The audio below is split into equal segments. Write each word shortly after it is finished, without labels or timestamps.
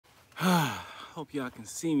Hope y'all can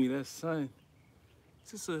see me. That sun.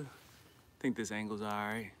 I think this angle's all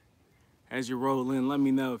right. As you roll in, let me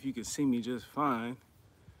know if you can see me just fine.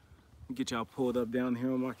 Get y'all pulled up down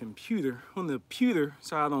here on my computer.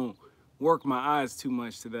 So I don't work my eyes too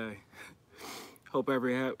much today. Hope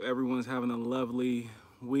everyone's having a lovely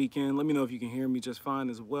weekend. Let me know if you can hear me just fine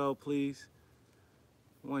as well, please.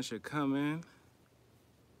 One should come in.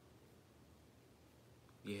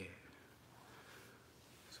 Yeah.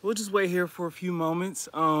 So we'll just wait here for a few moments.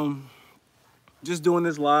 Just doing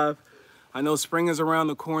this live. I know spring is around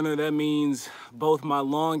the corner. That means both my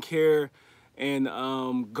lawn care and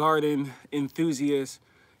garden enthusiasts,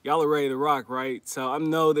 y'all are ready to rock, right? So I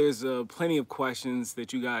know there's plenty of questions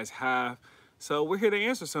that you guys have. So we're here to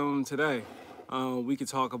answer some of them today. We could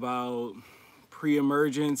talk about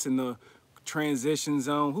pre-emergence in the transition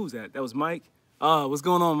zone. Who's that? That was Mike? What's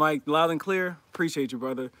going on, Mike? Loud and clear? Appreciate you,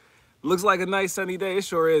 brother. Looks like a nice sunny day. It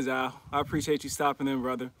sure is, Al. I appreciate you stopping in,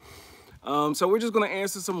 brother. So we're just going to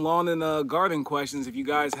answer some lawn and garden questions. If you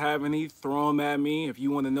guys have any, throw them at me. If you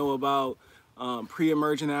want to know about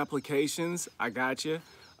pre-emergent applications, I got you.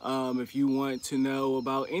 If you want to know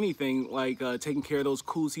about anything like taking care of those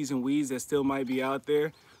cool season weeds that still might be out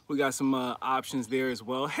there, we got some options there as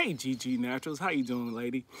well. Hey, GG Naturals, how you doing,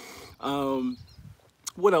 lady?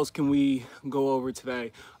 What else can we go over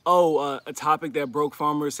today? Oh, a topic that Broke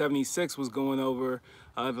Farmer 76 was going over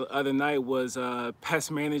the other night was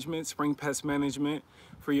pest management, spring pest management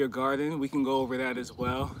for your garden. We can go over that as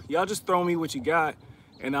well. Y'all just throw me what you got,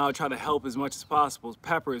 and I'll try to help as much as possible.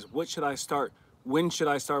 Peppers, what should I start? When should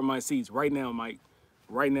I start my seeds? Right now, Mike.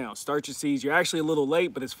 Right now. Start your seeds. You're actually a little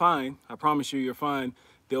late, but it's fine. I promise you're fine.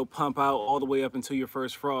 They'll pump out all the way up until your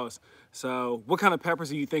first frost. So what kind of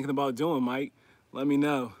peppers are you thinking about doing, Mike? Let me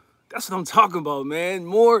know. That's what I'm talking about, man.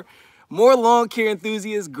 More lawn care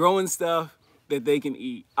enthusiasts growing stuff that they can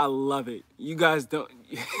eat. I love it. You guys don't,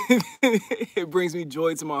 it brings me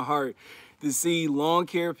joy to my heart to see lawn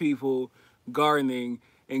care people gardening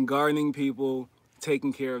and gardening people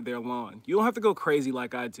taking care of their lawn. You don't have to go crazy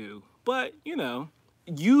like I do, but you know,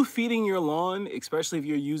 you feeding your lawn, especially if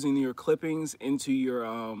you're using your clippings into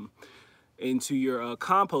your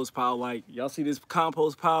compost pile. Like y'all see this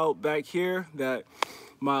compost pile back here that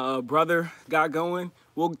my brother got going.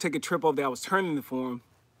 We'll take a trip over there. I was turning it for him.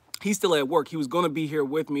 He's still at work. He was going to be here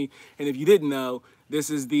with me. And if you didn't know,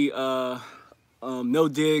 this is the no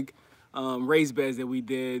dig raised beds that we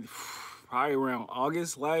did probably around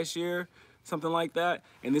August last year, something like that.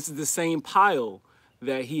 And this is the same pile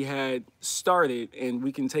that he had started, and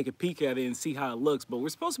we can take a peek at it and see how it looks. But we're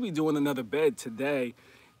supposed to be doing another bed today,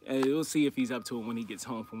 and we'll see if he's up to it when he gets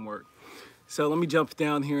home from work. So let me jump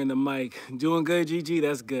down here in the mic. Doing good, GG?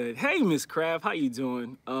 That's good. Hey, Miss Craft, how you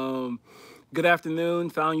doing? Good afternoon.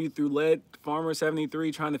 Found you through Lead Farmer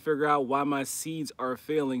 73, trying to figure out why my seeds are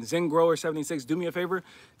failing. Zen Grower 76, do me a favor.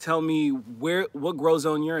 Tell me what grow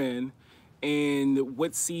zone you're in, and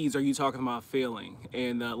what seeds are you talking about failing?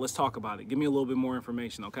 And let's talk about it. Give me a little bit more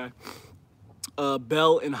information, okay?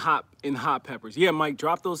 Bell and hot peppers. Yeah, Mike,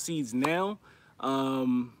 drop those seeds now.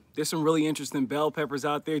 There's some really interesting bell peppers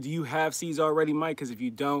out there. Do you have seeds already, Mike? Because if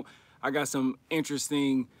you don't, I got some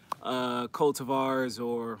interesting cultivars,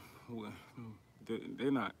 or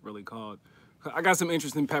they're not really called. I got some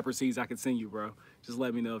interesting pepper seeds I could send you, bro. Just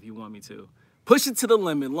let me know if you want me to. Push it to the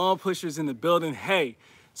limit. Lawn pushers in the building. Hey,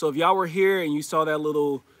 so if y'all were here and you saw that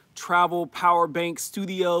little travel power bank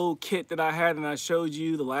studio kit that I had and I showed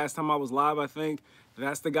you the last time I was live, I think,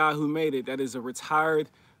 that's the guy who made it. That is a retired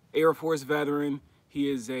Air Force veteran. He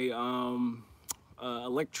is a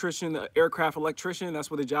electrician, aircraft electrician. That's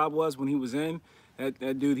what the job was when he was in.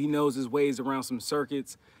 That dude, he knows his ways around some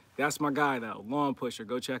circuits. That's my guy though, Lawn Pusher.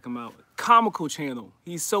 Go check him out. Comical channel.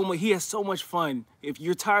 He has so much fun. If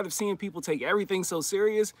you're tired of seeing people take everything so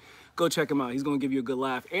serious, go check him out. He's gonna give you a good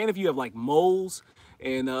laugh. And if you have like moles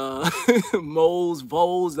and moles,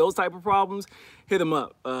 voles, those type of problems, hit him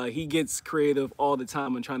up. He gets creative all the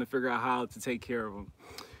time and trying to figure out how to take care of them.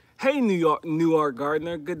 Hey, New Art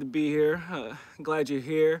Gardener, good to be here. Glad you're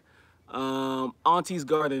here. Auntie's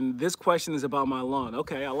Garden, this question is about my lawn.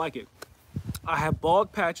 Okay, I like it. I have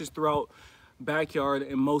bog patches throughout backyard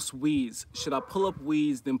and most weeds. Should I pull up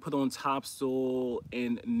weeds, then put on topsoil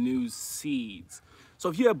and new seeds? So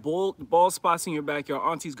if you have bald spots in your backyard,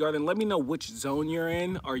 Auntie's Garden, let me know which zone you're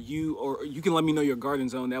in. Or you can let me know your garden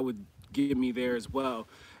zone. That would get me there as well.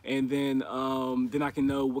 And then I can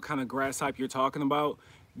know what kind of grass type you're talking about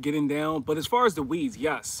getting down. But as far as the weeds,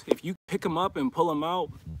 yes, if you pick them up and pull them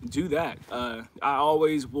out, do that. I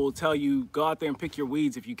always will tell you, go out there and pick your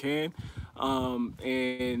weeds if you can.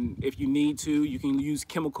 And if you need to, you can use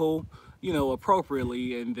chemical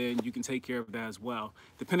appropriately, and then you can take care of that as well.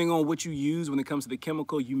 Depending on what you use when it comes to the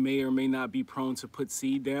chemical, you may or may not be prone to put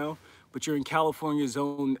seed down, but you're in California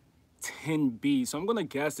zone 10B. So I'm going to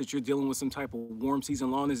guess that you're dealing with some type of warm season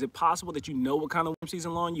lawn. Is it possible that you know what kind of warm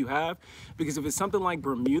season lawn you have? Because if it's something like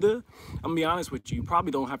Bermuda, I'm going to be honest with you, you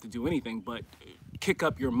probably don't have to do anything but kick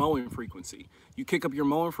up your mowing frequency. You kick up your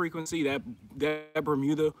mowing frequency, that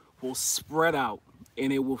Bermuda will spread out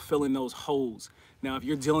and it will fill in those holes. Now, if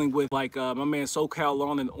you're dealing with like my man SoCal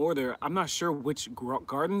Lawn and Order, I'm not sure which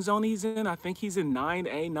garden zone he's in. I think he's in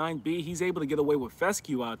 9A, 9B. He's able to get away with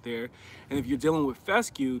fescue out there. And if you're dealing with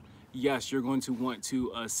fescue, yes, you're going to want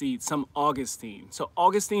to seed some Augustine. So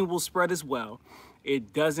Augustine will spread as well.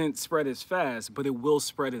 It doesn't spread as fast, but it will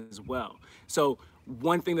spread as well. So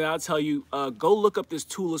one thing that I'll tell you, go look up this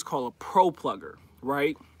tool. It's called a Pro Plugger,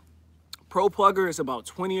 right? Pro Plugger is about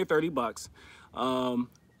 20 or 30 bucks.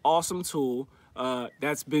 Awesome tool.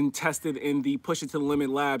 That's been tested in the Push It to the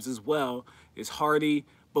Limit labs as well. It's hardy,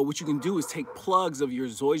 but what you can do is take plugs of your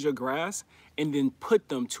zoysia grass and then put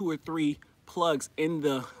them 2 or 3 plugs in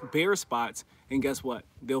the bare spots, and guess what?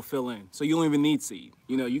 They'll fill in. So you don't even need seed.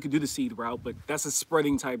 You can do the seed route, but that's a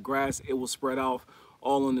spreading type grass. It will spread off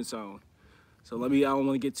all on its own. So I don't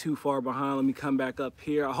want to get too far behind. Let me come back up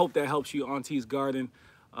here. I hope that helps you, Auntie's Garden.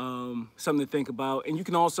 Something to think about. And you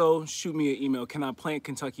can also shoot me an email. Can I plant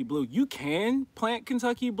Kentucky Blue? You can plant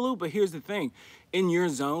Kentucky Blue, but here's the thing. In your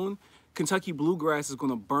zone, Kentucky Bluegrass is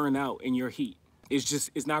going to burn out in your heat.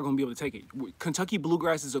 It's not going to be able to take it. Kentucky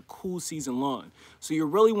Bluegrass is a cool season lawn. So you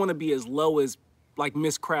really want to be as low as like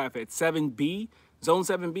Miss Craft at 7B, zone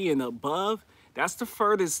 7B and above. That's the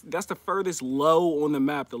furthest low on the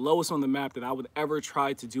map, the lowest on the map that I would ever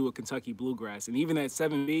try to do a Kentucky Bluegrass. And even at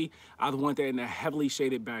 7B, I'd want that in a heavily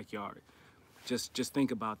shaded backyard. Just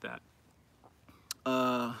think about that.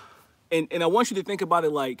 And I want you to think about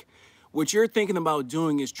it like what you're thinking about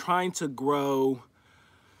doing is trying to grow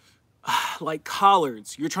like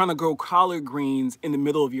collards. You're trying to grow collard greens in the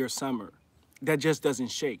middle of your summer. That just doesn't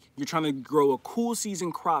shake. You're trying to grow a cool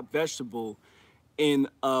season crop vegetable in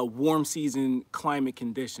warm season climate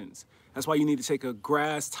conditions. That's why you need to take a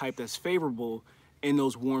grass type that's favorable in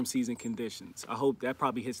those warm season conditions. I hope that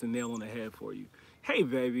probably hits the nail on the head for you. Hey,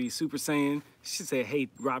 baby, Super Saiyan. She said, hey,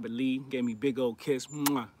 Robert Lee. Gave me a big old kiss.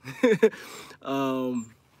 Mwah.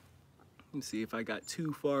 Let me see if I got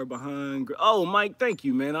too far behind. Oh, Mike, thank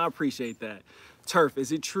you, man. I appreciate that. Turf,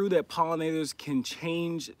 is it true that pollinators can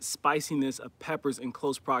change spiciness of peppers in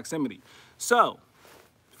close proximity? So,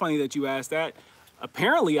 funny that you asked that.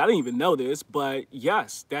 Apparently, I didn't even know this, but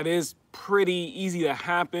yes, that is pretty easy to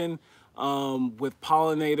happen with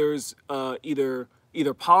pollinators, either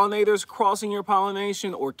pollinators crossing your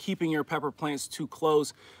pollination or keeping your pepper plants too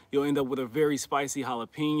close. You'll end up with a very spicy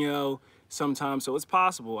jalapeno sometimes, so it's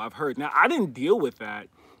possible, I've heard. Now, I didn't deal with that.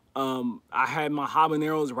 I had my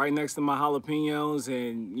habaneros right next to my jalapenos,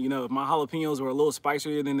 and if my jalapenos were a little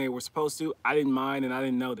spicier than they were supposed to, I didn't mind and I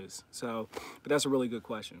didn't notice. So, but that's a really good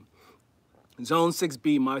question. Zone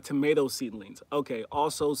 6B, my tomato seedlings. Okay,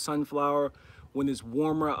 also sunflower. When it's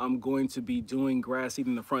warmer, I'm going to be doing grass seed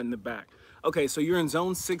in the front and the back. Okay, so you're in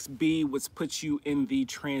zone 6B, which puts you in the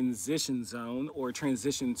transition zone or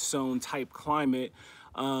transition zone type climate.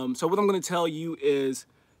 So what I'm going to tell you is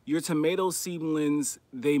your tomato seedlings,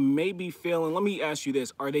 they may be failing. Let me ask you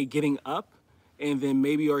this. Are they getting up? And then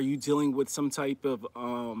maybe are you dealing with some type of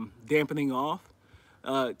dampening off?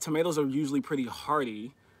 Tomatoes are usually pretty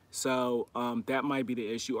hardy. So that might be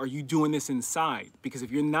the issue. Are you doing this inside? Because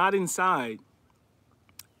if you're not inside,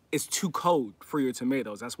 it's too cold for your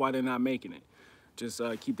tomatoes. That's why they're not making it. Just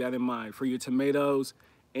keep that in mind. For your tomatoes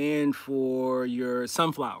and for your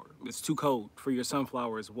sunflower, it's too cold for your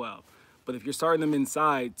sunflower as well. But if you're starting them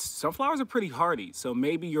inside, sunflowers are pretty hardy. So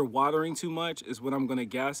maybe you're watering too much is what I'm gonna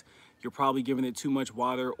guess. You're probably giving it too much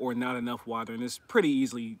water or not enough water. And it's pretty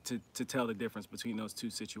easily to tell the difference between those two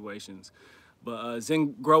situations. But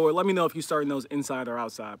Zen Grower, let me know if you're starting those inside or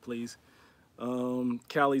outside, please.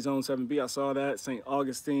 Cali Zone 7B, I saw that. St.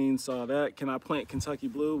 Augustine, saw that. Can I plant Kentucky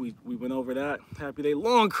Blue? We went over that. Happy Day.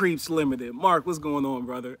 Lawn Creeps Limited. Mark, what's going on,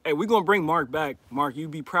 brother? Hey, we're going to bring Mark back. Mark, you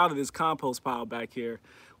be proud of this compost pile back here.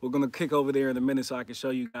 We're going to kick over there in a minute so I can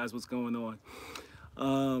show you guys what's going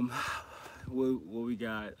on. What we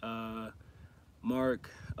got? Mark,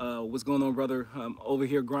 what's going on, brother? I'm over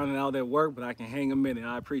here grinding out at work, but I can hang a minute.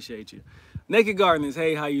 I appreciate you. Naked Gardeners,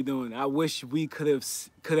 hey, how you doing? I wish we could have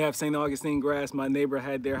St. Augustine grass. My neighbor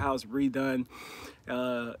had their house redone,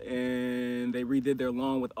 and they redid their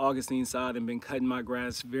lawn with Augustine sod and been cutting my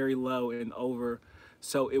grass very low and over,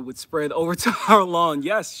 so it would spread over to our lawn.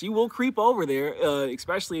 Yes, she will creep over there,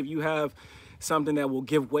 especially if you have something that will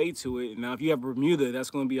give way to it. Now, if you have Bermuda, that's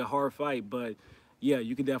going to be a hard fight, but yeah,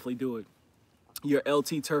 you could definitely do it. Your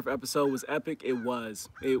LT Turf episode was epic. It was,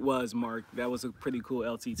 Mark. That was a pretty cool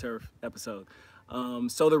LT Turf episode.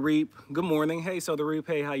 Soda Reap, good morning. Hey, Soda Reap,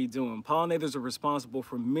 hey, how you doing? Pollinators are responsible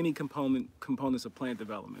for many components of plant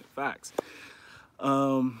development. Facts.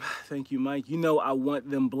 Thank you, Mike. You know I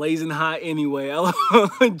want them blazing hot anyway.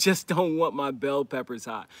 I just don't want my bell peppers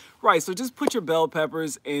hot. Right, so just put your bell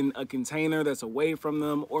peppers in a container that's away from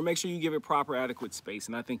them, or make sure you give it proper adequate space,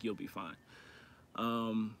 and I think you'll be fine.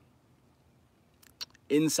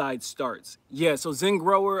 Inside starts. Yeah, so Zen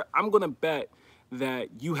Grower, I'm gonna bet that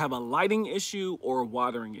you have a lighting issue or a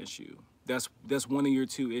watering issue. That's one of your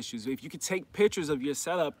two issues. If you could take pictures of your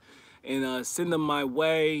setup and send them my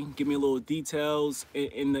way, give me a little details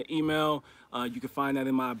in the email. You can find that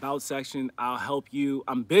in my about section. I'll help you.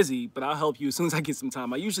 I'm busy, but I'll help you as soon as I get some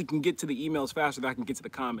time. I usually can get to the emails faster than I can get to the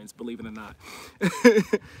comments, believe it or not.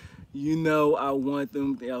 You know I want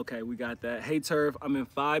them. Okay, we got that. Hey, Turf, I'm in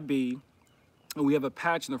 5B. And we have a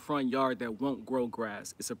patch in the front yard that won't grow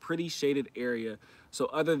grass. It's a pretty shaded area. So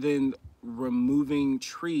other than removing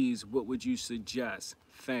trees, what would you suggest?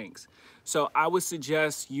 Thanks. So I would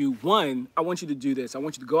suggest you, I want you to do this. I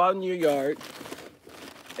want you to go out in your yard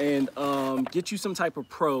and get you some type of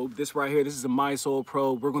probe. This right here, this is a MySoil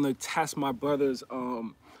probe. We're gonna test my brother's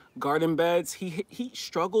garden beds. He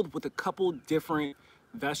struggled with a couple different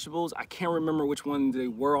vegetables. I can't remember which one they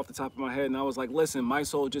were off the top of my head. And I was like, listen,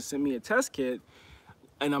 MySoil just sent me a test kit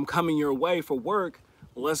and I'm coming your way for work.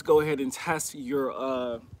 Let's go ahead and test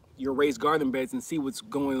your raised garden beds and see what's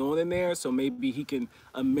going on in there. So maybe he can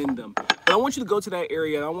amend them. But I want you to go to that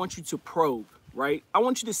area and I want you to probe, right? I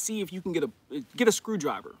want you to see if you can get a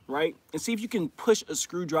screwdriver, right? And see if you can push a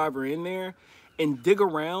screwdriver in there and dig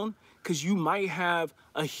around, because you might have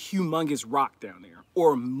a humongous rock down there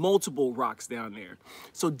or multiple rocks down there.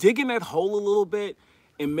 So dig in that hole a little bit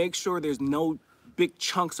and make sure there's no big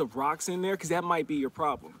chunks of rocks in there, because that might be your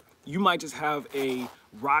problem. You might just have a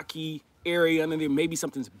rocky area under there. Maybe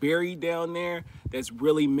something's buried down there that's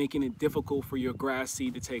really making it difficult for your grass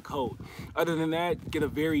seed to take hold. Other than that, get a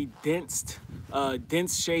very dense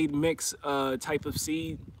shade mix type of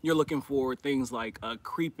seed. You're looking for things like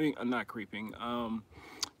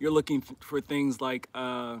you're looking for things like,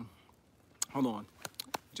 hold on,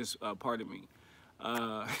 just pardon me.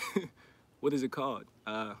 What is it called?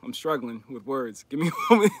 I'm struggling with words. Give me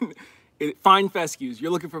a moment. Fine fescues.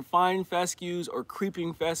 You're looking for fine fescues or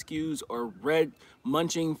creeping fescues or red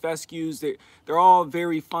munching fescues. They're all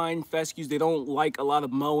very fine fescues. They don't like a lot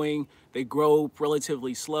of mowing. They grow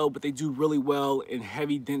relatively slow, but they do really well in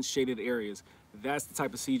heavy, dense shaded areas. That's the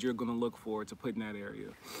type of seed you're gonna look for to put in that area.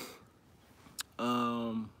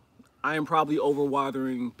 I am probably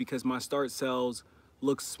overwatering because my start cells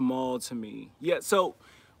look small to me. Yeah, so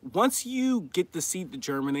once you get the seed to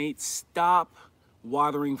germinate, stop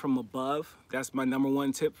watering from above. That's my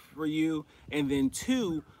 #1 tip for you. And then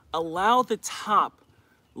 2, allow the top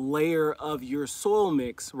layer of your soil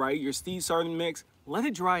mix, right? Your seed starting mix, let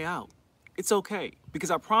it dry out. It's okay, because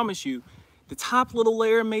I promise you, the top little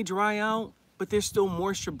layer may dry out, but there's still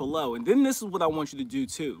moisture below. And then this is what I want you to do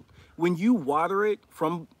too. When you water it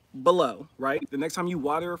from below, right? The next time you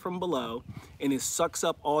water it from below and it sucks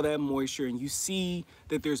up all that moisture and you see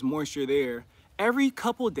that there's moisture there, every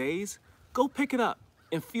couple of days, go pick it up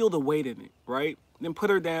and feel the weight in it, right? Then put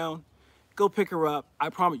her down, go pick her up. I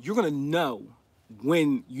promise you're gonna know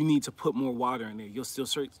when you need to put more water in there. You'll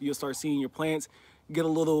start seeing your plants get a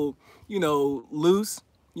little, loose,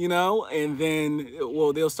 and then,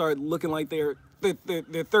 well, they'll start looking like they're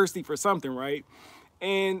thirsty for something, right?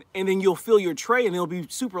 And then you'll fill your tray and it'll be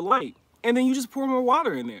super light. And then you just pour more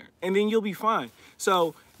water in there and then you'll be fine.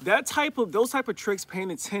 So those type of tricks, paying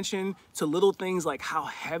attention to little things like how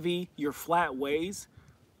heavy your flat weighs,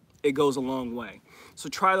 it goes a long way. So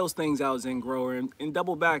try those things out, Zen Grower, and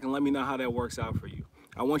double back and let me know how that works out for you.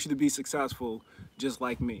 I want you to be successful just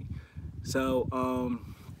like me. So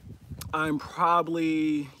I'm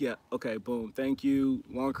probably, yeah, okay, boom, thank you.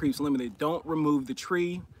 Lawn Creeps Limited, don't remove the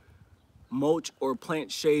tree, mulch, or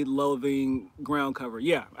plant shade-loving ground cover.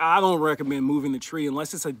 Yeah, I don't recommend moving the tree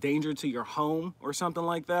unless it's a danger to your home or something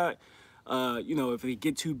like that. If they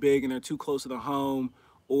get too big and they're too close to the home,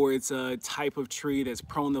 or it's a type of tree that's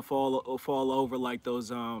prone to fall over, like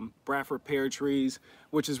those Bradford pear trees,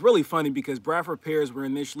 which is really funny because Bradford pears were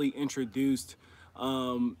initially introduced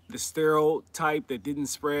the sterile type that didn't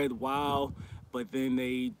spread wild, but then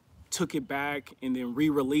they took it back and then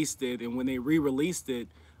re-released it. And when they re-released it,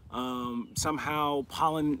 somehow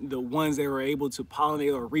the ones they were able to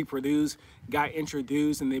pollinate or reproduce got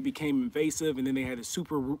introduced and they became invasive, and then they had a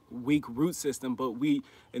super weak root system, but we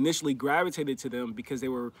initially gravitated to them because they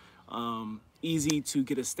were easy to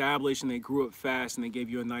get established and they grew up fast and they gave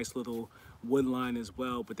you a nice little wood line as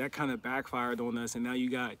well. But that kind of backfired on us, and now you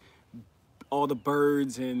got all the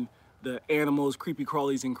birds and the animals, creepy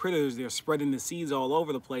crawlies and critters, they're spreading the seeds all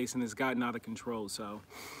over the place, and it's gotten out of control. So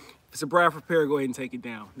if it's a Bradford pear, go ahead and take it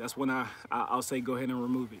down. That's when I'll say go ahead and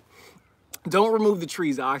remove it. Don't remove the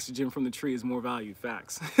trees. The oxygen from the tree is more valued,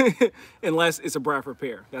 facts. Unless it's a Bradford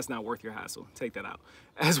pear. That's not worth your hassle. Take that out.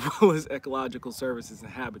 As well as ecological services and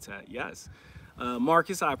habitat, yes.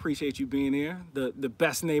 Marcus, I appreciate you being here. The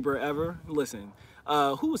best neighbor ever. Listen,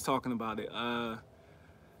 who was talking about it?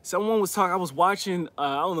 Someone was talking, I was watching,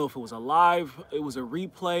 I don't know if it was a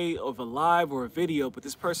replay of a live or a video, but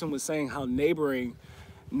this person was saying how neighboring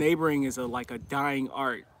is like a dying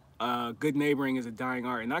art. Good neighboring is a dying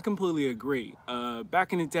art, and I completely agree.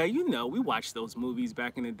 Back in the day, you know, we watched those movies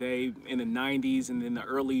back in the day in the 90s and in the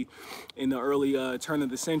early turn of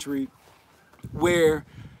the century, where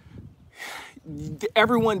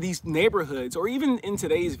everyone, these neighborhoods, or even in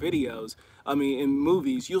today's videos, I mean, in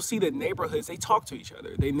movies, you'll see that neighborhoods, they talk to each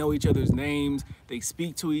other. They know each other's names. They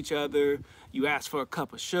speak to each other. You ask for a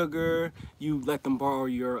cup of sugar. You let them borrow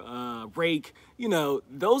your rake. You know,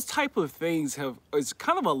 those type of things is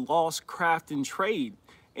kind of a lost craft and trade.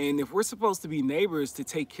 And if we're supposed to be neighbors to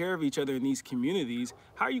take care of each other in these communities,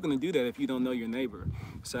 how are you going to do that if you don't know your neighbor?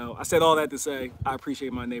 So I said all that to say I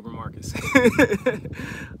appreciate my neighbor Marcus.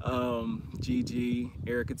 GG,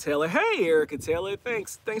 Erica Taylor. Hey, Erica Taylor.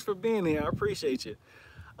 Thanks for being here. I appreciate you.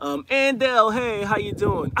 Andel, hey, how you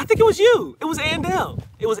doing? I think it was you. It was Andel.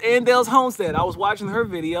 It was Andel's Homestead. I was watching her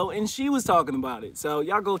video and she was talking about it. So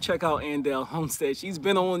y'all go check out Andel Homestead. She's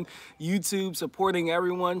been on YouTube supporting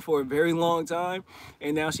everyone for a very long time,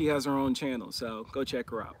 and now she has her own channel. So go check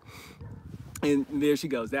her out. And there she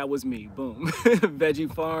goes. That was me. Boom.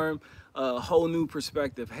 Veggie Farm, a whole new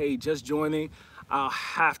perspective. Hey, just joining. I'll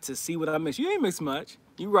have to see what I missed. You ain't missed much.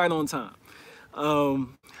 You right on time.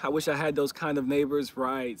 I wish I had those kind of neighbors,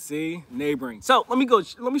 right? See, neighboring. So let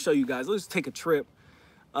me show you guys. Let's take a trip.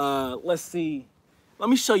 Let's see. Let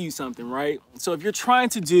me show you something, right? So if you're trying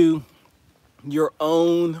to do your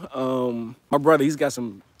own, my brother, he's got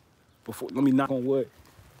some, let me knock on wood.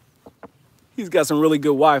 He's got some really good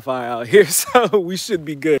Wi-Fi out here, so we should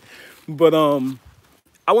be good. But,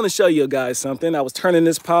 I want to show you guys something. I was turning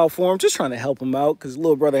this pile for him, just trying to help him out because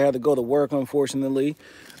little brother had to go to work, unfortunately.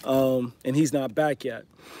 And he's not back yet.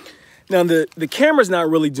 Now, the camera's not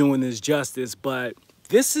really doing this justice, but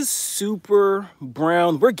this is super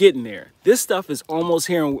brown. We're getting there. This stuff is almost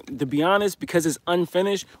here. And to be honest, because it's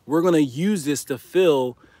unfinished, we're going to use this to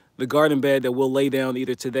fill the garden bed that we'll lay down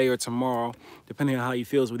either today or tomorrow, depending on how he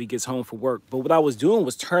feels when he gets home from work. But what I was doing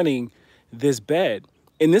was turning this bed.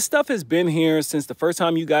 And this stuff has been here since the first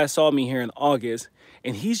time you guys saw me here in August.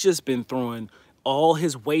 And he's just been throwing all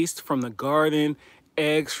his waste from the garden,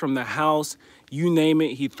 eggs from the house, you name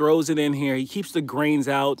it, he throws it in here. He keeps the grains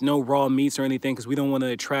out, no raw meats or anything, because we don't want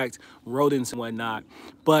to attract rodents and whatnot.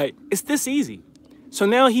 But it's this easy. So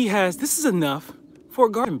now this is enough for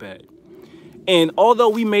a garden bed. And although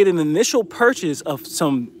we made an initial purchase of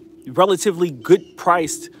some relatively good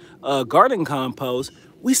priced garden compost,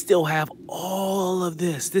 we still have all of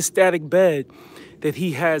this static bed that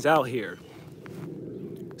he has out here.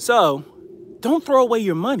 So don't throw away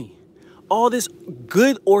your money. All this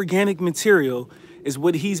good organic material is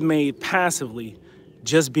what he's made passively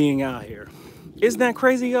just being out here. Isn't that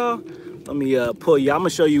crazy, y'all? Let me pull you. I'm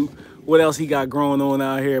gonna show you what else he got growing on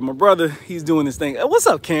out here. My brother, he's doing his thing. What's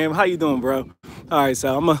up, Cam? How you doing, bro? All right,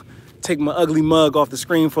 so I'm gonna take my ugly mug off the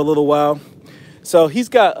screen for a little while. So he's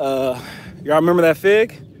got, y'all remember that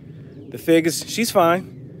fig? The fig she's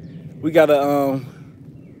fine. We got a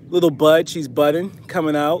little bud, she's budding,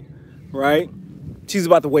 coming out, right? She's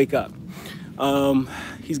about to wake up.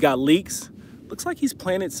 He's got leeks. Looks like he's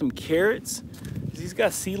planted some carrots. He's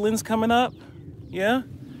got seedlings coming up. Yeah.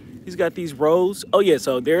 He's got these rows. Oh yeah,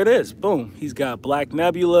 so there it is. Boom. He's got black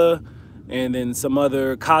nebula and then some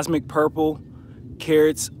other cosmic purple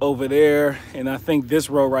carrots over there. And I think this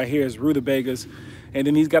row right here is rutabagas. And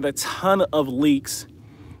then he's got a ton of leeks.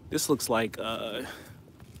 This looks like,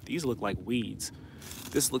 these look like weeds.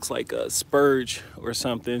 This looks like a spurge or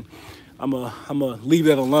something. I'm gonna leave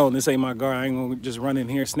that alone. This ain't my garden. I ain't gonna just run in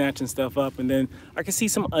here snatching stuff up. And then I can see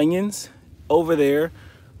some onions over there,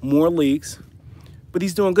 more leeks, but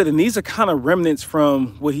he's doing good. And these are kind of remnants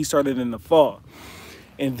from what he started in the fall.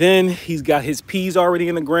 And then he's got his peas already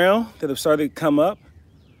in the ground that have started to come up.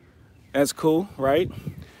 That's cool, right?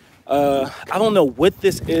 I don't know what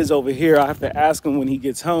this is over here. I have to ask him when he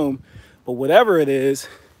gets home. But whatever it is,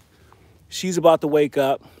 she's about to wake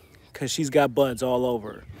up because she's got buds all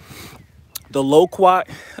over her. The loquat,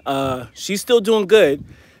 she's still doing good.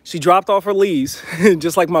 She dropped off her leaves,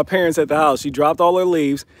 just like my parents at the house. She dropped all her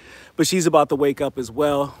leaves, but she's about to wake up as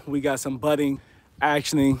well. We got some budding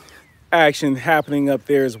action happening up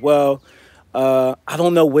there as well. I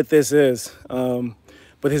don't know what this is,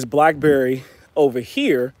 but his blackberry over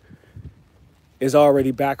here is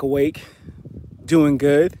already back awake, doing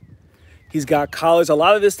good. He's got collards. A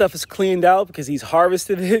lot of this stuff is cleaned out because he's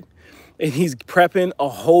harvested it and he's prepping a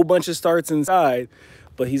whole bunch of starts inside.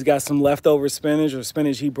 But he's got some leftover spinach or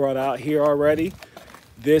spinach he brought out here already.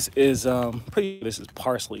 This is this is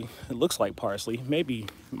parsley. It looks like parsley. Maybe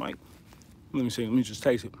it might. Let me see. Let me just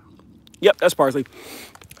taste it. Yep, that's parsley.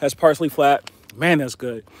 That's parsley flat. Man, that's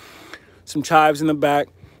good. Some chives in the back.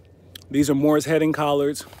 These are Moor's head and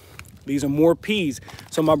collards. These are more peas.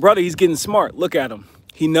 So my brother, he's getting smart. Look at him.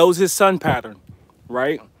 He knows his sun pattern,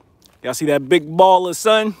 right? Y'all see that big ball of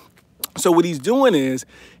sun? So what he's doing is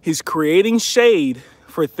he's creating shade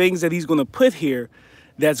for things that he's going to put here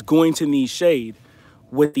that's going to need shade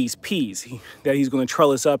with these peas that he's going to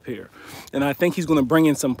trellis up here. And I think he's going to bring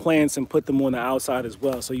in some plants and put them on the outside as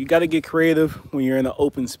well. So you got to get creative when you're in an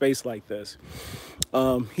open space like this.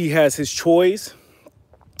 He has his choys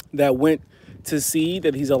that went to seed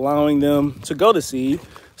that he's allowing them to go to seed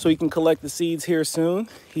so he can collect the seeds here soon.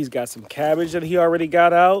 He's got some cabbage that he already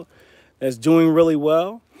got out that's doing really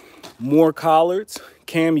well. More collards.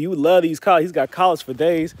 Cam, you love these collards. He's got collards for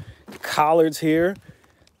days. Collards here.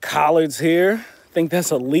 Collards here. I think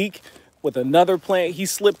that's a leek with another plant he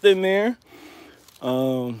slipped in there.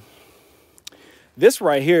 This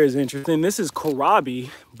right here is interesting. This is kohlrabi,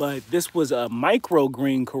 but this was a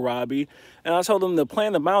microgreen kohlrabi. And I told them to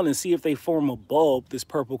plant them out and see if they form a bulb, this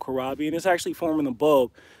purple kohlrabi. And it's actually forming a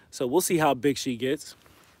bulb. So we'll see how big she gets.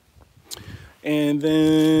 And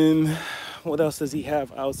then what else does he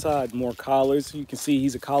have outside? More collards. You can see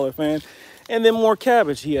he's a collard fan. And then more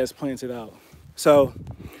cabbage he has planted out. So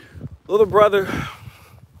little brother's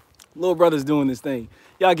doing this thing.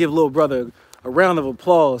 Y'all give little brother a round of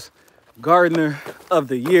applause. Gardener of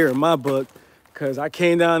the year in my book, because I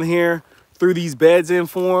came down here, threw these beds in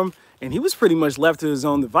for him, and he was pretty much left to his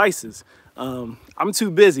own devices. I'm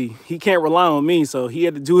too busy. He can't rely on me, so he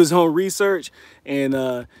had to do his own research,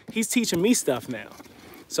 and he's teaching me stuff now.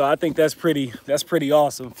 So I think that's pretty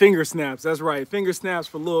awesome. Finger snaps, that's right. Finger snaps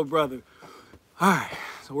for little brother. All right,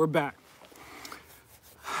 so we're back.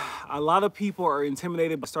 A lot of people are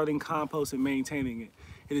intimidated by starting compost and maintaining it.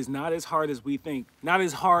 It is not as hard as we think. Not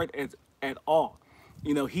as hard at all.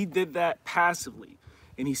 You know, he did that passively,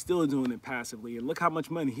 and he's still doing it passively. And look how much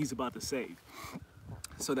money he's about to save.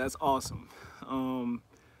 So that's awesome.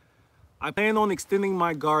 I plan on extending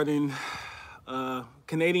my garden.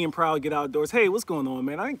 Canadian Proud Get Outdoors. Hey, what's going on,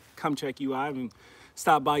 man? I didn't come check you. I haven't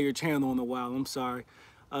stopped by your channel in a while. I'm sorry.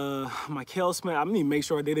 My kale smell. I need to make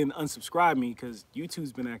sure they didn't unsubscribe me because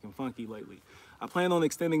YouTube's been acting funky lately. I plan on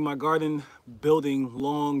extending my garden, building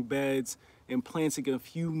long beds, and planting a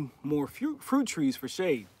few more fruit trees for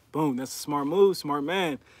shade. Boom, that's a smart move, smart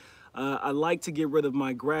man. I like to get rid of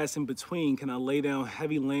my grass in between. Can I lay down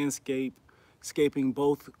heavy landscaping,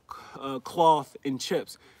 both cloth and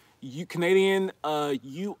chips? You Canadian,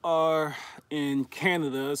 you are in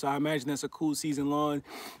Canada, so I imagine that's a cool season lawn,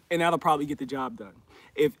 and that'll probably get the job done.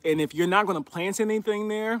 If you're not going to plant anything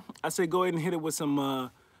there, I say go ahead and hit it with some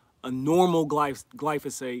a normal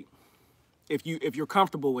glyphosate. If you're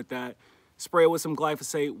comfortable with that, spray it with some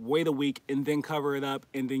glyphosate, wait a week, and then cover it up,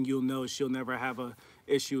 and then you'll know she'll never have a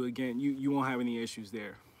issue again. You won't have any issues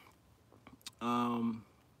there. My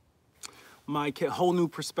whole new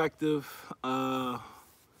perspective,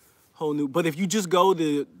 whole new. But if you just go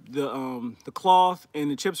the cloth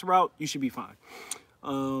and the chips route, you should be fine.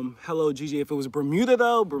 Hello, Gigi. If it was Bermuda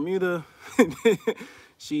though, Bermuda,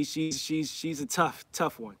 she's a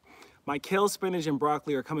tough one. My kale, spinach, and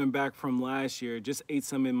broccoli are coming back from last year. Just ate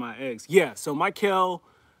some in my eggs. Yeah, so my kale,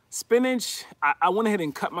 spinach, I went ahead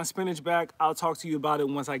and cut my spinach back. I'll talk to you about it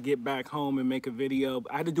once I get back home and make a video.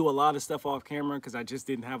 I had to do a lot of stuff off camera because I just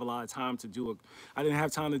didn't have a lot of time to do it. I didn't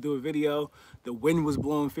have time to do a video. The wind was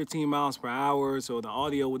blowing 15 miles per hour, so the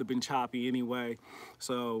audio would have been choppy anyway.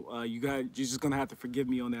 So you're just gonna have to forgive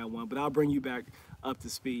me on that one, but I'll bring you back up to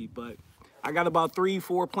speed. But I got about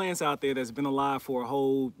 3-4 plants out there that's been alive for a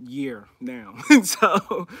whole year now.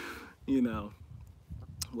 So, you know,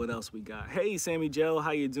 what else we got? Hey, Sammy Joe,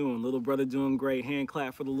 how you doing? Little brother doing great. Hand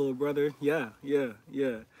clap for the little brother. Yeah.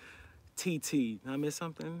 TT, did I miss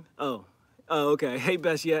something? Oh, okay. Hey,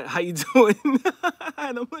 Best Yet, how you doing?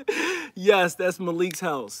 Yes, that's Malik's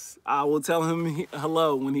house. I will tell him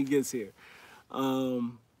hello when he gets here.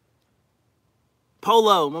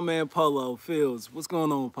 Polo, my man Polo Fields. What's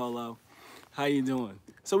going on, Polo? How you doing?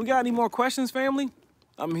 So we got any more questions, family?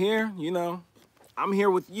 I'm here, you know. I'm here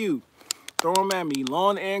with you. Throw them at me.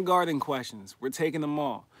 Lawn and garden questions. We're taking them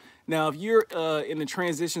all. Now, if you're in the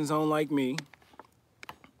transition zone like me,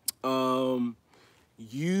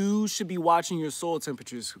 you should be watching your soil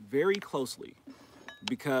temperatures very closely,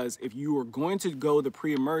 because if you are going to go the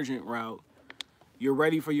pre-emergent route, you're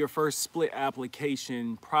ready for your first split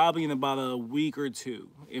application probably in about a week or two.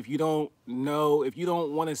 If you don't know, if you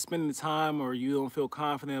don't want to spend the time, or you don't feel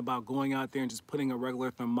confident about going out there and just putting a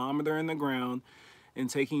regular thermometer in the ground and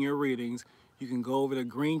taking your readings, you can go over to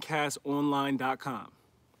greencastonline.com.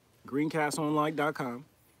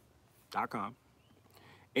 greencastonline.com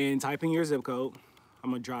and type in your zip code.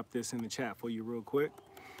 I'm gonna drop this in the chat for you real quick.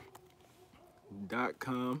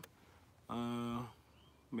 .com.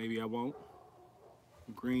 Maybe I won't.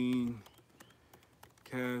 Green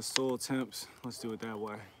cast soil temps. Let's do it that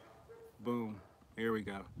way. Boom. Here we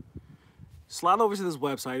go. Slide over to this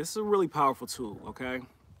website. This is a really powerful tool, okay?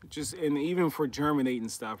 Just, and even for germinating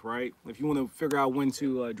stuff, right? If you want to figure out when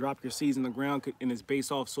to drop your seeds in the ground, and it's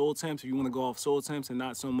based off soil temps, if you want to go off soil temps and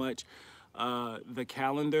not so much the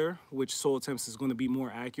calendar, which soil temps is going to be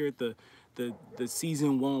more accurate. The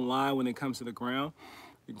season won't lie when it comes to the ground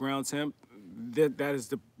temp. That is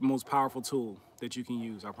the most powerful tool that you can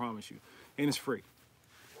use, I promise you. And it's free.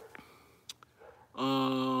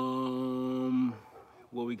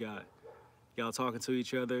 What we got? Y'all talking to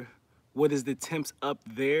each other. What is the temps up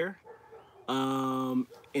there? In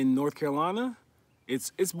North Carolina?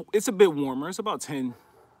 It's a bit warmer. It's about 10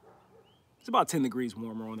 degrees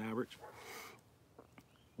warmer on average.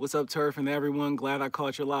 What's up, Turf and everyone? Glad I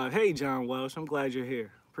caught you live. Hey, John Welsh, I'm glad you're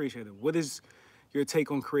here. Appreciate it. What is your take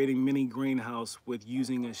on creating mini greenhouse with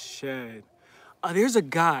using a shed? There's a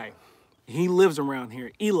guy. He lives around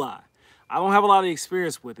here, Eli. I don't have a lot of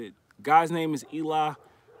experience with it. Guy's name is Eli.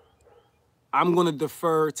 I'm gonna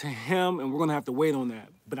defer to him, and we're gonna have to wait on that.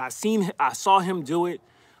 But I saw him do it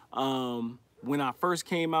when I first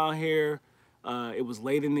came out here. It was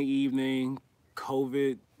late in the evening.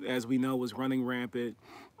 COVID, as we know, was running rampant.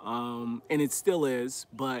 And it still is,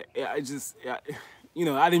 but I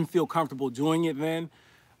didn't feel comfortable doing it then.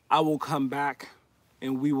 I will come back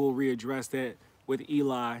and we will readdress that with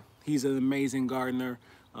Eli. He's an amazing gardener,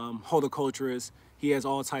 horticulturist. He has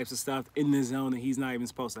all types of stuff in the zone that he's not even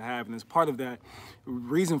supposed to have. And as part of that,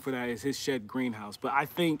 reason for that is his shed greenhouse. But I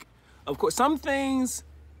think, of course, some things,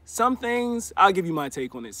 I'll give you my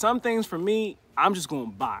take on it. Some things for me, I'm just gonna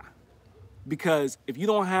buy. Because if you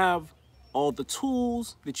don't have all the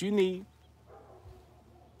tools that you need,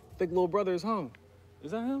 I think little brother is home.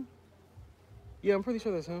 Is that him? Yeah, I'm pretty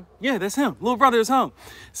sure that's him. Yeah, that's him. Little brother is home.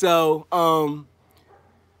 So,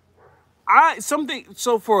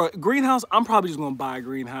 so for a greenhouse, I'm probably just gonna buy a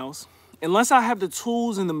greenhouse. Unless I have the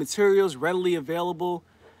tools and the materials readily available.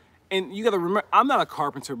 And you gotta remember, I'm not a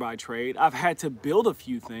carpenter by trade. I've had to build a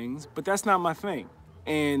few things, but that's not my thing.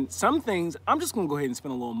 And some things, I'm just gonna go ahead and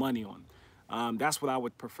spend a little money on. That's what I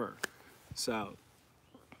would prefer. So,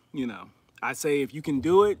 I say if you can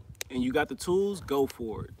do it and you got the tools, go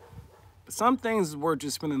for it. But some things is worth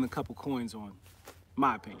just spending a couple coins on.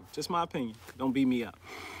 My opinion, just my opinion. Don't beat me up.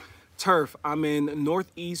 Turf, I'm in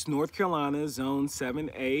Northeast North Carolina, Zone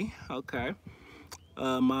 7A. Okay.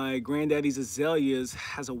 My granddaddy's azaleas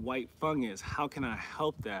has a white fungus. How can I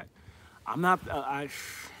help that? I'm not, I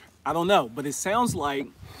don't know, but it sounds like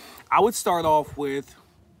I would start off with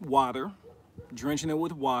water, drenching it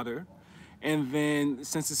with water. And then,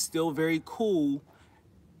 since it's still very cool,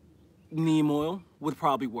 neem oil would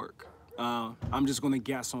probably work. I'm just gonna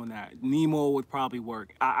guess on that. Neem oil would probably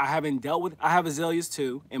work. I haven't dealt with, I have azaleas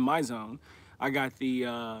too in my zone. I got the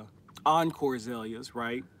Encore azaleas,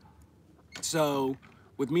 right? So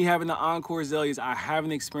with me having the Encore azaleas, I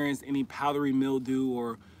haven't experienced any powdery mildew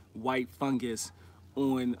or white fungus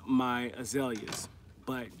on my azaleas.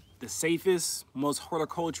 But the safest, most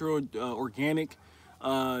horticultural, organic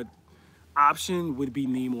option would be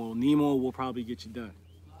neem oil. Neem oil will probably get you done.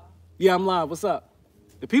 Yeah, I'm live. What's up?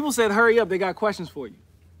 The people said hurry up. They got questions for you.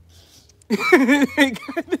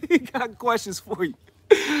 they got questions for you.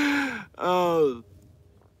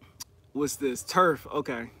 What's this? Turf.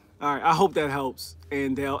 Okay. All right. I hope that helps.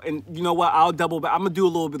 And you know what? I'll double back. I'm gonna do a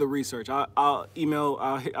little bit of research. I'll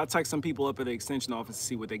text some people up at the extension office to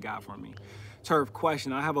see what they got for me. Turf,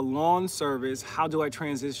 question. I have a lawn service. How do I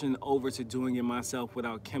transition over to doing it myself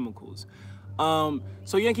without chemicals? So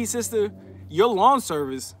Yankee Sister, your lawn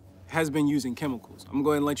service has been using chemicals. I'm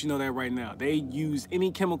going to let you know that right now. They use any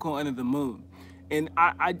chemical under the moon. And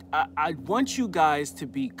I want you guys to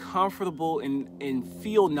be comfortable and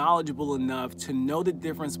feel knowledgeable enough to know the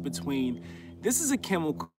difference between this is a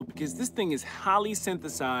chemical, because this thing is highly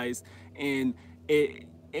synthesized and it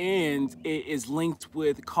is linked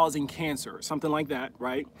with causing cancer, something like that,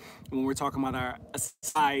 right? When we're talking about our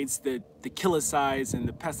pesticides, the killicides and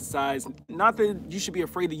the pesticides, not that you should be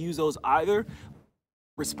afraid to use those either.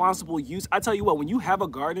 Responsible use, I tell you what, when you have a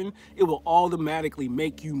garden, it will automatically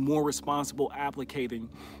make you more responsible applicating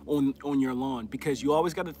on your lawn, because you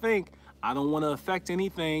always got to think, I don't want to affect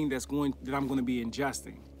anything that I'm going to be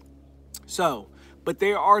ingesting. So, but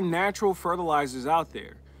there are natural fertilizers out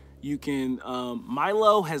there. You can,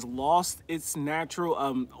 Milo has lost its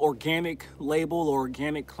natural organic label or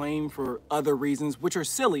organic claim for other reasons, which are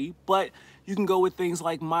silly, but you can go with things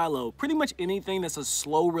like Milo. Pretty much anything that's a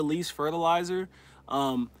slow release fertilizer,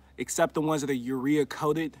 except the ones that are urea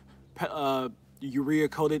coated,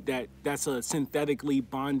 that's a synthetically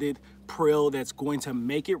bonded prill that's going to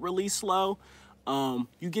make it release slow.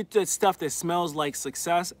 You get that stuff that smells like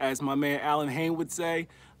success, as my man Alan Hain would say.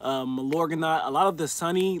 Milorganite, a lot of the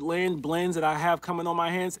Sunnyland blends that I have coming on my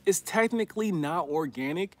hands is technically not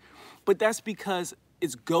organic, but that's because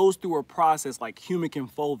it goes through a process like humic and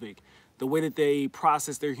fulvic. The way that they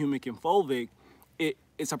process their humic and fulvic,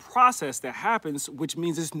 it's a process that happens, which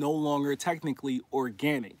means it's no longer technically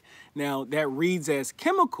organic. Now that reads as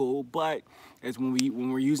chemical, but as when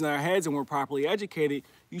we're using our heads and we're properly educated,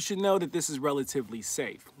 you should know that this is relatively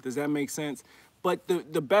safe. Does that make sense? But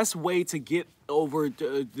the best way to get over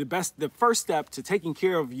the first step to taking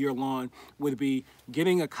care of your lawn would be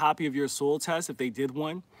getting a copy of your soil test if they did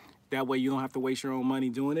one. That way you don't have to waste your own money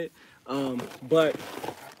doing it. But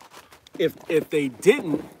if they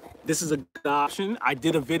didn't, this is a good option. I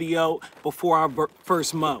did a video before our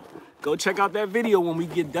first mow. Go check out that video when we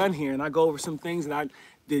get done here, and I go over some things that I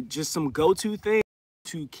did, just some go-to things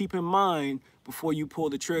to keep in mind before you pull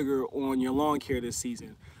the trigger on your lawn care this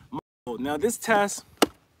season. Now this test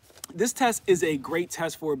is a great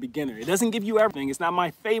test for a beginner. It doesn't give you everything. It's not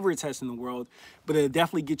my favorite test in the world, but it'll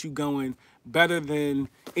definitely get you going better than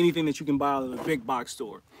anything that you can buy out of the big box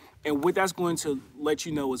store. And what that's going to let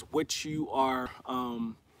you know is what you are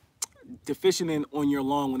deficient in on your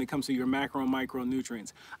lawn when it comes to your macro and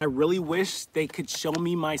micronutrients. I really wish they could show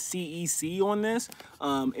me my CEC on this.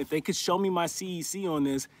 If they could show me my CEC on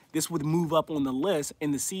this, this would move up on the list,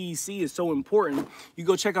 and the CEC is so important. You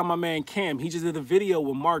go check out my man Cam. He just did a video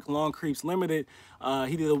with Mark, Lawn Creeps Limited.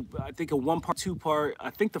 He did, I think, a 1-part, 2-part. I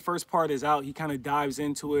think the first part is out. He kind of dives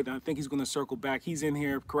into it. I think he's going to circle back. He's in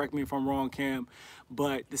here. Correct me if I'm wrong, Cam.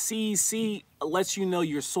 But the CEC lets you know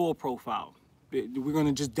your soil profile. We're going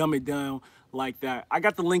to just dumb it down like that. I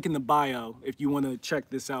got the link in the bio if you want to check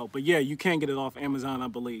this out. But yeah, you can get it off Amazon, I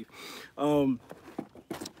believe.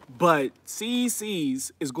 But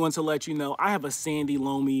CECs is going to let you know I have a sandy,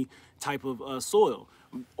 loamy type of soil,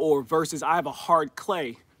 or versus I have a hard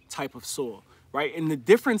clay type of soil, right? And the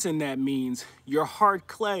difference in that means your hard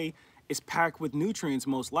clay is packed with nutrients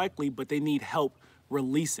most likely, but they need help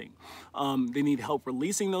releasing. They need help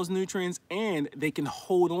releasing those nutrients, and they can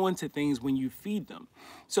hold on to things when you feed them.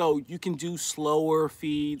 So you can do slower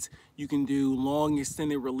feeds, you can do long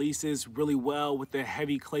extended releases really well with the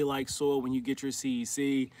heavy clay-like soil when you get your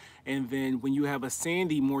CEC. And then when you have a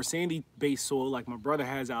sandy, more sandy based soil like my brother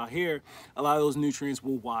has out here, a lot of those nutrients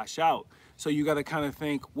will wash out. So you got to kind of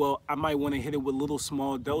think, well, I might want to hit it with little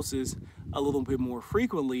small doses a little bit more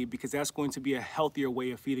frequently, because that's going to be a healthier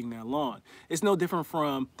way of feeding their lawn. It's no different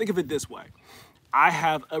from, think of it this way. I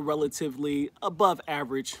have a relatively above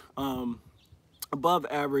average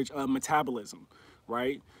metabolism,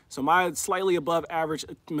 right? So my slightly above average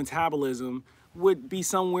metabolism would be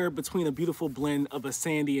somewhere between a beautiful blend of a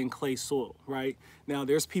sandy and clay soil, right? Now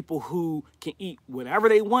there's people who can eat whatever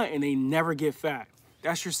they want and they never get fat.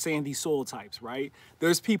 That's your sandy soil types, right?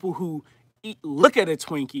 There's people who look at a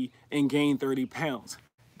Twinkie and gain 30 pounds.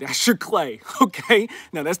 That's your clay, okay?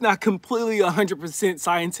 Now, that's not completely 100%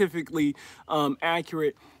 scientifically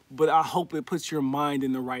accurate, but I hope it puts your mind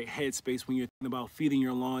in the right headspace when you're thinking about feeding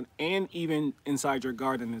your lawn and even inside your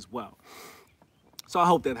garden as well. So I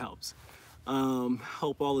hope that helps.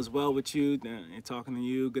 Hope all is well with you. And talking to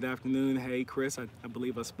you, good afternoon. Hey, Chris, I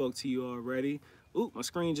believe I spoke to you already. Ooh, my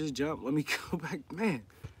screen just jumped. Let me go back. Man,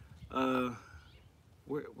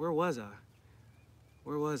 where was I?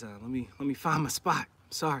 Where was I? Let me find my spot.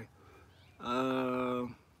 Sorry. I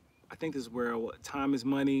think this is where time is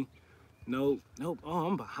money. Nope. Oh,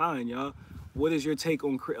 I'm behind, y'all. What is your take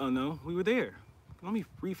on? Oh no, we were there. Let me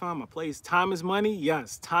refine my place. Time is money?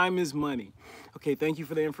 Yes, time is money. Okay, thank you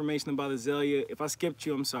for the information about azalea. If I skipped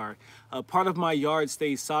you, I'm sorry. Part of my yard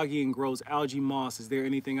stays soggy and grows algae moss. Is there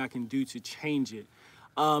anything I can do to change it?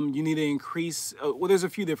 You need to increase, well, there's a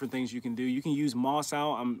few different things you can do. You can use moss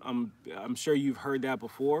out. I'm sure you've heard that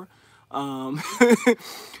before. I'm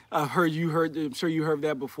sure you heard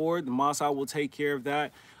that before. The moss out will take care of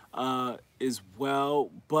that as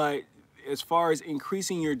well. But as far as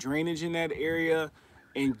increasing your drainage in that area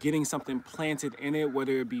and getting something planted in it,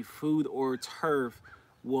 whether it be food or turf,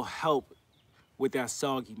 will help with that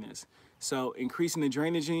sogginess. So increasing the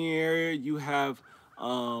drainage in your area, you have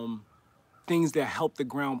things that help the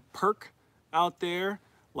ground perk out there.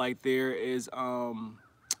 Like there is,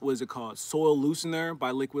 what is it called? Soil Loosener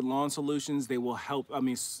by Liquid Lawn Solutions. They will help,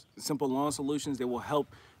 Simple Lawn Solutions, they will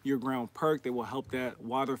help your ground perk. They will help that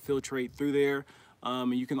water filtrate through there.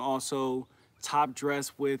 And you can also top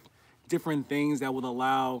dress with different things that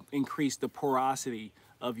would increase the porosity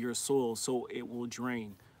of your soil so it will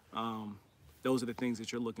drain. Those are the things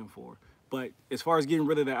that you're looking for. But as far as getting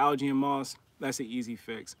rid of the algae and moss, that's an easy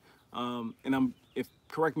fix. And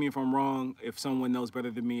correct me if I'm wrong, if someone knows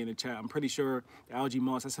better than me in the chat, I'm pretty sure the algae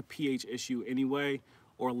moss, that's a pH issue anyway,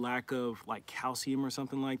 or lack of like calcium or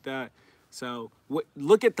something like that. So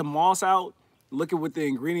look at the moss out, look at what the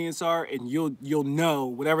ingredients are, and you'll know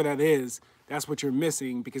whatever that is, that's what you're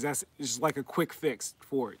missing, because that's just like a quick fix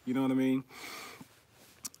for it. You know what I mean?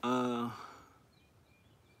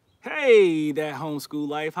 Hey, that homeschool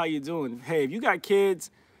life, how you doing? Hey, if you got kids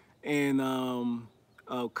and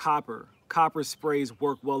copper sprays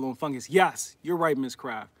work well on fungus. Yes, you're right, Miss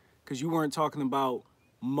Craft, because you weren't talking about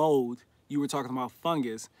mold, you were talking about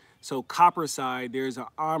fungus. So copper side, there's an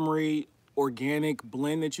Omri organic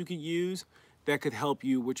blend that you could use that could help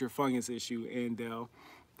you with your fungus issue. And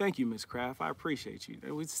thank you, Miss Craft. I appreciate you.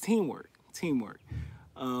 It was teamwork.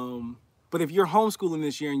 But if you're homeschooling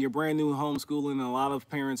this year and you're brand new homeschooling, and a lot of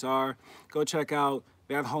parents are, go check out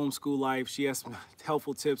That Homeschool Life. She has some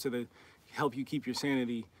helpful tips that help you keep your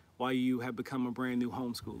sanity while you have become a brand new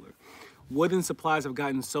homeschooler. Wooden supplies have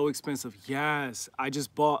gotten so expensive. Yes, I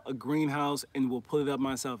just bought a greenhouse and will put it up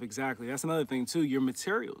myself. Exactly. That's another thing too. Your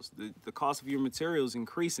materials, the cost of your materials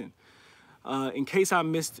increasing. In case I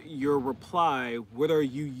missed your reply, what are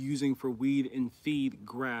you using for weed and feed?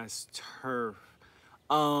 Grass, turf.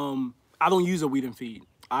 I don't use a weed and feed.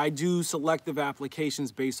 I do selective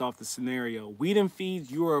applications based off the scenario. Weed and feed,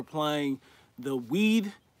 you are applying the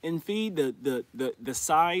weed and feed, the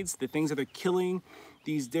sides, the things that are killing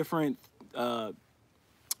these different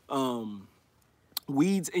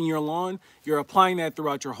weeds in your lawn. You're applying that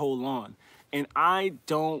throughout your whole lawn. And I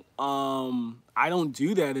don't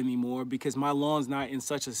do that anymore because my lawn's not in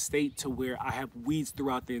such a state to where I have weeds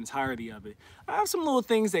throughout the entirety of it. I have some little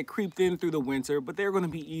things that creeped in through the winter, but they're going to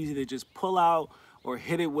be easy to just pull out or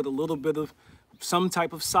hit it with a little bit of some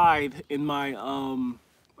type of scythe in my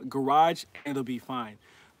garage, and it'll be fine.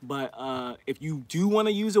 But if you do want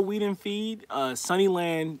to use a weed and feed,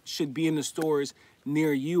 Sunnyland should be in the stores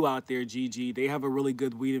near you out there, GG. They have a really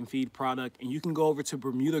good weed and feed product, and you can go over to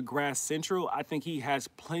Bermuda Grass Central. I think he has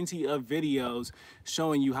plenty of videos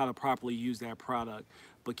showing you how to properly use that product.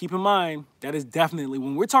 But keep in mind, that is definitely,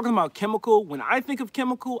 when we're talking about chemical, when I think of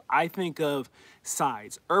chemical, I think of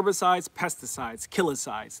sides, herbicides, pesticides,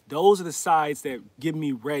 killicides. Those are the sides that give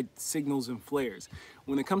me red signals and flares.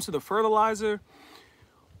 When it comes to the fertilizer,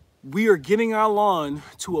 we are getting our lawn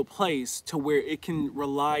to a place to where it can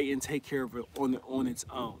rely and take care of it on its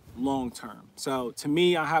own long term. So to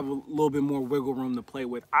me, I have a little bit more wiggle room to play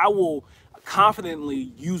with. I will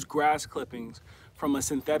confidently use grass clippings from a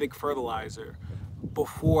synthetic fertilizer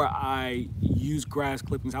before I use grass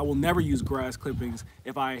clippings. I will never use grass clippings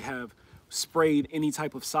if I have sprayed any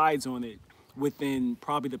type of sides on it within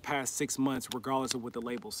probably the past 6 months, regardless of what the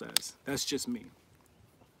label says. That's just me.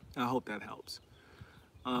 I hope that helps.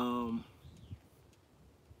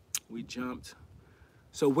 We jumped.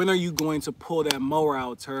 So when are you going to pull that mower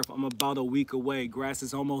out, Turf? I'm about a week away. Grass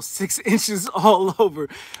is almost 6 inches all over,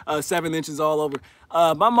 7 inches all over.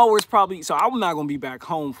 My mower is probably, so I'm not going to be back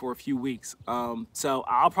home for a few weeks. So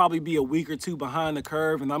I'll probably be a week or two behind the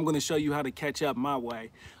curve, and I'm going to show you how to catch up my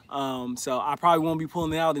way. So I probably won't be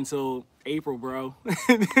pulling it out until April, bro.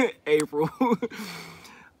 April.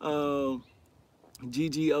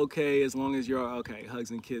 GG, okay, as long as you're okay.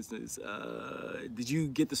 Hugs and kisses. Did you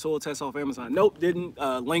get the soil test off Amazon? Nope, didn't.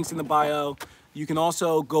 Links in the bio. You can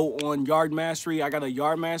also go on Yard Mastery. I got a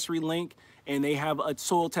Yard Mastery link, and they have a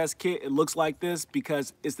soil test kit. It looks like this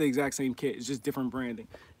because it's the exact same kit. It's just different branding.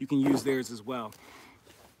 You can use theirs as well.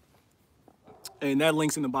 And that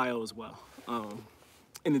link's in the bio as well,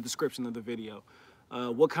 in the description of the video.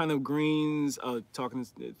 What kind of greens?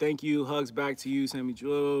 Thank you. Hugs back to you, Sammy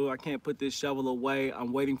Joe. I can't put this shovel away.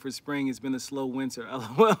 I'm waiting for spring. It's been a slow winter.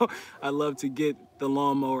 LOL. I love to get the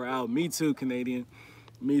lawnmower out. Me too, Canadian.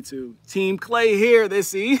 Me too. Team Clay here. They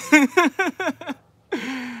see.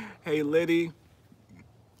 Hey, Liddy.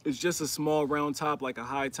 It's just a small round top, like a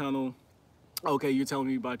high tunnel. Okay, you're telling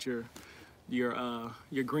me about your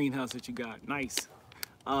greenhouse that you got. Nice.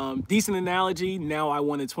 Decent analogy. Now I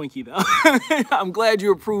want a Twinkie though. I'm glad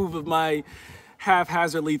you approve of my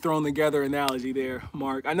haphazardly thrown together analogy there,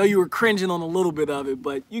 Mark. I know you were cringing on a little bit of it,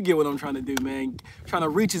 but you get what I'm trying to do, man. Trying to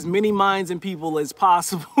reach as many minds and people as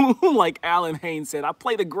possible. Like Alan Haynes said, I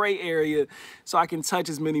play the gray area so I can touch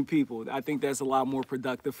as many people. I think that's a lot more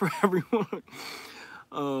productive for everyone.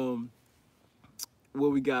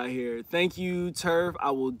 What we got here? Thank you, Turf.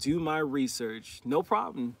 I will do my research. No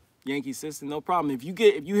problem. Yankee System, no problem. If you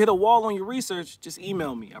hit a wall on your research, just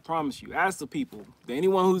email me. I promise you. Ask the people.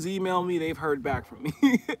 Anyone who's emailed me, they've heard back from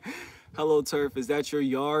me. Hello, Turf. Is that your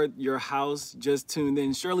yard, your house? Just tuned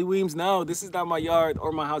in. Shirley Weems, no, this is not my yard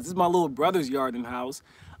or my house. This is my little brother's yard and house.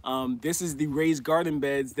 This is the raised garden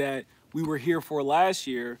beds that we were here for last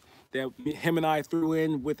year that him and I threw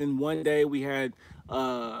in within one day. We had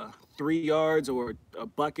 3 yards or a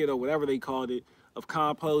bucket or whatever they called it of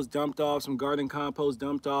compost dumped off, some garden compost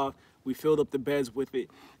dumped off. We filled up the beds with it.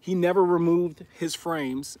 He never removed his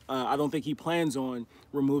frames. I don't think he plans on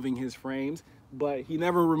removing his frames, but he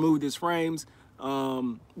never removed his frames.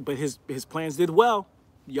 But his plants did well.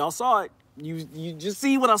 Y'all saw it. You just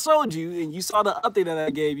see what I showed you, and you saw the update that I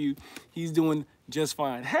gave you. He's doing just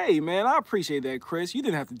fine. Hey, man, I appreciate that, Chris. You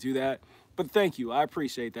didn't have to do that. But thank you. I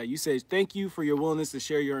appreciate that. You said thank you for your willingness to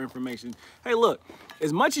share your information. Hey, look,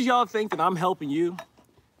 as much as y'all think that I'm helping you,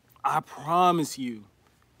 I promise you,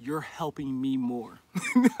 you're helping me more.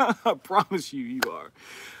 I promise you, you are.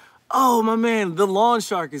 Oh, my man, the lawn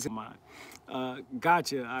shark is mine.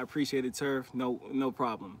 Gotcha. I appreciate it, Turf. No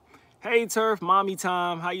problem. Hey, Turf, mommy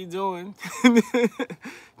time. How you doing?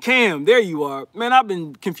 Cam, there you are. Man, I've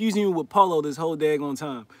been confusing you with Polo this whole daggone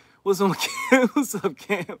time. What's up, Cam? What's up,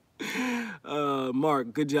 Cam?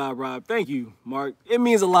 Mark, good job, Rob. Thank you, Mark. It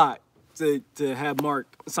means a lot to have Mark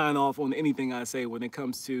sign off on anything I say when it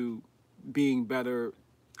comes to being better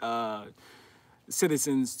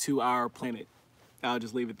citizens to our planet. I'll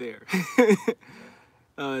just leave it there.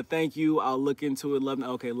 Thank you. I'll look into it.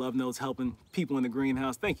 Okay, Love Notes helping people in the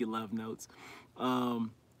greenhouse. Thank you, Love Notes.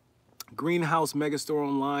 Greenhouse Megastore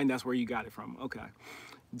online. That's where you got it from. Okay.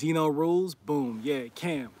 Dino Rules, boom, yeah,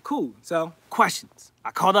 Cam, cool. So, questions.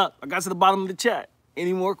 I caught up. I got to the bottom of the chat.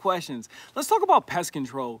 Any more questions? Let's talk about pest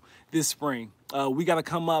control this spring. We got to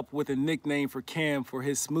come up with a nickname for Cam for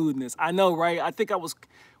his smoothness. I know, right? I think I was,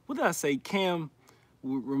 what did I say? Cam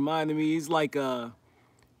reminded me, it'll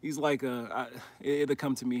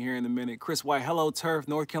come to me here in a minute. Chris White, hello, Turf,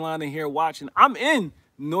 North Carolina here watching. I'm in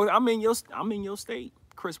your state,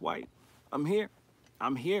 Chris White. I'm here.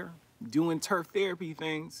 Doing turf therapy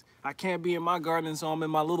things. I can't be in my garden, so I'm in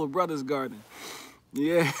my little brother's garden.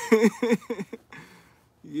 Yeah.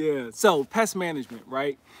 Yeah. So pest management,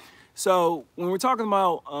 right? So when we're talking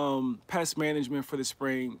about pest management for the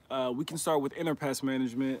spring, we can start with inner pest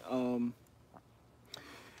management.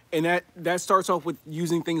 And that starts off with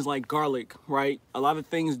using things like garlic, right? A lot of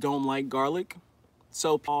things don't like garlic.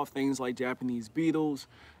 So off things like Japanese beetles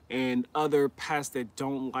and other pests that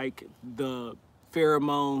don't like the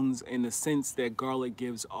pheromones and the scents that garlic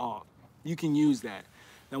gives off. You can use that.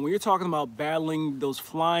 Now, when you're talking about battling those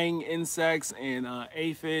flying insects and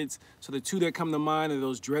aphids, so the two that come to mind are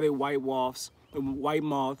those dreaded white moths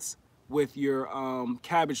with your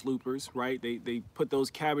cabbage loopers, right? They put those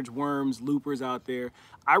cabbage worms, loopers out there.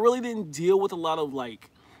 I really didn't deal with a lot of like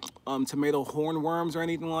tomato hornworms or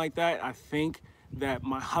anything like that. I think that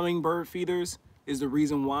my hummingbird feeders is the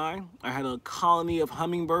reason why. I had a colony of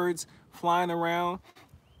hummingbirds flying around,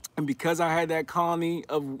 and because I had that colony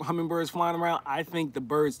of hummingbirds flying around, I think the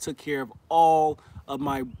birds took care of all of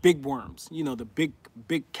my big worms, you know, the big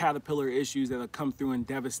caterpillar issues that'll come through and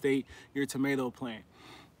devastate your tomato plant.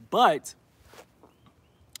 But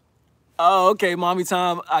oh, okay, mommy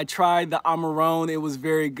time, I tried the Amarone. It was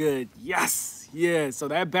very good. Yes, yeah. So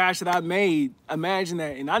that batch that I made, imagine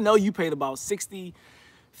that, and I know you paid about $50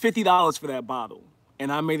 for that bottle,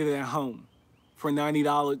 and I made it at home for $90.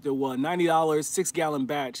 Well, $90, 6-gallon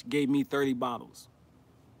batch gave me 30 bottles.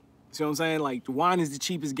 See what I'm saying? Like, wine is the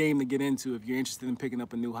cheapest game to get into if you're interested in picking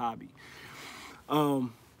up a new hobby.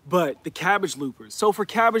 But the cabbage loopers. So for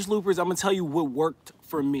cabbage loopers, I'm gonna tell you what worked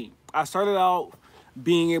for me. I started out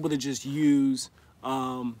being able to just use,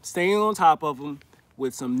 staying on top of them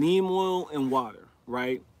with some neem oil and water,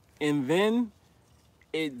 right? And then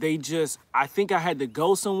I think I had to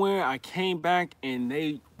go somewhere. I came back and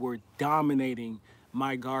they were dominating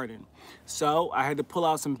my garden. So I had to pull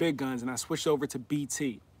out some big guns and I switched over to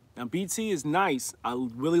BT. Now BT is nice. I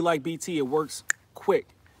really like BT. It works quick.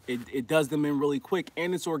 It does them in really quick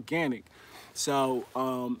and it's organic. So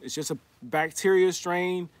it's just a bacteria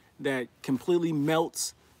strain that completely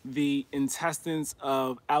melts the intestines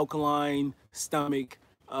of alkaline stomach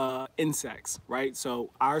insects, right? So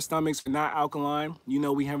our stomachs are not alkaline. You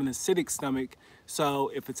know, we have an acidic stomach.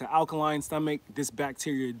 So if it's an alkaline stomach, this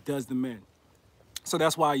bacteria does them in. So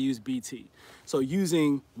that's why I use BT. So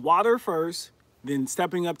using water first, then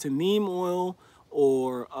stepping up to neem oil,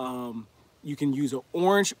 or you can use an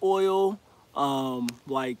orange oil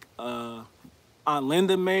like Aunt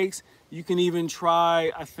Linda makes. You can even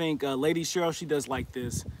try, I think Lady Cheryl, she does like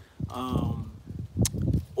this.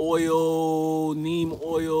 Oil, neem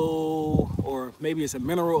oil, or maybe it's a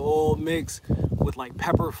mineral oil mix with like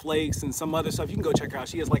pepper flakes and some other stuff. You can go check her out.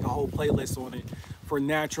 She has like a whole playlist on it for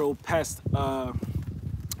natural pest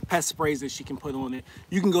sprays that she can put on it.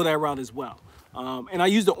 You can go that route as well. And I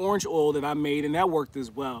used the orange oil that I made and that worked as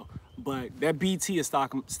well. But that BT is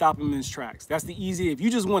stopping them in its tracks. That's the easy, if you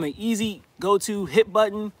just want an easy go-to hit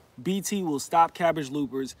button, BT will stop cabbage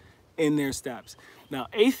loopers in their steps. Now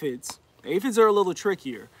aphids are a little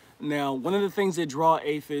trickier. Now, one of the things that draw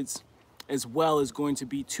aphids as well is going to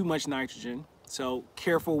be too much nitrogen. So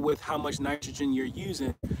careful with how much nitrogen you're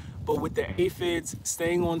using. But with the aphids,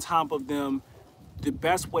 staying on top of them, the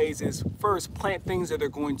best ways is first plant things that are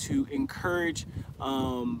going to encourage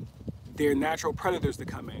their natural predators to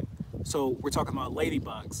come in. So we're talking about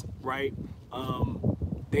ladybugs, right?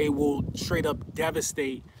 They will straight up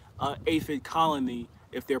devastate aphid colony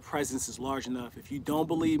if their presence is large enough. If you don't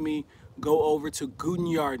believe me, go over to Guten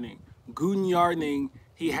Yardning. Guten Yardning,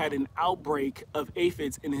 he had an outbreak of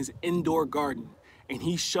aphids in his indoor garden, and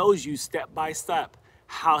he shows you step by step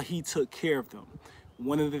how he took care of them.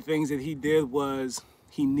 One of the things that he did was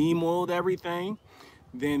he neem oiled everything,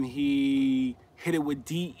 then he hit it with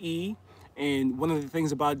DE, and one of the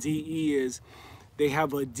things about DE is they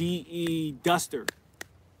have a DE duster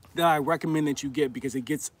that I recommend that you get because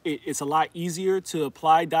it's a lot easier to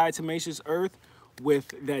apply diatomaceous earth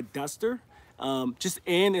with that duster.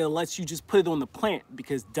 And it lets you just put it on the plant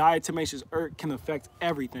because diatomaceous earth can affect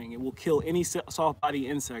everything. It will kill any soft body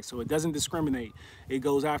insect, so it doesn't discriminate. It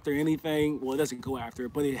goes after anything. Well, it doesn't go after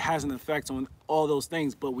it, but it has an effect on all those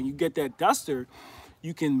things. But when you get that duster,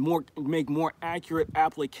 you can make more accurate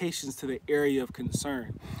applications to the area of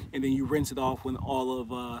concern, and then you rinse it off when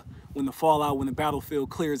when the battlefield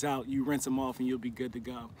clears out. You rinse them off, and you'll be good to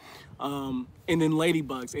go. And then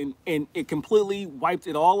ladybugs, and it completely wiped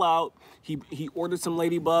it all out. He ordered some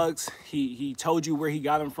ladybugs. He told you where he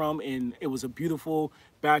got them from, and it was a beautiful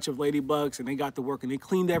batch of ladybugs, and they got to work, and they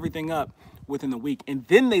cleaned everything up within a week, and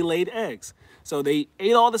then they laid eggs. So they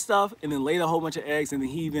ate all the stuff and then laid a whole bunch of eggs, and then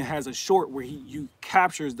he even has a short where you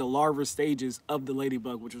captures the larva stages of the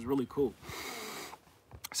ladybug, which was really cool.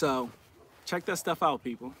 So check that stuff out,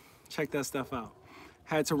 people. Check that stuff out.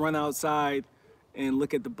 Had to run outside and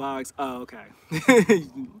look at the box. Oh, okay.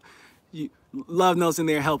 Love Notes in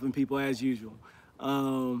there helping people as usual.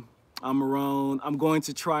 I'm Marone. I'm going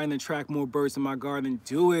to try and attract more birds in my garden.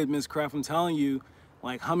 Do it, Miss Craft. I'm telling you.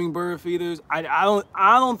 Like hummingbird feeders, I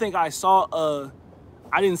don't think I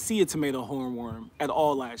didn't see a tomato hornworm at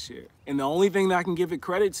all last year. And the only thing that I can give it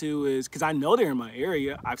credit to is, because I know they're in my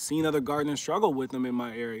area, I've seen other gardeners struggle with them in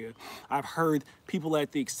my area. I've heard people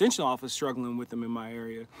at the extension office struggling with them in my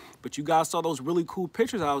area. But you guys saw those really cool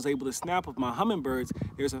pictures I was able to snap of my hummingbirds.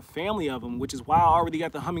 There's a family of them, which is why I already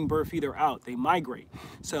got the hummingbird feeder out. They migrate.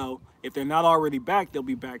 So if they're not already back, they'll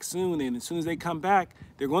be back soon. And as soon as they come back,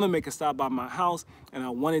 they're going to make a stop by my house. And I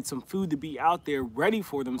wanted some food to be out there ready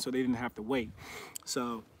for them so they didn't have to wait.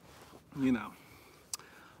 So, you know.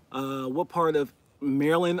 What part of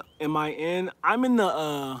Maryland am I in? I'm in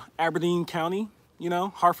the Aberdeen County, you know,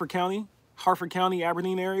 Harford County,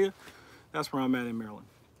 Aberdeen area. That's where I'm at in Maryland.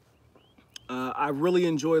 I really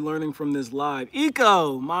enjoy learning from this live.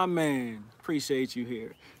 Eco, my man, appreciate you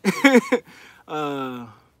here.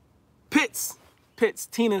 Pitts,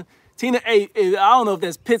 Tina, hey, I don't know if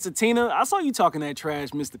that's Pitts or Tina. I saw you talking that trash,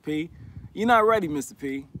 Mr. P. You're not ready, Mr.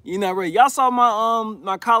 P. You're not ready. Y'all saw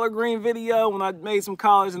my collard green video when I made some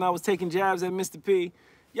collards and I was taking jabs at Mr. P.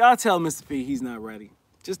 Y'all tell Mr. P he's not ready.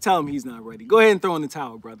 Just tell him he's not ready. Go ahead and throw in the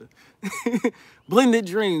towel, brother. Blended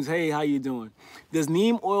Dreams. Hey, how you doing? Does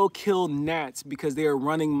neem oil kill gnats because they are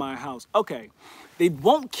running my house? Okay. They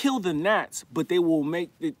won't kill the gnats, but they will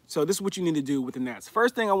make it. So this is what you need to do with the gnats.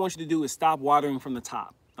 First thing I want you to do is stop watering from the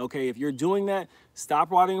top. Okay, if you're doing that,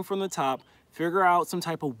 stop watering from the top. Figure out some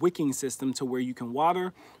type of wicking system to where you can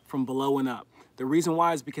water from below and up. The reason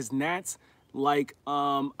why is because gnats, like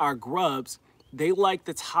our grubs, they like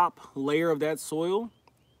the top layer of that soil.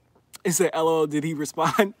 It said, "LOL, did he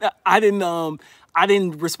respond?" I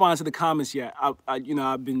didn't respond to the comments yet. You know,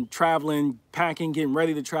 I've been traveling, packing, getting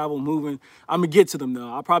ready to travel, moving. I'm gonna get to them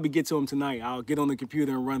though. I'll probably get to them tonight. I'll get on the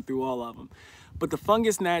computer and run through all of them. But the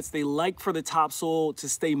fungus gnats, they like for the topsoil to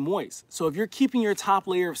stay moist. So if you're keeping your top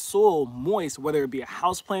layer of soil moist, whether it be a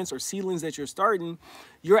houseplants or seedlings that you're starting,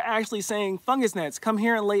 you're actually saying, fungus gnats, come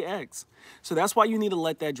here and lay eggs. So that's why you need to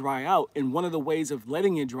let that dry out. And one of the ways of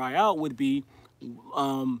letting it dry out would be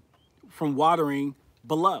from watering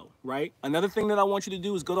below, right? Another thing that I want you to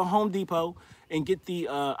do is go to Home Depot and get the,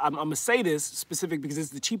 I'm gonna say this specific because it's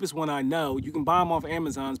the cheapest one I know. You can buy them off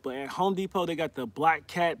Amazon's, but at Home Depot, they got the Black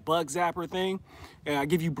Cat bug zapper thing. And I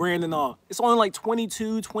give you brand and all. It's only like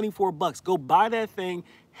 22, 24 bucks. Go buy that thing,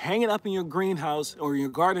 hang it up in your greenhouse or your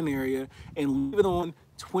garden area and leave it on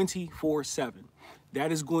 24/7.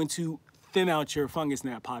 That is going to thin out your fungus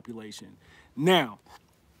gnat population. Now,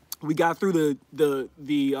 we got through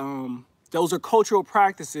those are cultural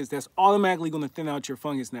practices that's automatically going to thin out your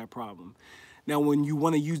fungus gnat problem. Now, when you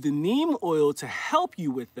want to use the neem oil to help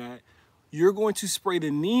you with that, you're going to spray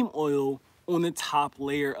the neem oil on the top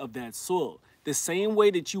layer of that soil. The same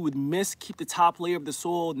way that you would keep the top layer of the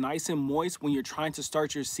soil nice and moist when you're trying to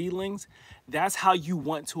start your seedlings, that's how you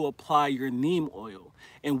want to apply your neem oil.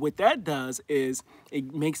 And what that does is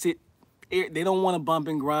it makes it, they don't want to bump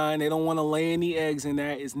and grind. They don't want to lay any eggs in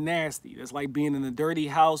that. It's nasty. That's like being in a dirty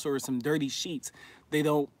house or some dirty sheets.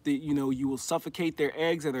 You know, you will suffocate their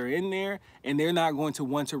eggs that are in there, and they're not going to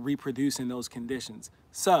want to reproduce in those conditions.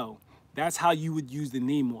 So that's how you would use the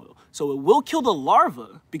neem oil. So it will kill the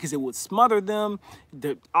larvae because it would smother them,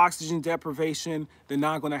 the oxygen deprivation, they're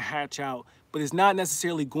not going to hatch out, but it's not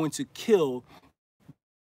necessarily going to kill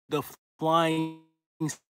the flying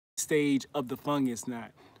stage of the fungus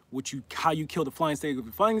gnat. How you kill the flying stage of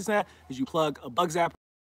the fungus gnat is you plug a bug zapper.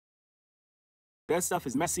 That stuff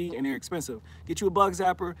is messy and they're expensive. Get you a bug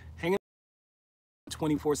zapper, hang it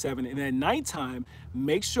 24/7, and at nighttime,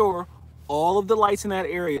 make sure all of the lights in that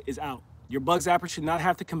area is out. Your bug zapper should not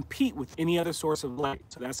have to compete with any other source of light,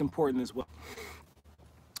 so that's important as well.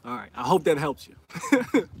 All right, I hope that helps you.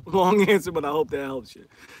 Long answer, but I hope that helps you.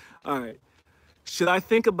 All right. Should I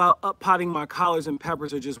think about up-potting my collards and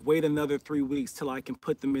peppers or just wait another 3 weeks till I can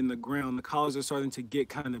put them in the ground? The collards are starting to get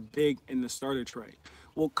kind of big in the starter tray.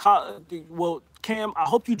 Well, Cam, I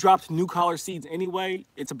hope you dropped new collard seeds anyway.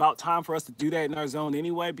 It's about time for us to do that in our zone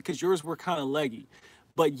anyway because yours were kind of leggy.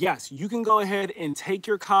 But yes, you can go ahead and take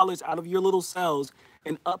your collards out of your little cells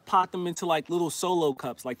and up-pot them into like little solo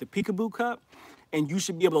cups, like the peekaboo cup, and you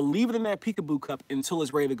should be able to leave it in that peekaboo cup until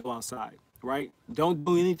it's ready to go outside. Right? Don't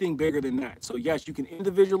do anything bigger than that. So yes, you can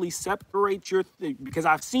individually separate because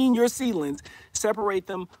I've seen your seedlings, separate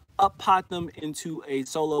them, up-pot them into a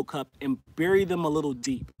solo cup and bury them a little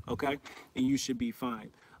deep, okay? And you should be fine.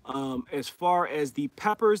 As far as the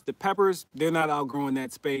peppers, they're not outgrowing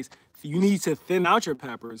that space. You need to thin out your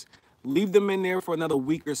peppers, leave them in there for another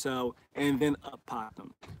week or so, and then up-pot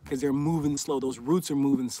them because they're moving slow. Those roots are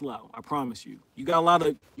moving slow, I promise you. You got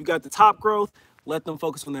the top growth, let them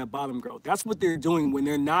focus on that bottom growth. That's what they're doing when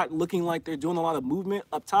they're not looking like they're doing a lot of movement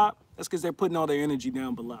up top. That's because they're putting all their energy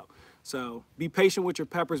down below. So be patient with your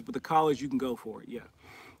peppers, but the collards, you can go for it, yeah.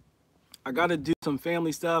 I got to do some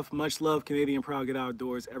family stuff. Much love, Canadian Proud. Get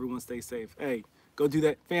outdoors. Everyone stay safe. Hey, go do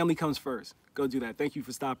that. Family comes first. Go do that. Thank you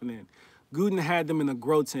for stopping in. Gooden had them in a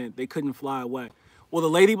grow tent. They couldn't fly away. Well,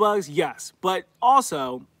 the ladybugs, yes. But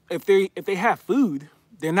also, if they have food,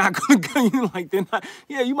 they're not going to, like, they're not,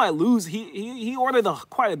 yeah, you might lose. He ordered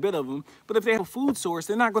quite a bit of them, but if they have a food source,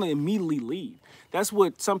 they're not going to immediately leave. That's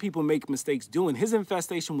what some people make mistakes doing. His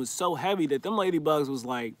infestation was so heavy that them ladybugs was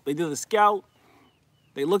like, they did a scout,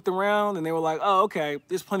 they looked around, and they were like, oh, okay,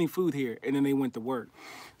 there's plenty of food here, and then they went to work.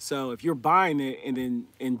 So if you're buying it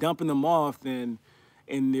and dumping them off, and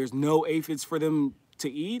there's no aphids for them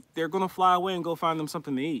to eat, they're going to fly away and go find them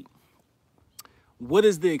something to eat. What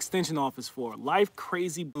is the extension office for? Life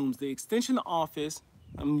crazy booms. The extension office,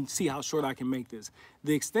 let me see how short I can make this.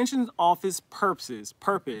 The extension office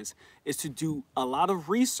purpose is to do a lot of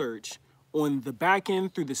research on the back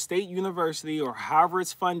end through the state university or however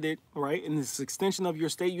it's funded, right? And this extension of your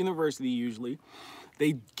state university usually.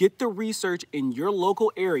 They get the research in your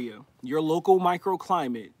local area, your local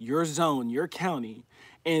microclimate, your zone, your county,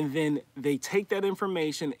 And then they take that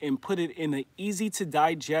information and put it in an easy to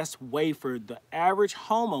digest way for the average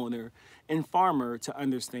homeowner and farmer to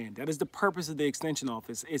understand. That is the purpose of the extension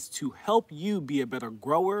office, is to help you be a better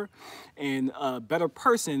grower and a better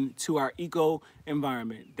person to our eco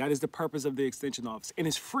environment. That is the purpose of the extension office, and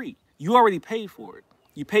it's free. You already paid for it.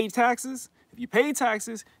 You paid taxes. If you paid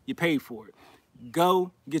taxes, you paid for it.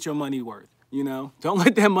 Go get your money worth, you know? Don't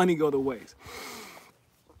let that money go to waste.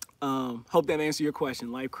 Hope that answered your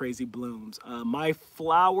question. Life Crazy Blooms. My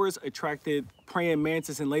flowers attracted praying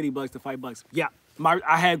mantis and ladybugs to fight bugs. Yeah,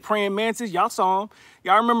 I had praying mantis. Y'all saw him.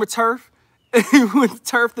 Y'all remember Turf? With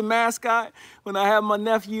Turf, the mascot, when I had my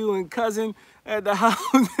nephew and cousin at the house,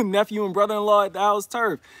 nephew and brother-in-law at the house.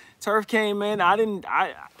 Turf came in. I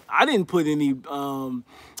didn't put any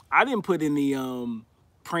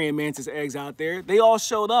praying mantis eggs out there. They all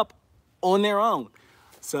showed up on their own.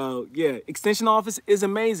 So yeah, extension office is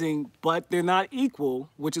amazing, but they're not equal,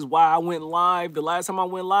 which is why I went live the last time I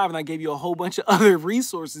went live, and I gave you a whole bunch of other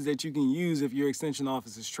resources that you can use if your extension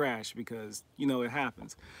office is trash, because you know it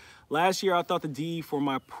happens. Last year, I thought the DE for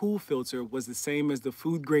my pool filter was the same as the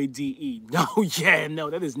food grade DE. No,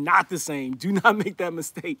 that is not the same. Do not make that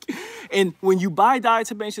mistake. And when you buy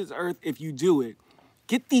Diatomaceous Earth, if you do it,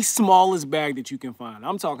 get the smallest bag that you can find.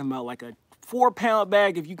 I'm talking about like a 4-pound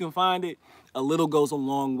bag if you can find it. A little goes a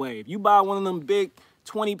long way. If you buy one of them big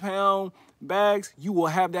 20-pound bags, you will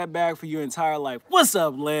have that bag for your entire life. What's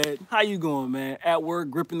up, Led? How you going, man? At work,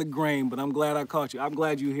 gripping the grain, but I'm glad I caught you. I'm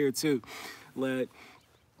glad you're here too, Led.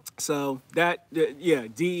 So yeah,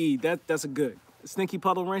 DE, that's a good. Stinky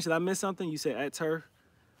Puddle Wrench, did I miss something? You said at Turf?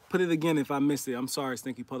 Put it again if I missed it. I'm sorry,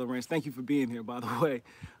 Stinky Puddle Wrench. Thank you for being here, by the way.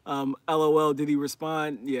 LOL, did he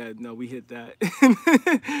respond? Yeah, no, we hit that.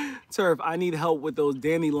 Turf, I need help with those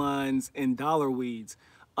dandelions and dollar weeds.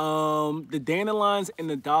 The dandelions and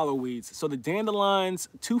the dollar weeds. So the dandelions,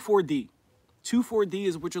 2,4-D. 2,4-D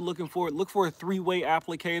is what you're looking for. Look for a 3-way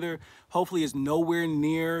applicator. Hopefully it's nowhere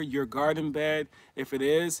near your garden bed. If it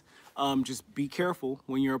is, just be careful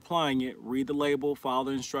when you're applying it. Read the label, follow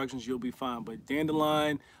the instructions, you'll be fine. But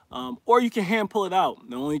dandelion, or you can hand pull it out.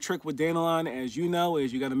 The only trick with dandelion, as you know,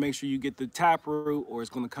 is you got to make sure you get the tap root or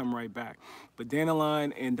it's going to come right back. But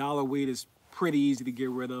dandelion and dollar weed is pretty easy to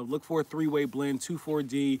get rid of. Look for a 3-way blend,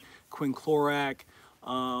 2,4-D, quinclorac,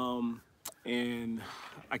 and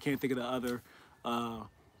I can't think of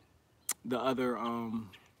the other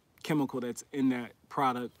chemical that's in that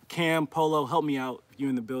product. Cam, Polo, help me out if you're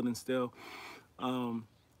in the building still.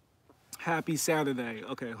 Happy Saturday.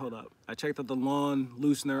 Okay, hold up. I checked out the lawn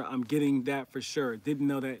loosener. I'm getting that for sure. Didn't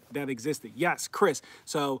know that existed. Yes, Chris.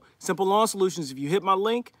 So Simple Lawn Solutions, if you hit my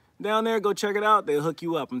link down there, go check it out. They'll hook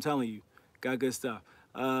you up. I'm telling you. Got good stuff.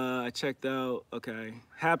 I checked out, okay.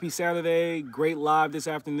 Happy Saturday, great live this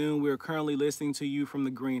afternoon. We are currently listening to you from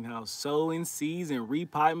the greenhouse. Sowing seeds and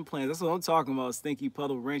repotting plants. That's what I'm talking about, Stinky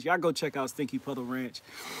Puddle Ranch. Y'all go check out Stinky Puddle Ranch.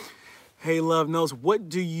 Hey, Love Knows, what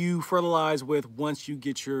do you fertilize with once you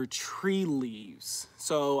get your tree leaves?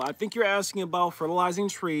 So I think you're asking about fertilizing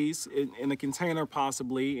trees in a container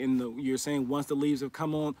possibly. You're saying once the leaves have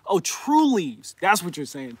come on. Oh, true leaves. That's what you're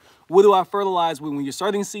saying. What do I fertilize with when you're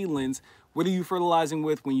starting seedlings? What are you fertilizing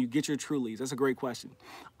with when you get your true leaves? That's a great question.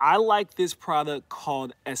 I like this product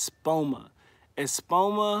called Espoma.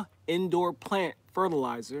 Espoma indoor plant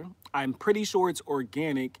fertilizer. I'm pretty sure it's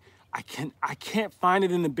organic. I can't find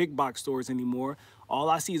it in the big box stores anymore. All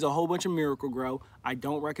I see is a whole bunch of Miracle-Gro. I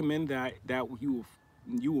don't recommend that. That you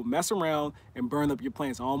will mess around and burn up your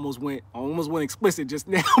plants. I almost went explicit just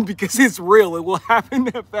now because it's real. It will happen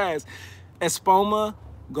that fast. Espoma,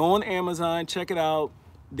 go on Amazon, check it out.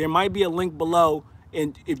 There might be a link below.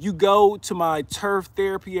 And if you go to my Turf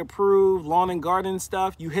Therapy approved lawn and garden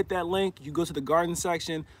stuff, you hit that link, you go to the garden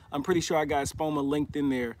section. I'm pretty sure I got Espoma linked in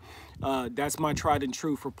there. That's my tried and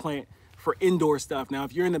true for indoor stuff. Now,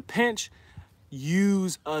 if you're in a pinch,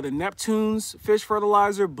 use the Neptune's fish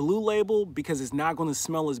fertilizer, blue label, because it's not going to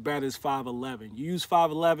smell as bad as 511. You use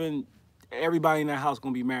 511, everybody in that house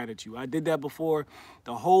gonna be mad at you. I did that before.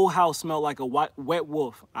 The whole house smelled like a wet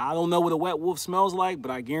wolf. I don't know what a wet wolf smells like, but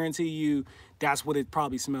I guarantee you that's what it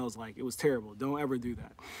probably smells like. It was terrible. Don't ever do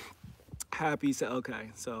that.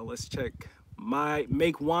 Okay, so let's check.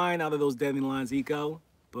 Make wine out of those dandelions, Eco.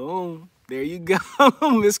 Boom. There you go,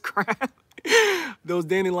 Miss Crab. Those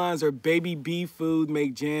dandelions are baby bee food.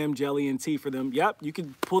 Make jam, jelly, and tea for them. Yep, you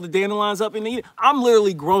can pull the dandelions up and eat it. I'm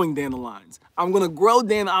literally growing dandelions. I'm gonna grow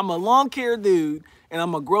I'm a lawn care dude, and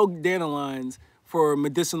I'm gonna grow dandelions for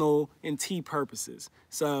medicinal and tea purposes.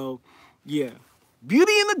 So, yeah.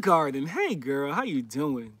 Beauty in the garden. Hey, girl, how you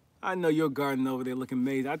doing? I know your garden over there looking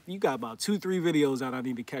amazing. You got about 2-3 videos out I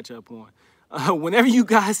need to catch up on. Whenever you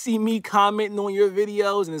guys see me commenting on your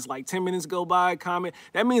videos and it's like 10 minutes go by, comment,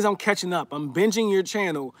 that means I'm catching up. I'm binging your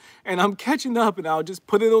channel and I'm catching up, and I'll just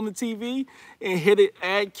put it on the TV and hit it,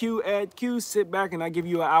 add Q, sit back, and I give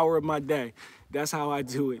you an hour of my day. That's how I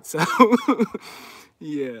do it. So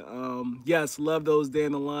yeah, yes, love those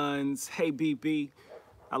dandelions. Hey, BB.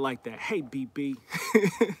 I like that. Hey, BB.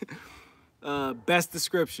 Best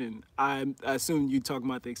description. I assume you talking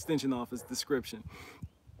about the extension office description.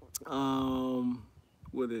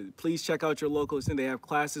 With it, please check out your local extension. They have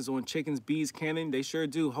classes on chickens, bees, canning. They sure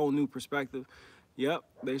do. Whole new perspective. Yep,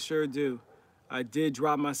 they sure do. I did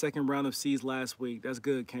drop my second round of seeds last week. That's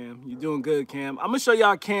good, Cam. You're doing good, Cam. I'm gonna show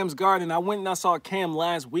y'all Cam's garden. I went and I saw Cam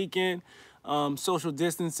last weekend. Social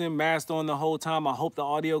distancing, masked on the whole time. I hope the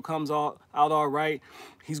audio comes out all right.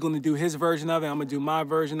 He's gonna do his version of it. I'm gonna do my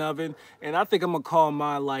version of it. And I think I'm gonna call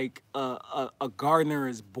my like a gardener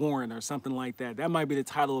is born or something like that. That might be the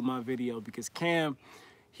title of my video, because Cam,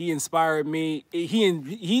 he inspired me.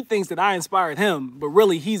 He thinks that I inspired him, but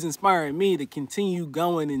really he's inspiring me to continue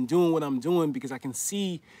going and doing what I'm doing, because I can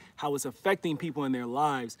see how it's affecting people in their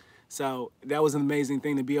lives. So that was an amazing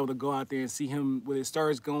thing to be able to go out there and see him with his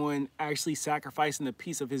stars going, actually sacrificing a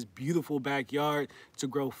piece of his beautiful backyard to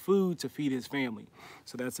grow food to feed his family.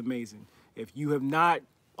 So that's amazing. If you have not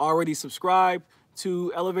already subscribed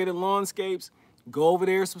to Elevated Lawnscapes, go over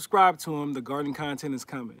there, subscribe to him. The garden content is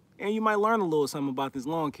coming. And you might learn a little something about this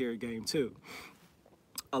lawn care game too.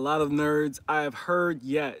 A lot of nerds I have heard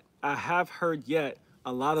yet.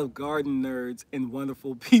 A lot of garden nerds and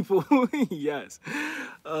wonderful people. Yes.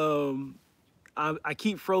 I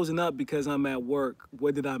keep frozen up because I'm at work.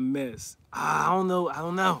 What did I miss? I don't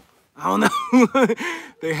know.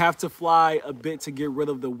 They have to fly a bit to get rid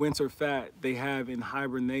of the winter fat they have in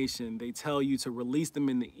hibernation. They tell you to release them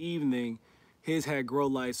in the evening. His had grow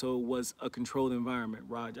light, so it was a controlled environment,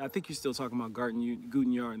 Raj. I think you're still talking about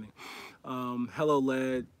Guten gardening. Hello,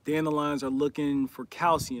 Led. Dandelions are looking for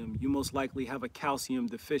calcium. You most likely have a calcium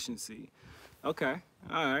deficiency. Okay,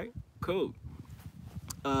 all right, cool.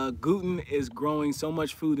 Guten is growing so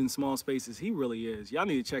much food in small spaces. He really is. Y'all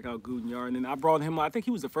need to check out Guten Gardening. I brought him, I think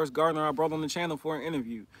he was the first gardener I brought on the channel for an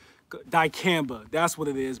interview. Dicamba, that's what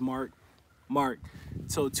it is, Mark.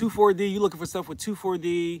 So 2,4-D, you looking for stuff with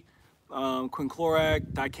 2,4-D,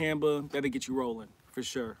 quinclorac, dicamba, that'll get you rolling for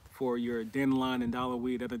sure. For your dandelion and dollar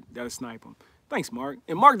weed, that'll snipe them. Thanks, Mark.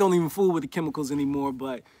 And Mark don't even fool with the chemicals anymore,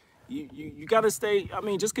 but you gotta stay, I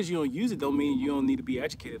mean, just because you don't use it don't mean you don't need to be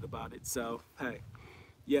educated about it. So, hey,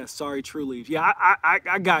 yes, sorry, True Leaves. Yeah,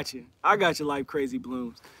 I got you. I got you, Life Crazy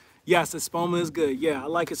Blooms. Yes, Espoma is good. Yeah, I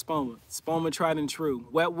like Espoma. Espoma tried and true.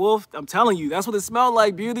 Wet Wolf, I'm telling you, that's what it smelled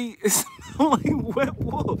like, Beauty. It smelled like Wet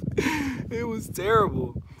Wolf. It was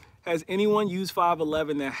terrible. Has anyone used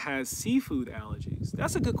 511 that has seafood allergies?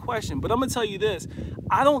 That's a good question, but I'm gonna tell you this.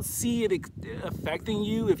 I don't see it affecting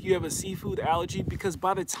you if you have a seafood allergy, because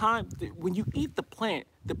by the time, when you eat the plant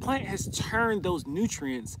has turned those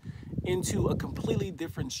nutrients into a completely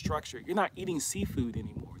different structure. You're not eating seafood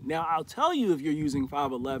anymore. Now, I'll tell you, if you're using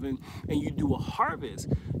 511 and you do a harvest,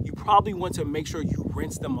 you probably want to make sure you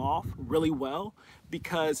rinse them off really well,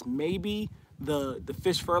 because maybe the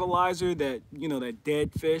fish fertilizer, that, you know, that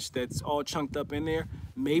dead fish that's all chunked up in there,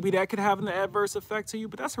 maybe that could have an adverse effect to you.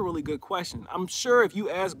 But that's a really good question. I'm sure if you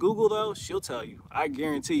ask Google though, she'll tell you. I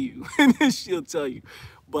guarantee you. She'll tell you.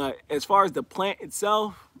 But as far as the plant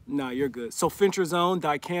itself, nah, you're good. So sulfentrazone,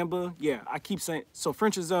 dicamba, yeah, I keep saying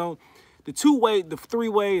sulfentrazone. The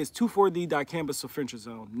three-way is 2,4-D, dicamba,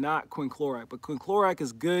 sulfentrazone, not quinclorac. But quinclorac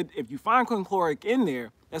is good. If you find quinclorac in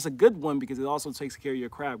there, that's a good one, because it also takes care of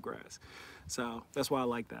your crabgrass. So that's why I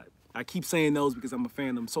like that. I keep saying those because I'm a fan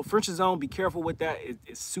of them. So sulfentrazone, be careful with that.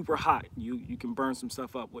 It's super hot. You can burn some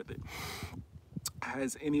stuff up with it.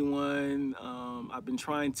 Has anyone, I've been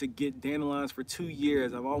trying to get dandelions for 2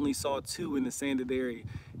 years. I've only saw 2 in the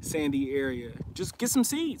sandy area. Just get some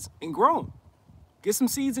seeds and grow them. Get some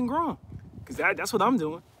seeds and grow them, because that's what I'm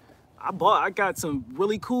doing. I got some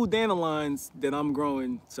really cool dandelions that I'm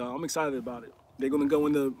growing, so I'm excited about it. They're gonna go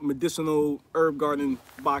in the medicinal herb garden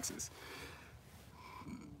boxes.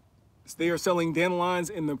 They are selling dandelions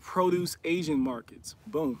in the produce Asian markets.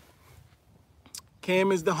 Boom.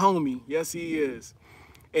 Cam is the homie. Yes, he is.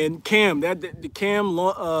 And Cam, when I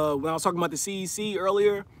was talking about the CEC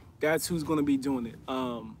earlier, that's who's going to be doing it.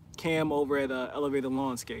 Cam over at Elevated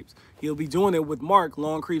Lawnscapes. He'll be doing it with Mark,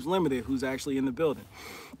 Lawn Creeps Limited, who's actually in the building.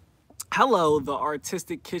 Hello, the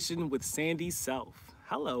Artistic Kitchen with Sandy Self.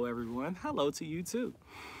 Hello, everyone. Hello to you, too.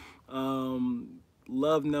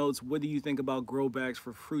 Love notes, what do you think about grow bags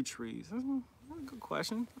for fruit trees? That's a good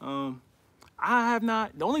question. I have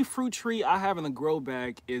not. The only fruit tree I have in a grow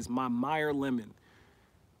bag is my Meyer lemon.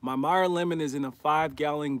 My Meyer lemon is in a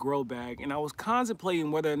 5-gallon grow bag, and I was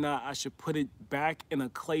contemplating whether or not I should put it back in a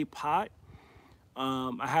clay pot.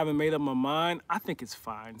 I haven't made up my mind. I think it's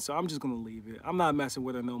fine, so I'm just gonna leave it. I'm not messing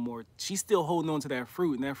with her no more. She's still holding on to that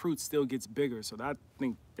fruit, and that fruit still gets bigger, so I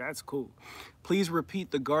think that's cool. Please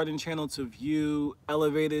repeat the garden channel to view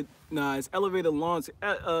elevated. Nah, it's elevated lawns.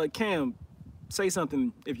 Cam, say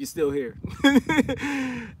something if you're still here.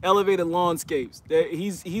 Elevated lawnscapes.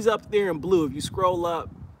 He's up there in blue. If you scroll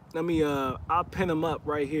up, I'll pin him up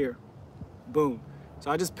right here. Boom.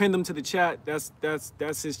 So I just pinned him to the chat.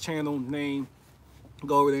 That's his channel name.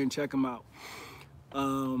 Go over there and check him out.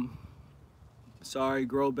 Sorry,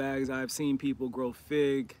 grow bags. I've seen people grow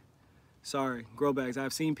fig. Sorry, grow bags.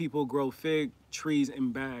 I've seen people grow fig trees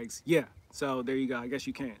in bags. Yeah, so there you go. I guess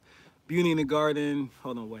you can. Beauty in the garden.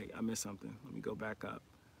 Hold on, wait, I missed something. Let me go back up.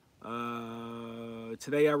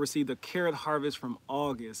 Today I received a carrot harvest from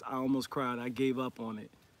August. I almost cried. I gave up on it.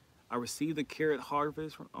 I received a carrot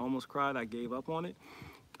harvest from almost cried. I gave up on it.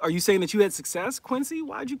 Are you saying that you had success, Quincy?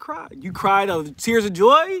 Why'd you cry? You cried of tears of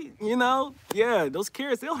joy? You know? Yeah, those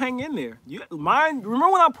carrots, they'll hang in there. Remember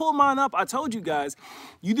when I pulled mine up? I told you guys,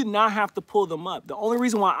 you did not have to pull them up. The only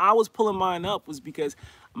reason why I was pulling mine up was because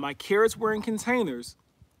my carrots were in containers.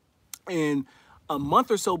 And a month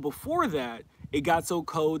or so before that, it got so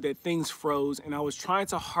cold that things froze. And I was trying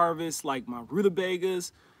to harvest like my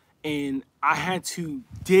rutabagas, and I had to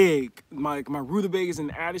dig my rutabagas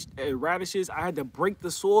and radishes. I had to break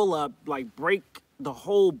the soil up, like break the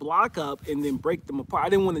whole block up and then break them apart. I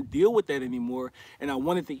didn't want to deal with that anymore, and I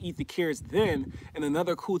wanted to eat the carrots then. And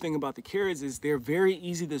another cool thing about the carrots is they're very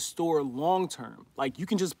easy to store long term. Like you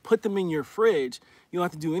can just put them in your fridge. You don't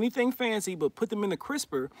have to do anything fancy, but put them in the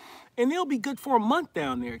crisper, and they'll be good for a month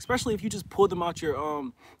down there, especially if you just pull them out your,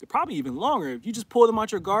 they're probably even longer. If you just pull them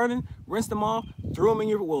out your garden, rinse them off,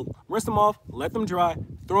 rinse them off, let them dry,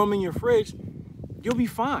 throw them in your fridge, you'll be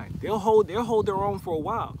fine. They'll hold their own for a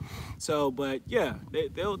while. So, but yeah,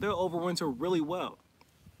 they'll overwinter really well.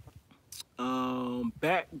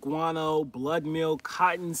 Bat guano, blood meal,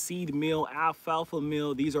 cottonseed meal, alfalfa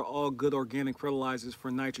meal. These are all good organic fertilizers for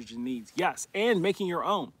nitrogen needs. Yes, and making your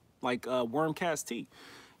own, like worm cast tea.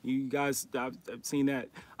 You guys, I've seen that.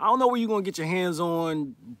 I don't know where you're going to get your hands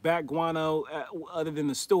on bat guano other than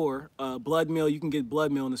the store. Blood meal, you can get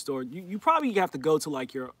blood meal in the store. You probably have to go to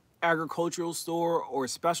like your agricultural store or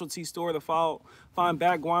specialty store to find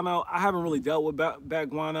bat guano. I haven't really dealt with bat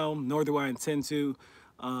guano, nor do I intend to.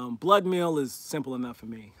 Blood meal is simple enough for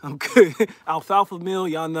me. I'm good. Alfalfa meal,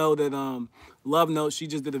 y'all know that Love Note, she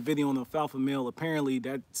just did a video on alfalfa meal. Apparently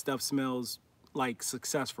that stuff smells like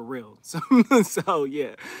success for real. So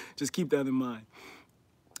yeah, just keep that in mind.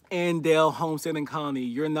 Andale Homestead and Colony,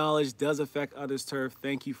 your knowledge does affect others' turf.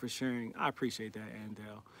 Thank you for sharing. I appreciate that,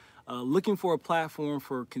 Andale. Looking for a platform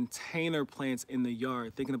for container plants in the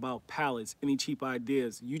yard. Thinking about pallets. Any cheap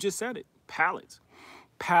ideas? You just said it. Pallets.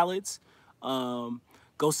 Pallets.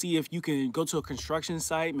 Go see if you can go to a construction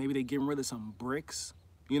site. Maybe they're getting rid of some bricks,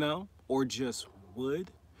 you know, or just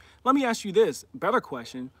wood. Let me ask you this. Better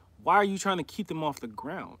question. Why are you trying to keep them off the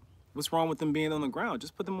ground? What's wrong with them being on the ground?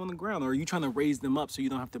 Just put them on the ground. Or are you trying to raise them up so you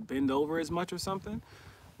don't have to bend over as much or something?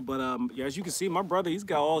 But yeah, as you can see, my brother, he's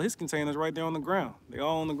got all his containers right there on the ground. They're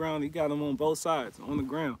all on the ground. He got them on both sides, on the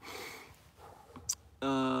ground.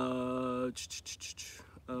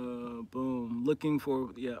 Boom. Looking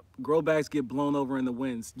for, yeah, grow bags get blown over in the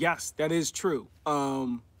winds. Yes, that is true.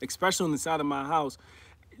 Especially on the side of my house.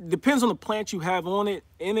 Depends on the plant you have on it,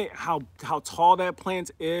 how tall that plant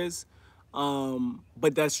is.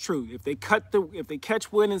 But that's true. If they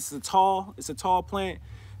catch wind, it's a tall plant,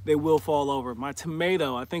 they will fall over. My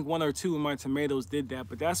tomato, I think 1 or 2 of my tomatoes did that,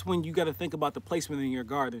 but that's when you got to think about the placement in your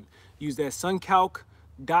garden. Use that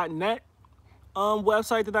suncalc.net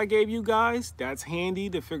website that I gave you guys. That's handy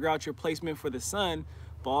to figure out your placement for the sun,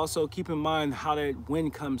 but also keep in mind how that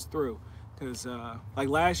wind comes through. Because like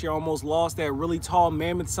last year, I almost lost that really tall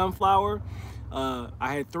mammoth sunflower. I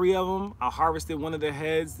had 3 of them. I harvested one of the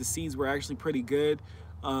heads. The seeds were actually pretty good.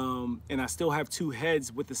 And I still have 2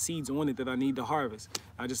 heads with the seeds on it that I need to harvest.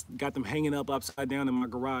 I just got them hanging up upside down in my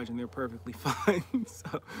garage and they're perfectly fine.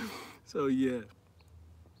 So yeah.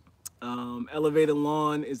 Elevated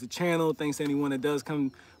Lawn is the channel. Thanks to anyone that does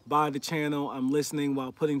come by the channel. I'm listening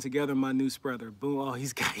while putting together my new spreader. Boom. Oh,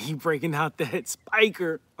 he breaking out that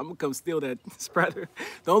spiker. I'm gonna come steal that spreader.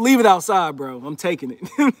 Don't leave it outside, bro. I'm taking it.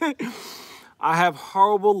 I have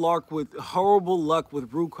horrible luck with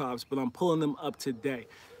root crops, but I'm pulling them up today.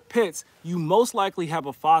 Pitts, you most likely have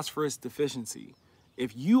a phosphorus deficiency.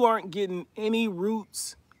 If you aren't getting any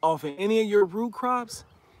roots off of any of your root crops,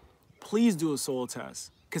 please do a soil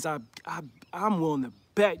test, because I'm willing to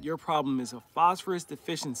bet your problem is a phosphorus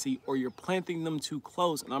deficiency or you're planting them too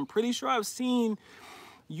close. And I'm pretty sure I've seen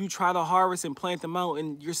you try to harvest and plant them out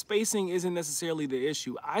and your spacing isn't necessarily the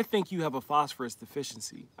issue. I think you have a phosphorus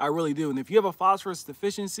deficiency. I really do. And if you have a phosphorus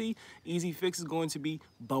deficiency, easy fix is going to be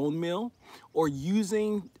bone meal or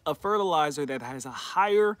using a fertilizer that has a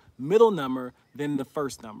higher middle number than the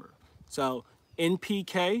first number. So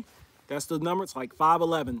NPK, that's the number. It's like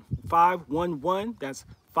 511, 511. That's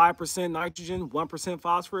 5% nitrogen, 1%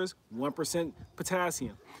 phosphorus, 1%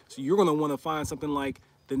 potassium. So you're going to want to find something like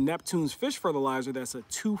the Neptune's fish fertilizer. That's a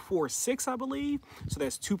 246, I believe. So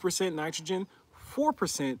that's 2% nitrogen,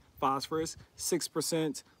 4% phosphorus,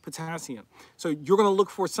 6% potassium. So you're going to look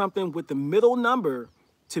for something with the middle number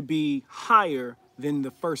to be higher than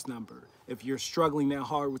the first number if you're struggling that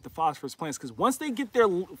hard with the phosphorus plants. Because once they get their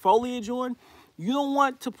foliage on, you don't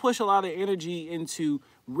want to push a lot of energy into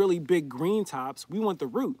really big green tops. We want the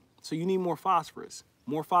root. So you need more phosphorus.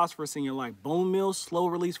 More phosphorus in your life. Bone meal, slow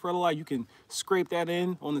release fertilizer, you can scrape that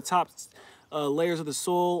in on the top layers of the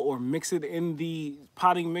soil or mix it in the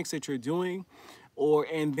potting mix that you're doing.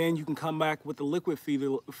 And then you can come back with the liquid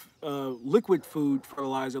food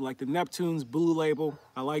fertilizer like the Neptune's Blue Label.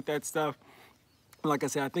 I like that stuff. Like I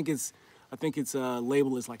said, I think its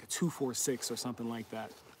label is like a 246 or something like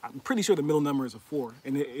that. I'm pretty sure the middle number is a 4,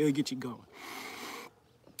 and it'll get you going.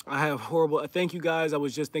 I have horrible, thank you guys. I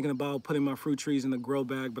was just thinking about putting my fruit trees in the grow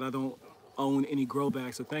bag, but I don't own any grow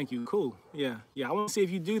bags, so thank you. Cool, yeah. I want to see if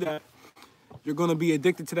you do that. You're going to be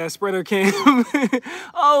addicted to that spreader, Cam.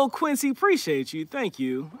 Oh, Quincy, appreciate you. Thank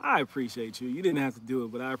you. I appreciate you. You didn't have to do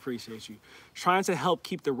it, but I appreciate you. Trying to help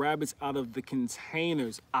keep the rabbits out of the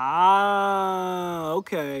containers. Ah,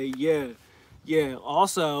 okay, yeah. Yeah,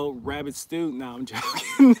 also rabbit stew. No, I'm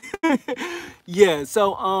joking. Yeah,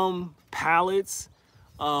 so pallets,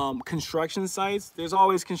 construction sites. There's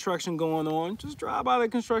always construction going on. Just drive by the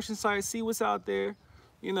construction site, see what's out there,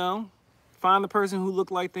 you know. Find the person who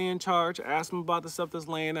looked like they're in charge. Ask them about the stuff that's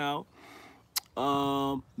laying out.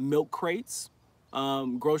 Milk crates.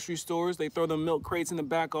 Grocery stores, they throw them milk crates in the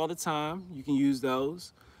back all the time. You can use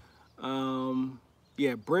those.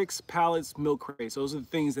 Yeah, bricks, pallets, milk crates. Those are the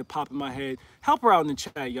things that pop in my head. Help her out in the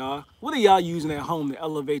chat, y'all. What are y'all using at home to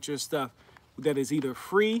elevate your stuff that is either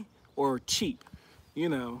free or cheap? You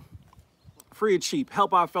know, free or cheap.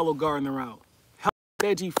 Help our fellow gardener out. Help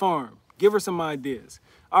Veggie Farm. Give her some ideas.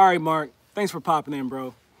 All right, Mark. Thanks for popping in,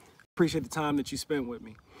 bro. Appreciate the time that you spent with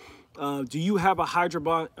me. Do you have a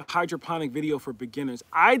hydroponic video for beginners?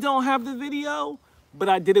 I don't have the video, but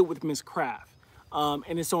I did it with Miss Craft.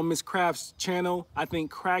 And it's on Miss Craft's channel. I think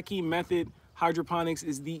Cracky Method Hydroponics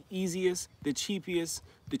is the easiest, the cheapest,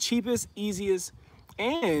 easiest,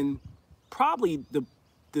 and probably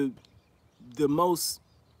the most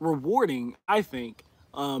rewarding, I think,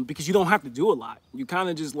 because you don't have to do a lot. You kind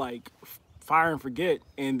of just like fire and forget,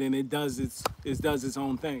 and then it does its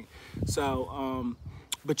own thing. So,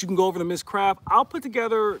 but you can go over to Miss Craft. I'll put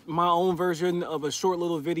together my own version of a short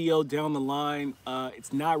little video down the line.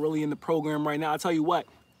 It's not really in the program right now. I'll tell you what,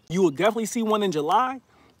 you will definitely see one in July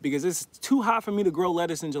because it's too hot for me to grow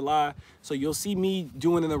lettuce in July. So you'll see me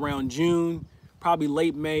doing it around June, probably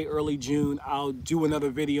late May, early June. I'll do another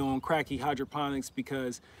video on Cracky Hydroponics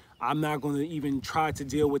because I'm not going to even try to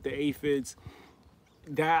deal with the aphids.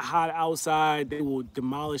 That hot outside, they will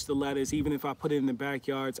demolish the lettuce. Even if I put it in the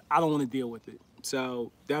backyards, I don't want to deal with it.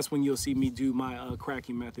 So that's when you'll see me do my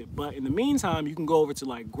Cracky method. But in the meantime, you can go over to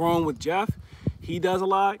like Growing with Jeff. He does a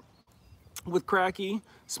lot with Cracky,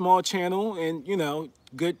 small channel, and you know,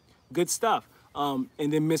 good stuff. And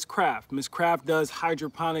then Miss Craft. Miss Craft does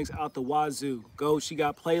hydroponics out the wazoo. She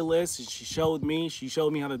got playlists, and she showed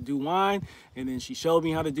me how to do wine, and then she showed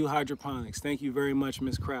me how to do hydroponics. Thank you very much,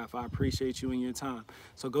 Miss Craft. I appreciate you and your time.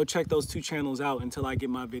 So go check those 2 channels out until I get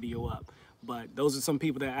my video up. But those are some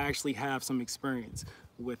people that actually have some experience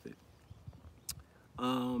with it.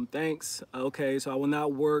 Thanks. Okay, so it will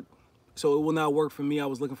not work for me. I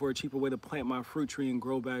was looking for a cheaper way to plant my fruit tree in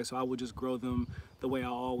grow bags, so I would just grow them the way I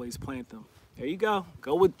always plant them. There you go.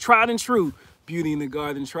 Go with tried and true. Beauty in the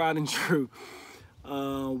garden, tried and true.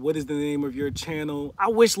 What is the name of your channel? I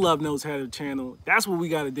wish Love Notes had a channel. That's what we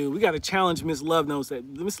got to do. We got to challenge Miss Love Notes.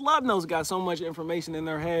 Miss Love Notes got so much information in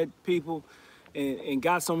her head, people, and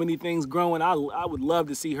got so many things growing. I would love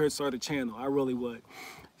to see her start a channel. I really would.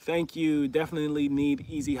 Thank you. Definitely need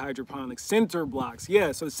easy hydroponics. Cinder blocks.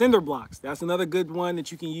 Yeah, so cinder blocks. That's another good one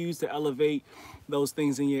that you can use to elevate those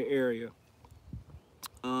things in your area.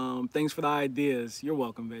 Thanks for the ideas. You're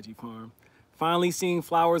welcome, Veggie Farm. Finally seeing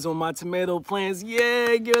flowers on my tomato plants.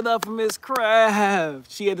 Yeah, give it up for Miss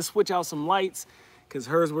Craft. She had to switch out some lights because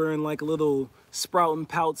hers were in like a little sprout and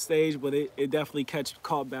pout stage, but it definitely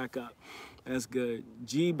caught back up. That's good.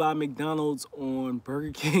 G by McDonald's on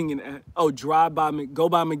Burger King and go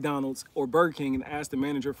by McDonald's or Burger King and ask the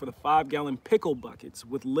manager for the 5-gallon pickle buckets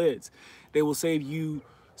with lids. They will save you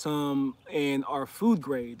some and are food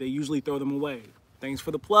grade. They usually throw them away. Thanks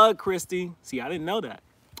for the plug, Christy. See, I didn't know that.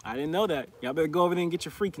 I didn't know that. Y'all better go over there and get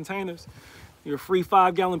your free containers. Your free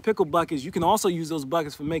 5-gallon pickle buckets. You can also use those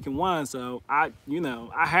buckets for making wine. So I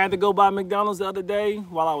had to go by McDonald's the other day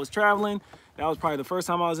while I was traveling. That was probably the first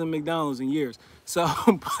time I was in McDonald's in years. So,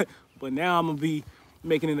 but now I'm gonna be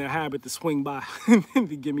making it a habit to swing by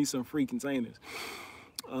to give me some free containers.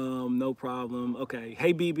 No problem. Okay.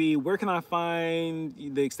 Hey BB, where can I find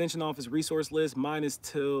the extension office resource list? Mine is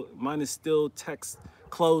still text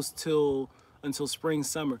closed until spring,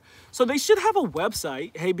 summer. So they should have a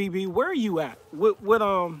website. Hey BB, where are you at? What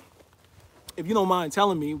if you don't mind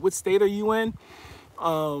telling me, what state are you in?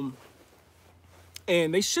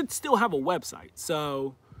 And they should still have a website.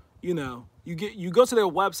 So, you go to their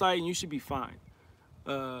website and you should be fine.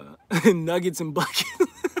 Nuggets and buckets.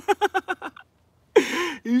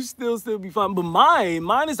 You still be fine. But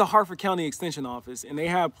mine is the Harford County Extension Office, and they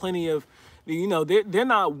have plenty of, they're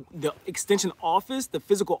not the extension office. The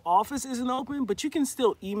physical office isn't open, but you can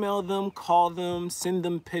still email them, call them, send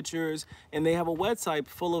them pictures, and they have a website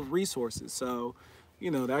full of resources. So,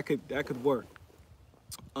 that could work.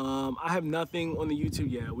 I have nothing on the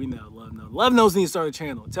YouTube. Yeah, we know Love Knows. Love Knows needs to start a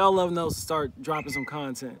channel. Tell Love Knows to start dropping some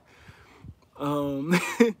content.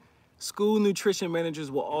 School nutrition managers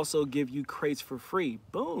will also give you crates for free.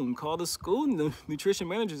 Boom, call the school nutrition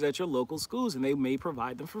managers at your local schools and they may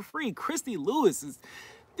provide them for free. Christy Lewis is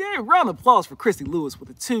there. Round of applause for Christy Lewis with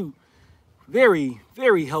the 2 very,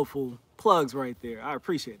 very helpful plugs right there. I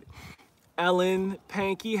appreciate it. Ellen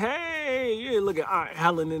Panky, hey, look at Aunt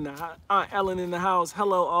Ellen in the house.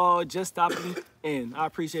 Hello all, just stopping in. I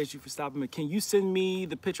appreciate you for stopping in. Can you send me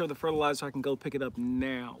the picture of the fertilizer so I can go pick it up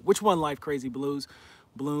now? Which one, Life Crazy Blooms?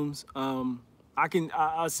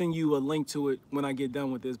 I'll send you a link to it when I get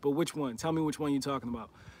done with this, but which one? Tell me which one you're talking about.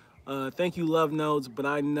 Thank you, Love Nodes, but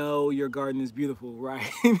I know your garden is beautiful, right?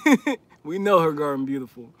 We know her garden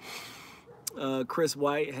beautiful. Chris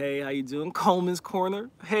White, hey, how you doing? Coleman's Corner,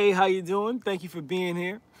 hey, how you doing? Thank you for being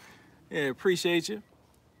here. Yeah, appreciate you.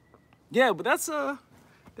 Yeah, but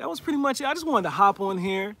that was pretty much it. I just wanted to hop on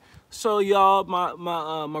here, show y'all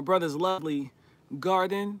my brother's lovely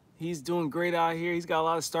garden. He's doing great out here. He's got a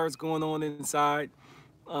lot of starts going on inside,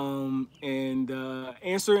 and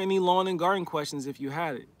answer any lawn and garden questions if you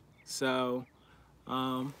had it. So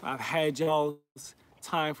I've had y'all's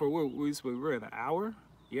time for we're at an hour.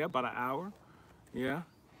 Yeah, about an hour. Yeah.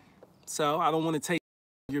 So I don't want to take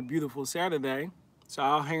your beautiful Saturday. So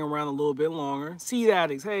I'll hang around a little bit longer. Seed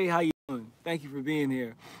Addicts, hey, how you doing? Thank you for being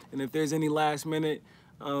here. And if there's any last minute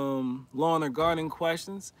lawn or garden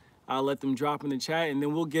questions, I'll let them drop in the chat and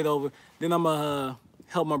then we'll get over. Then I'm gonna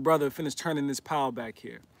help my brother finish turning this pile back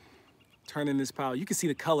here. Turning this pile. You can see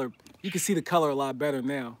the color. You can see the color a lot better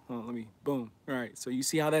now. Oh, boom. All right. So you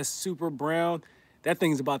see how that's super brown? That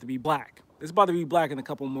thing's about to be black. It's about to be black in a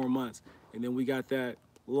couple more months. And then we got that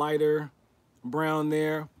lighter brown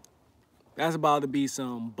there. That's about to be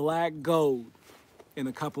some black gold in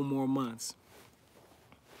a couple more months.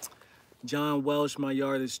 John Welsh, my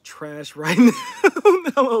yard is trash right now.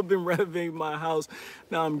 Now I've been renovating my house.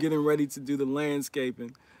 Now I'm getting ready to do the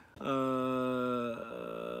landscaping.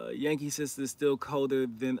 Yankee Sister is still colder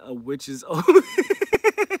than a witch's oven.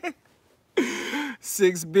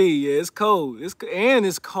 6B, yeah, it's cold. It's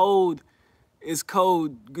cold. It's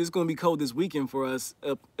cold. It's gonna be cold this weekend for us.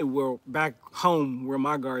 We're back home where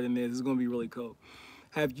my garden is. It's gonna be really cold.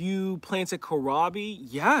 Have you planted kohlrabi?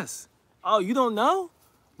 Yes. Oh, you don't know?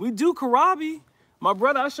 We do kohlrabi. My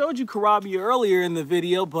brother, I showed you kohlrabi earlier in the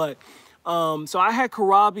video, but so I had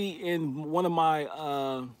kohlrabi in one of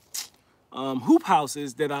my hoop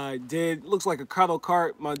houses that I did. Looks like a cuddle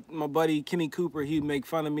cart. My buddy Kenny Cooper, he'd make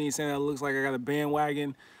fun of me saying that it looks like I got a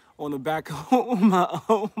bandwagon on the back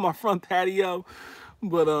of my front patio.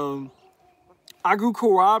 But I grew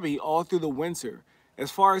kohlrabi all through the winter.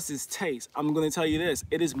 As far as its taste, I'm gonna tell you this,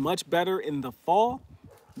 it is much better in the fall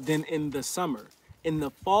than in the summer. In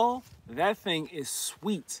the fall, that thing is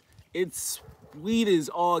sweet. It's sweet as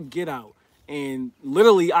all get out. And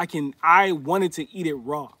literally I wanted to eat it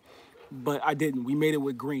raw, but I didn't. We made it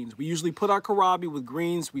with greens. We usually put our kohlrabi with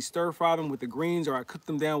greens. We stir fry them with the greens, or I cook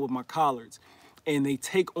them down with my collards. And they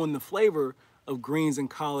take on the flavor of greens and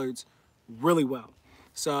collards really well.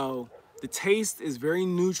 So the taste is very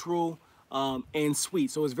neutral. and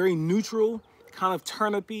sweet. So it's very neutral, kind of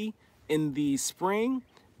turnipy in the spring,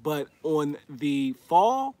 but on the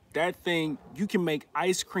fall, that thing, you can make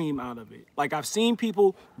ice cream out of it. Like I've seen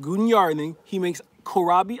people, Guten Yarding, he makes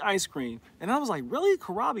kohlrabi ice cream. And I was like, really?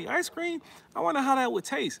 Kohlrabi ice cream? I wonder how that would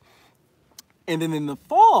taste. And then in the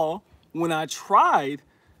fall, when I tried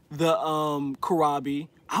the kohlrabi,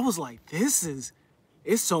 I was like,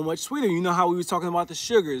 it's so much sweeter. You know how we was talking about the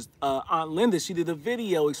sugars? Aunt Linda, she did a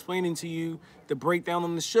video explaining to you the breakdown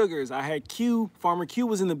on the sugars. I had Q, Farmer Q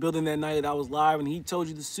was in the building that night that I was live, and he told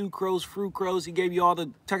you the sucrose, fructose. He gave you all the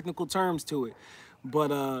technical terms to it.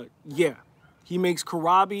 But yeah, he makes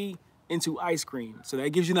kohlrabi into ice cream. So that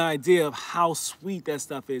gives you an idea of how sweet that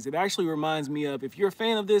stuff is. It actually reminds me of, if you're a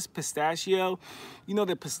fan of this, pistachio, you know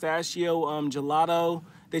the pistachio gelato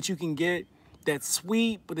that you can get that's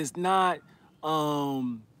sweet, but it's not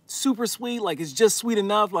super sweet. Like it's just sweet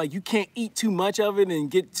enough. Like you can't eat too much of it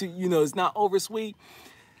and get to, you know, it's not over sweet.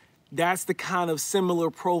 That's the kind of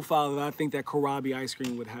similar profile that I think that kohlrabi ice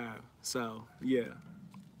cream would have. So yeah,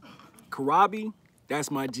 kohlrabi,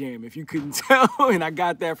 that's my jam, if you couldn't tell. And I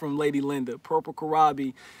got that from Lady Linda. Purple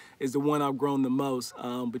kohlrabi is the one I've grown the most,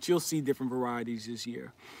 but you'll see different varieties this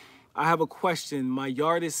year. I have a question. My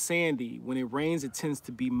yard is sandy. When it rains, it tends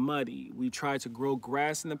to be muddy. We tried to grow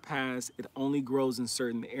grass in the past. It only grows in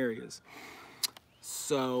certain areas.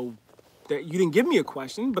 So that you didn't give me a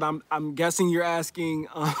question, but I'm guessing you're asking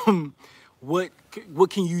what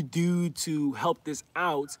can you do to help this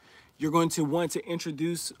out? You're going to want to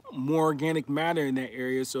introduce more organic matter in that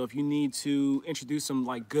area. So if you need to introduce some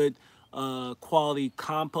like good quality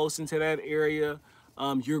compost into that area,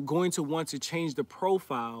 you're going to want to change the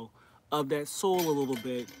profile of that soil a little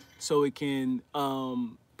bit so it can,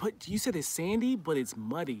 but you said it's sandy, but it's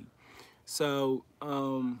muddy. So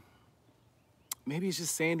maybe it's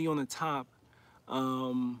just sandy on the top. But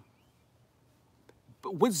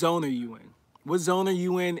what zone are you in? What zone are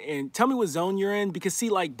you in? And tell me what zone you're in, because see,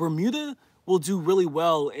 like Bermuda will do really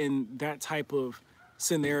well in that type of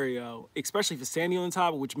scenario, especially if it's sandy on the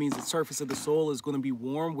top, which means the surface of the soil is going to be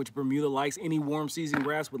warm, which Bermuda likes. Any warm season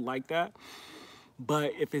grass would like that.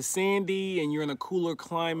 But if it's sandy and you're in a cooler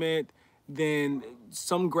climate, then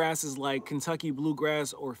some grasses like Kentucky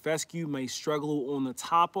bluegrass or fescue may struggle on the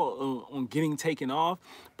top on getting taken off.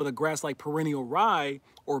 But a grass like perennial rye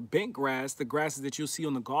or bent grass, the grasses that you'll see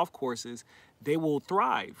on the golf courses, they will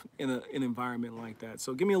thrive in an environment like that.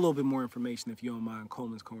 So give me a little bit more information if you don't mind,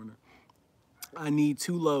 Coleman's Corner. I need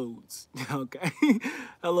 2 loads. Okay.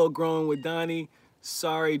 Hello, Growing with Donnie.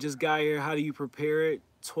 Sorry, just got here. How do you prepare it?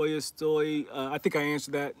 Toya Stoy. I think I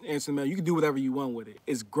answered that. You can do whatever you want with it.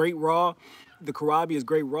 It's great raw. The kohlrabi is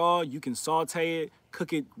great raw. You can saute it,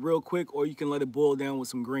 cook it real quick, or you can let it boil down with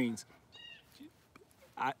some greens.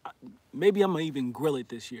 Maybe I'm gonna even grill it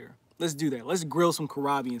this year. Let's do that. Let's grill some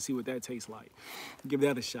kohlrabi and see what that tastes like. Give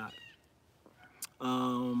that a shot.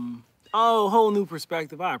 Oh, whole new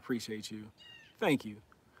perspective. I appreciate you. Thank you.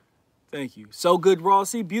 Thank you. So good raw.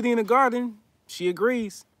 See, Beauty in the Garden, she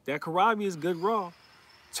agrees. That kohlrabi is good raw.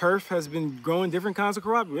 Turf has been growing different kinds of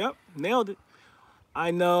kohlrabi. Yep, nailed it.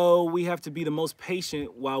 I know we have to be the most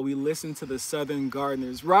patient while we listen to the Southern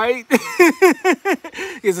Gardeners, right?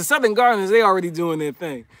 Because the Southern Gardeners, they already doing their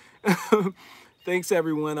thing. Thanks,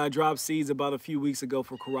 everyone. I dropped seeds about a few weeks ago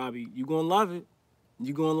for kohlrabi. You gonna love it.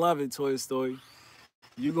 You gonna love it, Toya Story.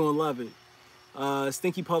 You gonna love it.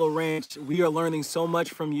 Stinky Puddle Ranch, we are learning so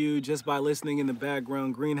much from you just by listening in the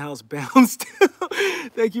background. Greenhouse Bound.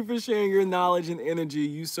 Thank you for sharing your knowledge and energy.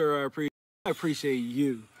 You, sir, I appreciate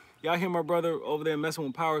you. Y'all hear my brother over there messing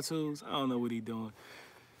with power tools? I don't know what he doing.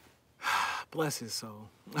 Bless his soul.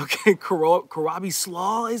 Okay, kohlrabi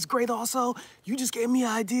slaw is great also. You just gave me an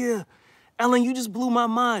idea. Ellen, you just blew my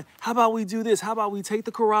mind. How about we do this? How about we take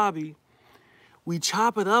the kohlrabi, we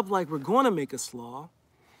chop it up like we're going to make a slaw,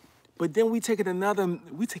 but then we take it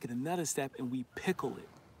another step and we pickle it.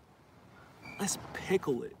 Let's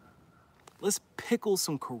pickle it. Let's pickle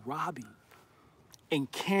some kohlrabi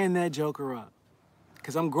and can that joker up,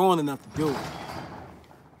 because I'm growing enough to do it.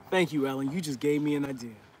 Thank you, Ellen. You just gave me an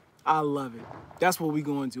idea. I love it. That's what we're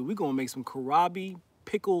going to do. We're going to make some kohlrabi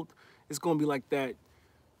pickled. It's going to be like that,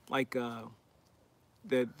 like the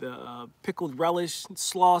pickled relish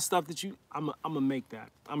slaw stuff that I'm gonna make that.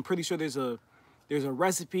 I'm pretty sure there's a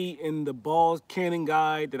recipe in the Ball Canning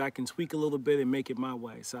Guide that I can tweak a little bit and make it my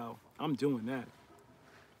way. So I'm doing that.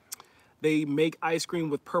 They make ice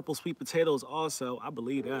cream with purple sweet potatoes also. I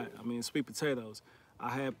believe that. I mean, sweet potatoes. I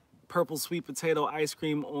had purple sweet potato ice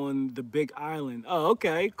cream on the Big Island. Oh,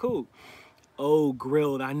 okay, cool. Oh,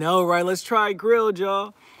 grilled. I know, right? Let's try grilled,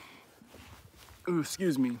 y'all. Ooh,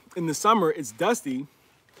 excuse me. In the summer, it's dusty,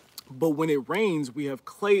 But when it rains, we have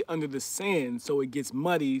clay under the sand, so it gets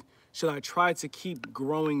muddy. Should I try to keep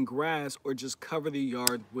growing grass or just cover the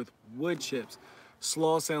yard with wood chips?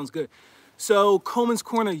 Slaw sounds good. So Coleman's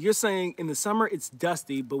Corner, you're saying in the summer it's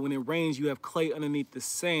dusty, but when it rains, you have clay underneath the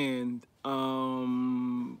sand.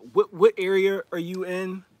 What area are you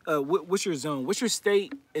in? What's your zone? What's your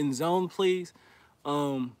state and zone, please?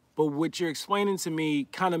 But what you're explaining to me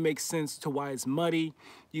kind of makes sense to why it's muddy.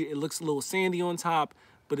 It looks a little sandy on top,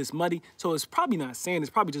 but it's muddy. So it's probably not sand. It's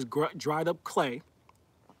probably just dried up clay.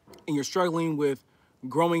 And you're struggling with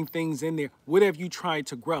growing things in there. What have you tried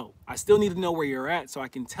to grow? I still need to know where you're at so I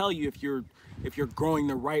can tell you if you're growing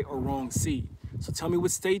the right or wrong seed. So tell me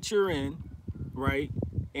what state you're in, right?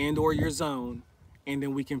 And or your zone. And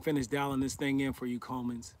then we can finish dialing this thing in for you,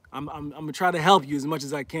 Coleman's. I'm gonna try to help you as much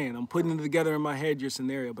as I can. I'm putting it together in my head, your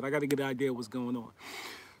scenario, but I got to get an idea of what's going on.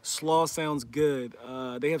 Slaw sounds good.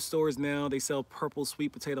 They have stores now. They sell purple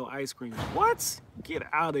sweet potato ice cream. What? Get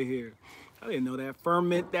out of here. I didn't know that.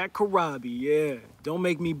 Ferment that Karabi. Yeah. Don't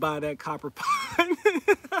make me buy that copper pot.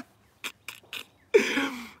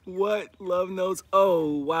 What? Love notes?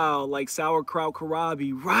 Oh, wow. Like sauerkraut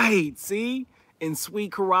Karabi. Right. See? And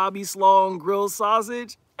sweet Karabi slaw and grilled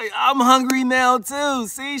sausage. Hey, I'm hungry now, too.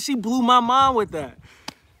 See? She blew my mind with that.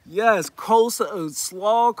 Yes.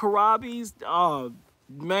 Slaw Karabis. Oh,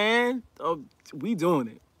 man. Oh, we doing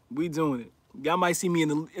it. We doing it. Y'all might see me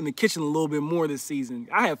in the kitchen a little bit more this season.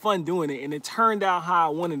 I had fun doing it, and it turned out how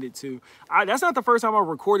I wanted it to. That's not the first time I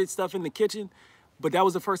recorded stuff in the kitchen, but that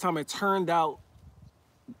was the first time it turned out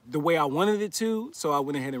the way I wanted it to, so I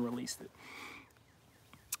went ahead and released it.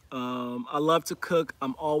 I love to cook.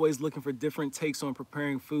 I'm always looking for different takes on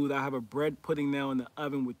preparing food. I have a bread pudding now in the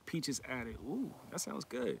oven with peaches added. Ooh, that sounds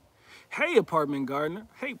good. Hey, apartment gardener.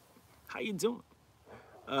 Hey, how you doing?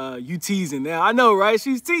 You teasing now. I know, right?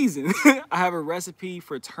 She's teasing. I have a recipe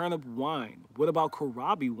for turnip wine. What about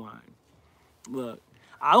Karabi wine? Look,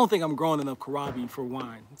 I don't think I'm growing enough Karabi for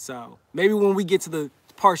wine. So maybe when we get to the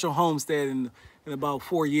partial homestead in about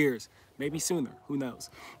 4 years, maybe sooner, who knows?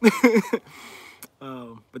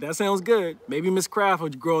 But that sounds good. Maybe Miss Craft will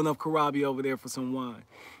grow enough Karabi over there for some wine.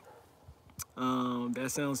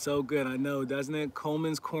 That sounds so good. I know, doesn't it?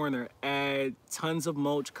 Coleman's Corner. Add tons of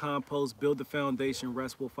mulch, compost, build the foundation,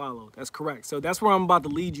 rest will follow. That's correct. So that's where I'm about to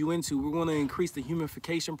lead you into. We're going to increase the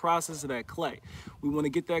humidification process of that clay. We want to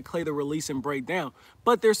get that clay to release and break down.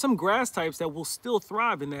 But there's some grass types that will still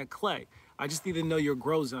thrive in that clay. I just need to know your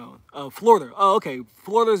grow zone. Florida. Oh, okay.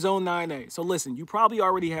 Florida zone 9A. So listen, you probably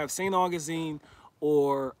already have St. Augustine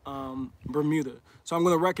or Bermuda. So I'm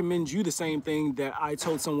going to recommend you the same thing that I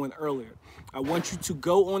told someone earlier. I want you to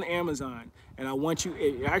go on Amazon, and I want you,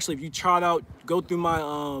 actually, if you chart out, go through my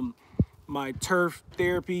my turf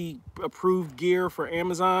therapy approved gear for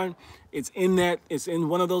Amazon. It's in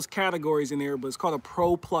one of those categories in there, but it's called a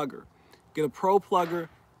Pro Plugger. Get a Pro Plugger,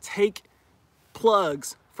 take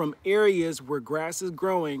plugs from areas where grass is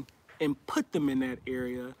growing and put them in that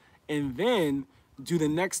area, and then do the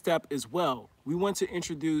next step as well. We want to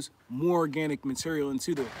introduce more organic material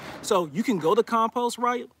into there. So you can go the compost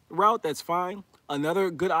route, that's fine.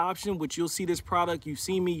 Another good option, which you'll see this product, you've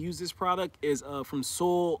seen me use this product, is from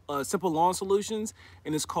Simple Lawn Solutions,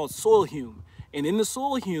 and it's called Soil Hume. And in the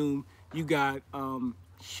Soil Hume, you got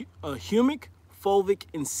humic, fulvic,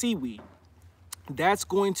 and seaweed. That's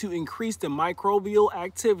going to increase the microbial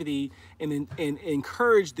activity and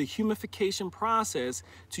encourage the humidification process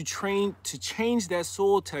to change that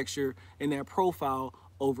soil texture and that profile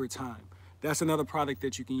over time. That's another product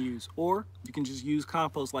that you can use. Or you can just use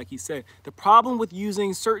compost like he said. The problem with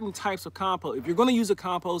using certain types of compost, if you're going to use a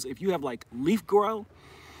compost, if you have like leaf grow,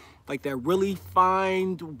 like that really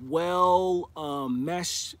fine, well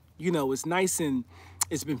mesh, you know, it's nice and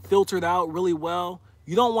it's been filtered out really well.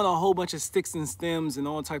 You don't want a whole bunch of sticks and stems and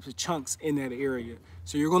all types of chunks in that area.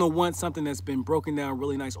 So you're gonna want something that's been broken down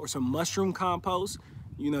really nice, or some mushroom compost.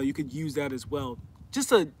 You know, you could use that as well.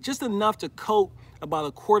 Just enough to coat about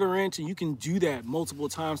a 1/4 inch, and you can do that multiple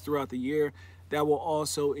times throughout the year. That will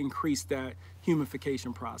also increase that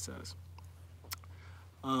humidification process.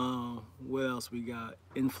 What else we got?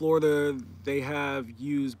 In Florida, they have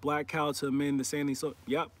used black cow to amend the sandy soil.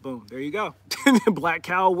 Yep, boom, there you go. Black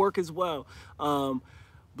cow work as well.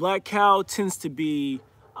 Black cow tends to be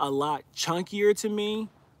a lot chunkier to me,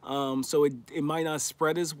 so it might not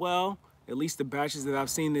spread as well. At least the batches that I've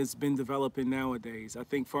seen that's been developing nowadays. I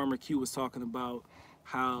think Farmer Q was talking about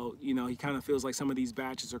how, you know, he kind of feels like some of these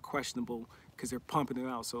batches are questionable because they're pumping it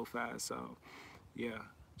out so fast. So yeah,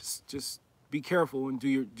 just be careful and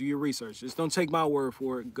do your research. Just don't take my word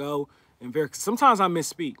for it. Go and verify. Sometimes I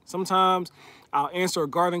misspeak. Sometimes I'll answer a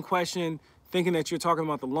garden question thinking that you're talking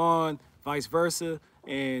about the lawn, vice versa.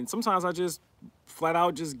 And sometimes I just flat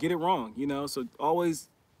out just get it wrong, you know? So always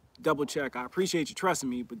double check. I appreciate you trusting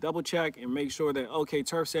me, but double check and make sure that, okay,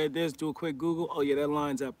 Turf said this, do a quick Google. Oh yeah, that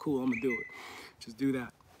lines up, cool, I'm gonna do it. Just do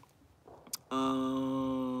that.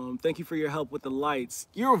 Thank you for your help with the lights.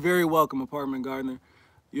 You're very welcome, Apartment Gardener.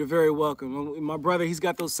 You're very welcome. My brother, he's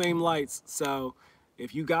got those same lights. So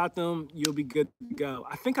if you got them, you'll be good to go.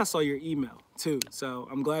 I think I saw your email too. So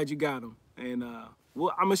I'm glad you got them. And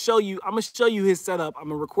well, I'm gonna show you his setup. I'm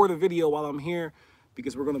gonna record a video while I'm here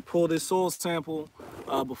because we're gonna pull this soil sample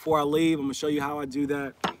before I leave. I'm gonna show you how I do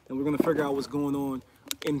that. And we're gonna figure out what's going on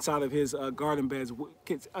inside of his garden beds.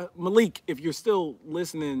 Malik, if you're still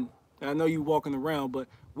listening, I know you walking around, but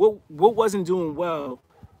what wasn't doing well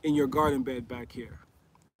in your garden bed back here?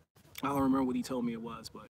 I don't remember what he told me it was,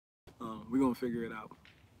 but we're gonna figure it out.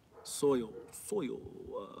 Soil.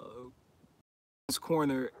 This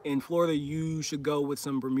corner in Florida, you should go with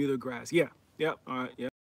some Bermuda grass. Yeah, yep, all right, yeah.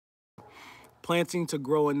 Planting to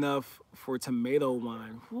grow enough for tomato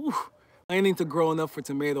wine. Whew. Planting to grow enough for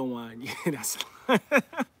tomato wine. Yeah, that's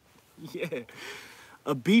yeah.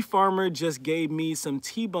 A beef farmer just gave me some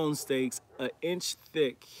T-bone steaks, an inch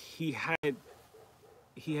thick. He had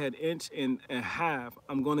inch and a half.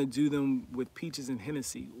 I'm gonna do them with peaches and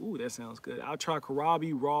Hennessy. Ooh, that sounds good. I'll try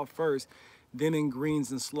kohlrabi raw first, then in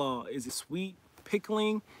greens and slaw. Is it sweet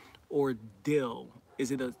pickling or dill?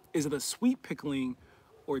 Is it a sweet pickling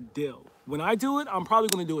or dill? When I do it, I'm probably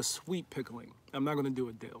gonna do a sweet pickling. I'm not gonna do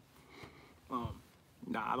a dill.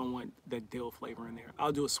 Nah, I don't want that dill flavor in there.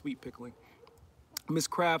 I'll do a sweet pickling. Miss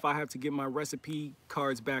Craft, I have to get my recipe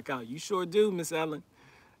cards back out. You sure do, Miss Ellen.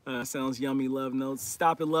 Sounds yummy, love notes.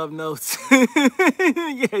 Stop it, love notes.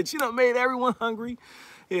 Yeah, she done made everyone hungry.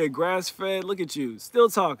 Yeah, grass-fed, look at you. Still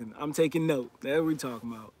talking, I'm taking note. That's what we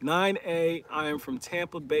talking about. 9A, I am from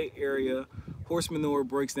Tampa Bay area. Horse manure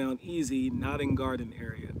breaks down easy, not in garden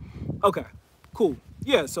area. Okay, cool.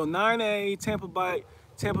 Yeah, so 9A, Tampa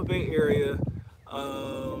Bay area.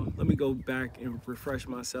 Let me go back and refresh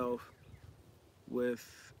myself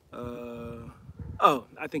with, oh,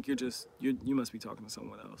 I think you must be talking to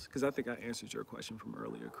someone else because I think I answered your question from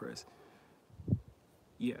earlier, Chris.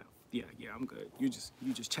 Yeah, I'm good. You just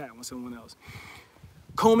chatting with someone else.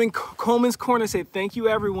 Coleman's Corner said, thank you,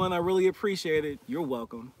 everyone. I really appreciate it. You're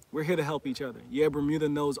welcome. We're here to help each other. Yeah, Bermuda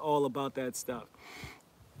knows all about that stuff.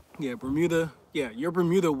 Yeah, Bermuda, yeah, your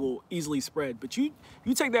Bermuda will easily spread. But you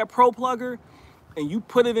take that Pro Plugger and you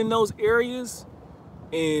put it in those areas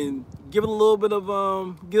and give it a little bit of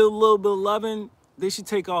loving, they should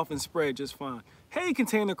take off and spread just fine. Hey,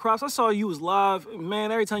 Container Crops, I saw you was live.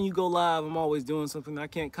 Man, every time you go live, I'm always doing something. I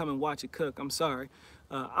can't come and watch it cook. I'm sorry.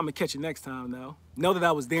 I'm gonna catch you next time though. Know that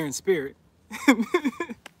I was there in spirit.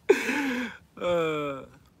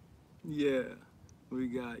 Yeah, we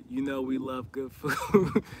got, we love good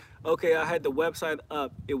food. Okay, I had the website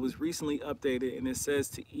up. It was recently updated and it says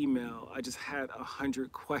to email. I just had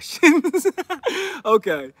 100 questions.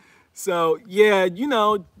 Okay, so yeah,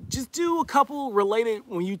 just do a couple related.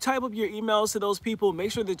 When you type up your emails to those people,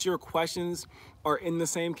 make sure that your questions are in the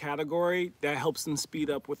same category. That helps them speed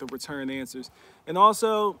up with the return answers. And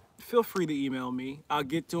also, feel free to email me. I'll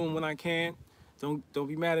get to them when I can. Don't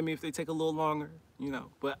be mad at me if they take a little longer.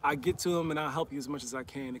 But I get to them and I'll help you as much as I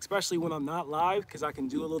can, especially when I'm not live, because I can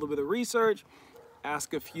do a little bit of research,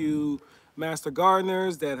 ask a few master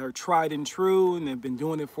gardeners that are tried and true and have been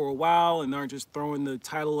doing it for a while and aren't just throwing the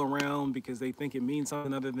title around because they think it means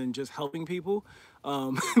something other than just helping people.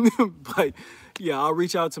 But yeah, I'll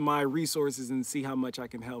reach out to my resources and see how much I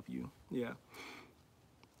can help you. Yeah.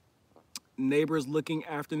 Neighbors looking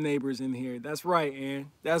after neighbors in here. That's right, Ann.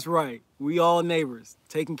 That's right. We all neighbors,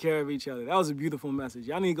 taking care of each other. That was a beautiful message.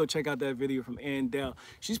 Y'all need to go check out that video from Ann Dell.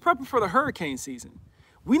 She's prepping for the hurricane season.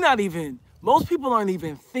 Most people aren't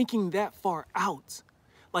even thinking that far out.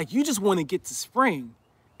 Like, you just want to get to spring.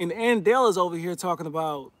 And Ann Dell is over here talking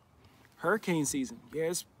about hurricane season. Yeah,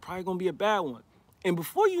 it's probably going to be a bad one. And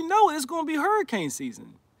before you know it, it's going to be hurricane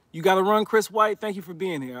season. You got to run, Chris White. Thank you for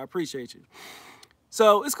being here. I appreciate you.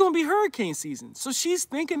 So it's going to be hurricane season. So she's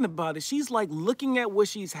thinking about it. She's like looking at what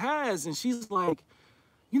she has and she's like,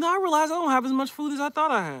 I realized I don't have as much food as I thought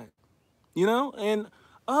I had, and,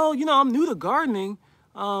 oh, I'm new to gardening,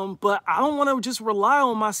 but I don't want to just rely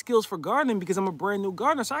on my skills for gardening because I'm a brand new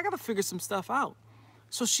gardener. So I got to figure some stuff out.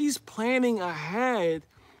 So she's planning ahead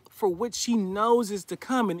for what she knows is to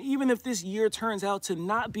come. And even if this year turns out to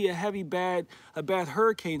not be a bad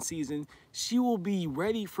hurricane season, she will be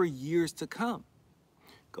ready for years to come.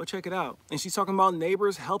 Go check it out. And she's talking about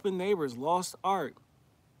neighbors helping neighbors, lost art.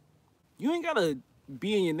 You ain't gotta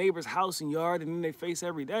be in your neighbor's house and yard and in their face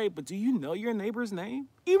every day, but do you know your neighbor's name?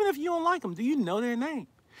 Even if you don't like them, do you know their name?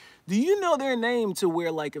 Do you know their name to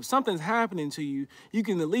where, like, if something's happening to you, you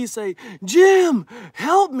can at least say, Jim,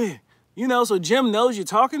 help me. You know, so Jim knows you're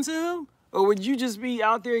talking to him? Or would you just be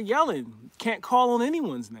out there yelling? Can't call on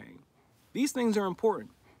anyone's name. These things are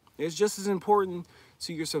important. It's just as important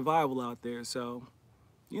to your survival out there. So,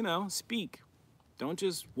 you know, speak. Don't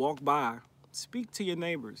just walk by. Speak to your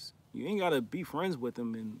neighbors. You ain't got to be friends with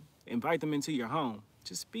them and invite them into your home.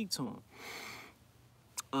 Just speak to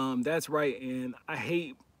them. That's right. And I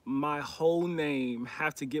hate my whole name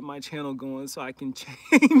have to get my channel going so I can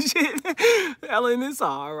change it. Ellen, it's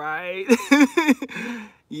all right.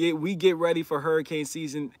 Yeah, we get ready for hurricane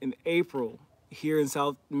season in April here in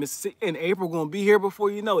South Mississippi. And April gonna be here before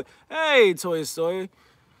you know it. Hey, Toya Sawyer.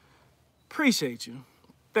 Appreciate you.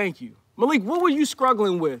 Thank you. Malik, what were you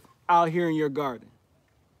struggling with out here in your garden?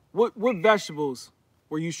 What vegetables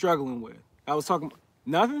were you struggling with? I was talking,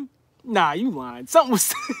 nothing? Nah, you lying. Something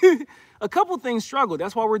was, a couple things struggled.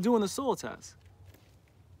 That's why we're doing the soil test.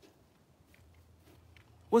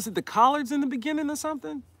 Was it the collards in the beginning or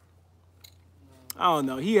something? I don't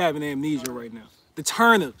know. He having amnesia right now. The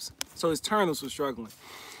turnips. So his turnips were struggling.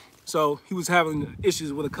 So he was having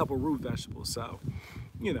issues with a couple root vegetables. So,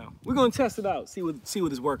 you know, we're going to test it out, see what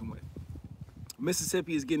it's working with.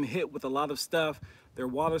 Mississippi is getting hit with a lot of stuff. Their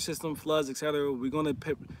water system floods, etc.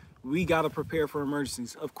 We got to prepare for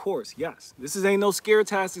emergencies. Of course, yes. This ain't no scare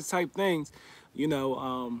tactics type things. You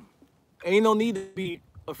know, ain't no need to be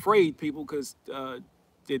afraid, people, because that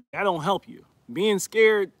don't help you. Being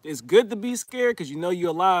scared is good to be scared because you know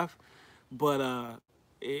you're alive, but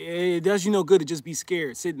it does you no good to just be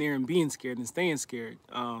scared, sitting there and being scared and staying scared.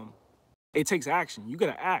 It takes action. You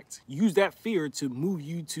gotta act. Use that fear to move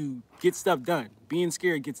you to get stuff done. Being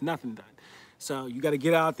scared gets nothing done. So you gotta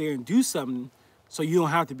get out there and do something so you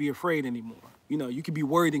don't have to be afraid anymore. You know, you can be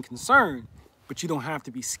worried and concerned, but you don't have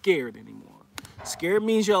to be scared anymore. Scared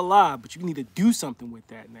means you're alive, but you need to do something with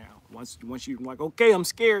that now. Once you're like, okay, I'm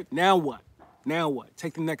scared, now what? Now what?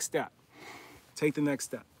 Take the next step. Take the next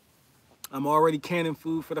step. I'm already canning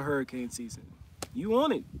food for the hurricane season. You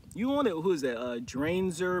on it. You on it. Who is that?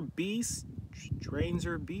 Drainzer Beast?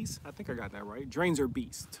 Drainzer Beast? I think I got that right. Drainzer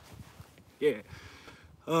Beast. Yeah.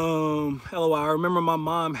 LOL. I remember my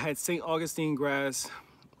mom had St. Augustine grass.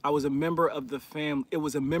 I was a member of the family. It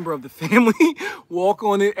was a member of the family. Walk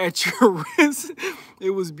on it at your risk. It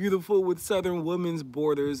was beautiful with southern women's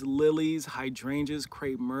borders, lilies, hydrangeas,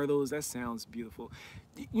 crepe myrtles. That sounds beautiful.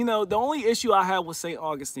 You know, the only issue I have with St.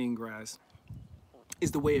 Augustine grass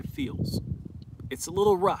is the way it feels. It's a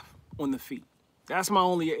little rough on the feet. That's my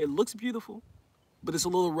only, it looks beautiful, but it's a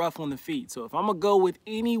little rough on the feet. So if I'm gonna go with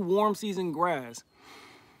any warm season grass,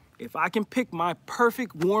 if I can pick my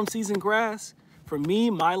perfect warm season grass, for me,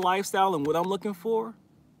 my lifestyle and what I'm looking for,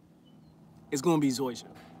 it's gonna be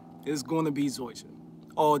zoysia. It's gonna be zoysia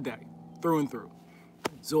all day, through and through.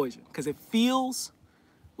 Zoysia, because it feels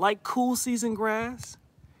like cool season grass.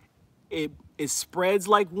 It spreads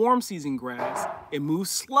like warm season grass. It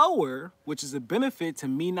moves slower, which is a benefit to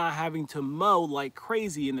me not having to mow like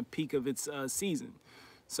crazy in the peak of its season.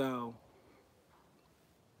 So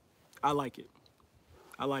I like it.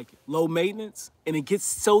 I like it. Low maintenance, and it gets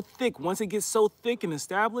so thick. Once it gets so thick and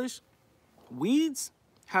established, weeds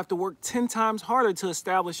have to work 10 times harder to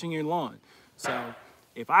establish in your lawn. So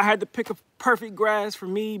if I had to pick a perfect grass for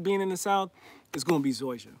me being in the South, it's gonna be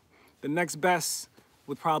zoysia. The next best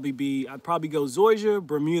would probably be, I'd probably go zoysia,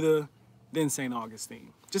 Bermuda, then St.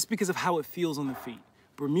 Augustine, just because of how it feels on the feet.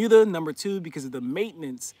 Bermuda, number 2, because of the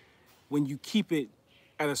maintenance when you keep it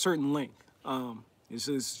at a certain length.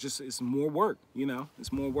 It's more work, you know,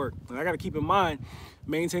 it's more work. And I gotta keep in mind,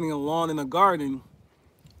 maintaining a lawn and a garden,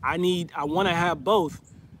 I wanna have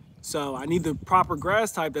both. So I need the proper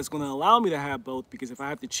grass type that's gonna allow me to have both, because if I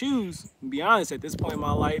have to choose, to be honest, at this point in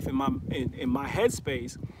my life, in my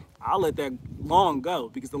headspace, I'll let that lawn go,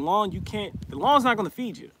 because the lawn's not gonna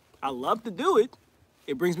feed you. I love to do it.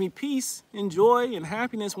 It brings me peace and joy and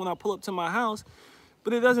happiness when I pull up to my house,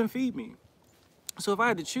 but it doesn't feed me. So if I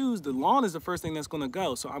had to choose, the lawn is the first thing that's gonna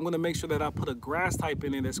go. So I'm gonna make sure that I put a grass type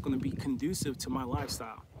in it that's gonna be conducive to my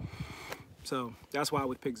lifestyle. So that's why I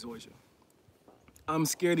would pick zoysia. I'm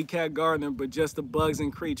scaredy cat gardener, but just the bugs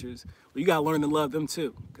and creatures. Well, you gotta learn to love them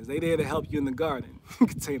too, because they there to help you in the garden,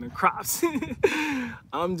 container crops.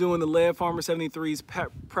 I'm doing the Lead Farmer 73's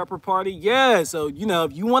prepper party. Yeah, so you know,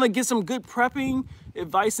 if you wanna get some good prepping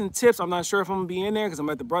advice and tips, I'm not sure if I'm gonna be in there because I'm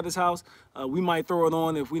at the brother's house. We might throw it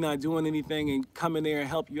on if we're not doing anything and come in there and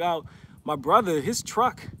help you out. My brother, his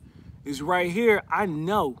truck is right here. I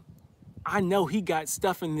know I know he got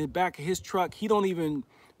stuff in the back of his truck. He don't even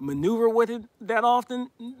maneuver with it that often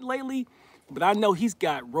lately, but I know he's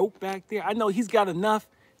got rope back there. I know he's got enough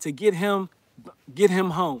to get him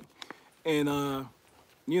home. And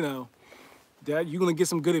you know, Dad, you're gonna get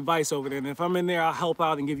some good advice over there. And if I'm in there, I'll help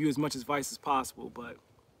out and give you as much advice as possible. But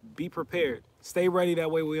be prepared. Stay ready.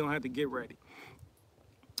 That way we don't have to get ready.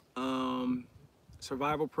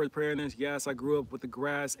 Survival preparedness. Yes, I grew up with the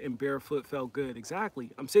grass and barefoot felt good.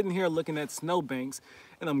 Exactly. I'm sitting here looking at snowbanks,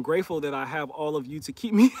 and I'm grateful that I have all of you to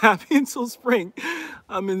keep me happy until spring.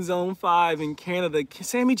 I'm in zone 5 in Canada.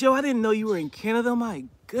 Sammy Joe, I didn't know you were in Canada. My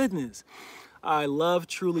goodness. I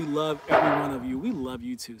truly love every one of you. We love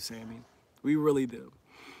you too, Sammy. We really do.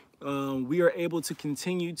 We are able to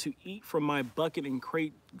continue to eat from my bucket and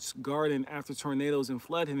crate garden after tornadoes and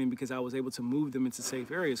flood hitting because I was able to move them into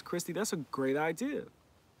safe areas. Christy, that's a great idea.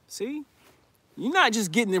 See? You're not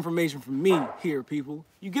just getting information from me here, people.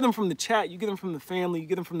 You get them from the chat, you get them from the family, you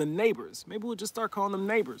get them from the neighbors. Maybe we'll just start calling them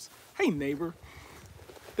neighbors. Hey, neighbor.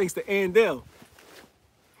 Thanks to Andell.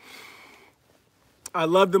 I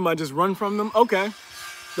love them, I just run from them. Okay.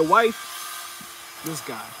 The wife, this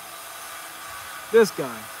guy. This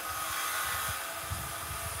guy.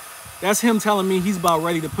 That's him telling me he's about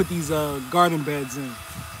ready to put these garden beds in.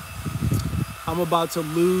 I'm about to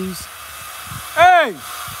lose. Hey!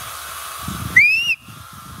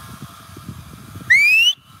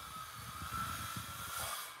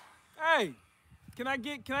 Hey! Can I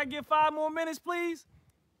get 5 more minutes, please?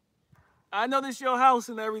 I know this your house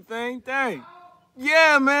and everything. Dang.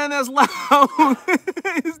 Yeah, man, that's loud.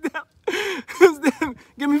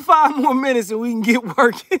 Give me 5 more minutes and we can get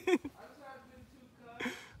working.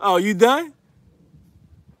 Oh, you done?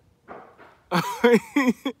 All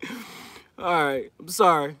right. I'm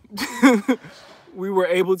sorry. We were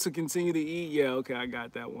able to continue to eat. Yeah, okay, I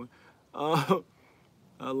got that one. I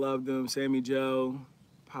love them. Sammy Joe,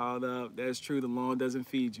 piled up. That's true. The lawn doesn't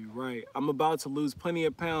feed you. Right. I'm about to lose plenty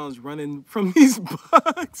of pounds running from these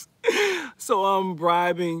bugs. So I'm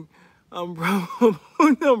bribing them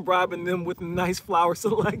with a nice flower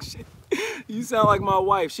selection. You sound like my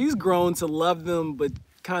wife. She's grown to love them, but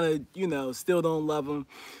kind of, you know, still don't love them.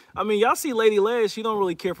 I mean, y'all see Lady Les, she don't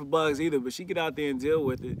really care for bugs either, but she get out there and deal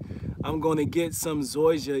with it. I'm going to get some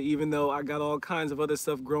zoysia, even though I got all kinds of other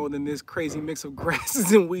stuff growing in this crazy mix of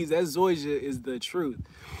grasses and weeds. That zoysia is the truth.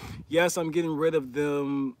 Yes, I'm getting rid of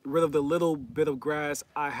the little bit of grass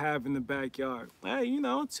I have in the backyard. Hey, you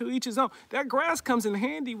know, to each his own. That grass comes in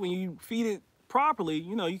handy when you feed it properly.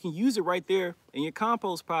 You know, you can use it right there in your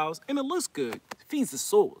compost piles, and it looks good. It feeds the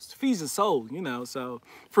souls, feeds the soul, you know. So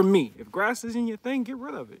for me, if grass isn't your thing, get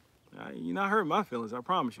rid of it. You're not hurting my feelings, I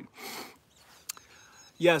promise you.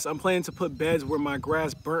 Yes, I'm planning to put beds where my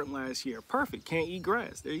grass burnt last year. Perfect, can't eat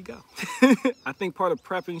grass. There you go. I think part of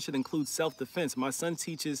prepping should include self-defense. My son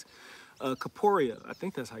teaches Capoeira, I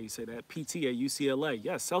think that's how you say that, PT at UCLA.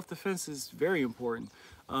 Yes, self-defense is very important.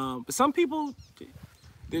 But some people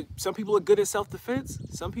are good at self-defense.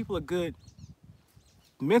 Some people are good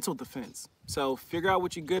mental defense. So figure out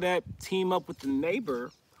what you're good at, team up with the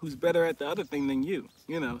neighbor who's better at the other thing than you.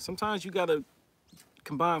 You know, sometimes you gotta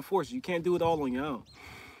combine forces. You can't do it all on your own.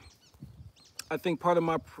 I think part of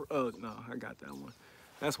my, no, I got that one.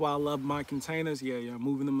 That's why I love my containers. Yeah,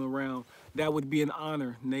 moving them around. That would be an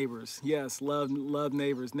honor, neighbors. Yes, love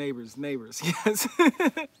neighbors. Yes.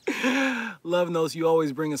 Love notes, you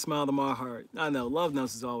always bring a smile to my heart. I know, love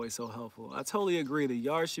notes is always so helpful. I totally agree. The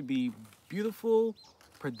yard should be beautiful,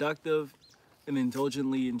 productive, and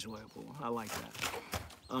indulgently enjoyable. I like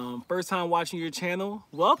that. First time watching your channel.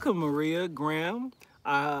 Welcome, Maria Graham.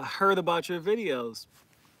 I heard about your videos.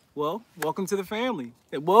 Well, welcome to the family.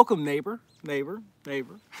 And welcome, neighbor.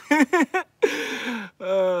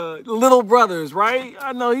 Little brothers, right?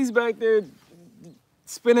 I know he's back there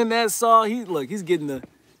spinning that saw. We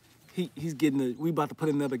about to put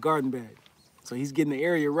another garden bed. So he's getting the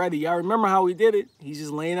area ready. Y'all remember how we did it? He's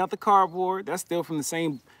just laying out the cardboard. That's still from the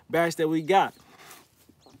same batch that we got.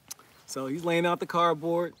 So he's laying out the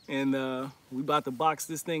cardboard, and we about to box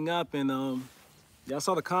this thing up, and y'all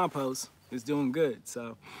saw the compost. It's doing good.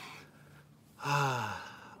 So I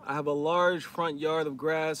have a large front yard of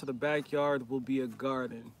grass, so the backyard will be a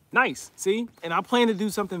garden. Nice, see? And I plan to do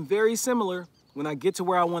something very similar when I get to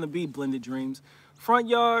where I want to be, Blended Dreams. Front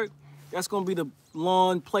yard, that's going to be the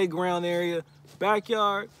lawn, playground area.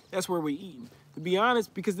 Backyard, that's where we're eating. To be honest,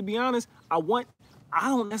 I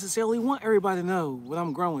don't necessarily want everybody to know what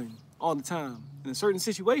I'm growing all the time. In a certain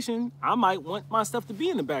situation, I might want my stuff to be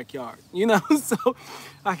in the backyard, you know? So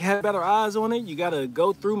I can have better eyes on it. You gotta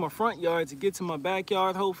go through my front yard to get to my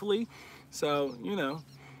backyard, hopefully. So, you know,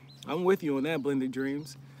 I'm with you on that, Blended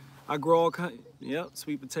Dreams. I grow all kind. Yep,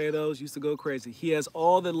 sweet potatoes used to go crazy. He has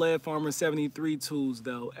all the Lead Farmer 73 tools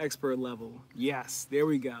though, expert level. Yes, there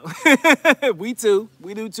we go. We too.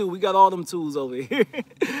 We do too. We got all them tools over here.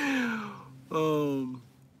 um.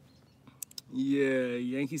 Yeah,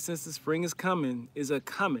 Yankee since the spring is coming, is a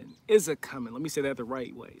coming. Let me say that the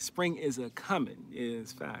right way. Spring is a coming,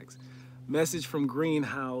 is facts. Message from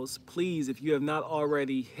Greenhouse. Please, if you have not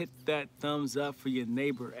already, hit that thumbs up for your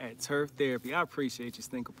neighbor at Turf Therapy. I appreciate you,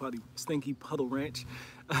 Stinky Puddle Ranch.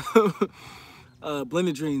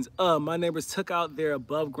 Blended Dreams. My neighbors took out their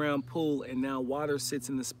above ground pool and now water sits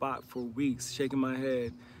in the spot for weeks. Shaking my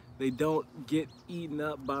head. They don't get eaten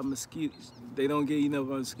up by mosquitoes.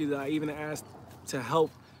 I even asked to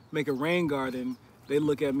help make a rain garden. They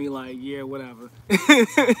look at me like, yeah, whatever.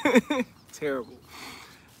 Terrible.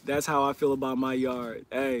 That's how I feel about my yard.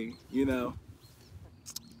 Hey, you know,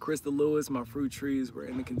 Krista Lewis, my fruit trees were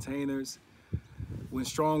in the containers. When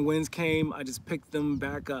strong winds came, I just picked them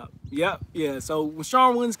back up. Yep, yeah, so when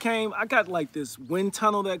strong winds came, I got like this wind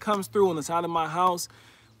tunnel that comes through on the side of my house,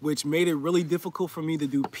 which made it really difficult for me to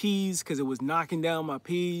do peas because it was knocking down my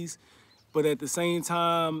peas. But at the same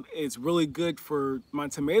time, it's really good for my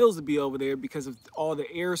tomatoes to be over there because of all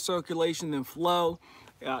the air circulation and flow.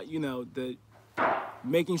 You know,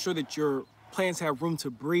 making sure that your plants have room to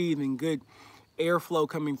breathe and good airflow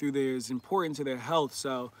coming through there is important to their health.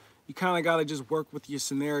 So you kind of got to just work with your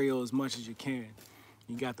scenario as much as you can.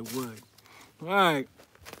 You got the wood. All right.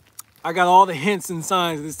 I got all the hints and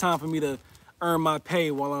signs. It's time for me to earn my pay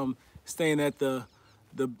while I'm staying at the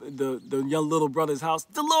young little brother's house.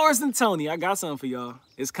 Dolores and Tony, I got something for y'all.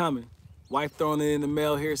 It's coming. Wife throwing it in the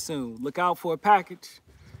mail here soon. Look out for a package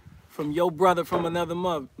from your brother from another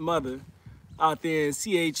mother out there in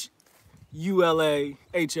CHULAHOMA,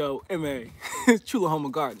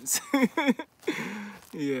 Chulahoma Gardens.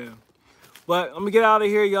 Yeah. But I'm gonna get out of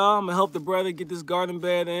here, y'all. I'm gonna help the brother get this garden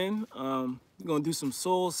bed in. We're gonna do some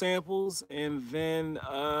soil samples and then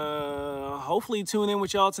hopefully tune in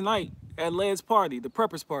with y'all tonight at Led's party, the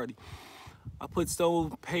preppers party. I put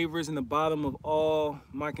stone pavers in the bottom of all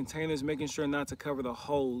my containers, making sure not to cover the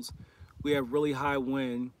holes. We have really high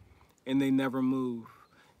wind and they never move.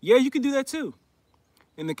 Yeah, you can do that too.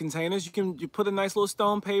 In the containers, you put a nice little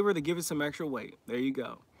stone paver to give it some extra weight. There you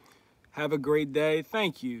go. Have a great day.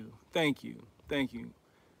 Thank you. Thank you. Thank you.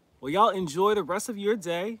 Well, y'all enjoy the rest of your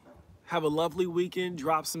day. Have a lovely weekend.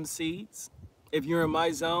 Drop some seeds. If you're in my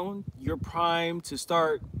zone, you're primed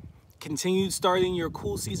to continue starting your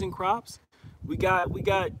cool season crops. We got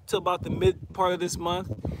to about the mid part of this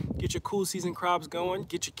month. Get your cool season crops going.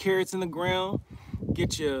 Get your carrots in the ground.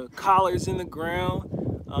 Get your collards in the ground.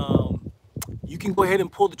 You can go ahead and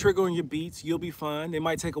pull the trigger on your beets. You'll be fine. They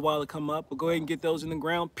might take a while to come up, but go ahead and get those in the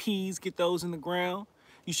ground. Peas, get those in the ground.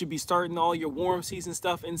 You should be starting all your warm season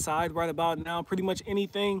stuff inside right about now. Pretty much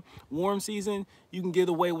anything warm season, you can get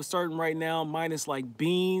away with starting right now, minus like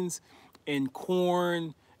beans and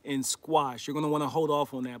corn and squash. You're gonna wanna hold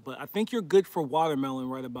off on that. But I think you're good for watermelon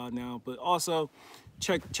right about now. But also,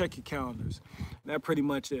 check your calendars. That's pretty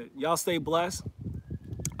much it. Y'all stay blessed.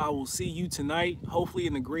 I will see you tonight, hopefully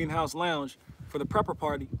in the Greenhouse Lounge for the prepper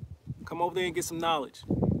party. Come over there and get some knowledge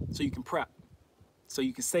so you can prep, so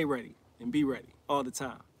you can stay ready and be ready all the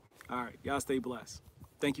time. All right, y'all stay blessed.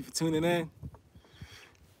 Thank you for tuning in.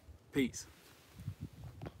 Peace.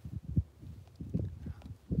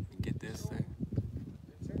 Get this thing.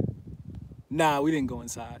 Nah, we didn't go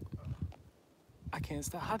inside. I can't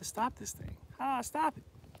stop. How to stop this thing? How do I stop it?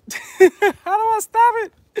 How do I stop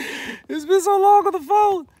it? It's been so long on the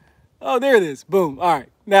phone. Oh, there it is. Boom. All right.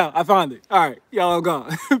 Now I found it. All right. Y'all, I'm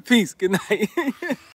gone. Peace. Good night.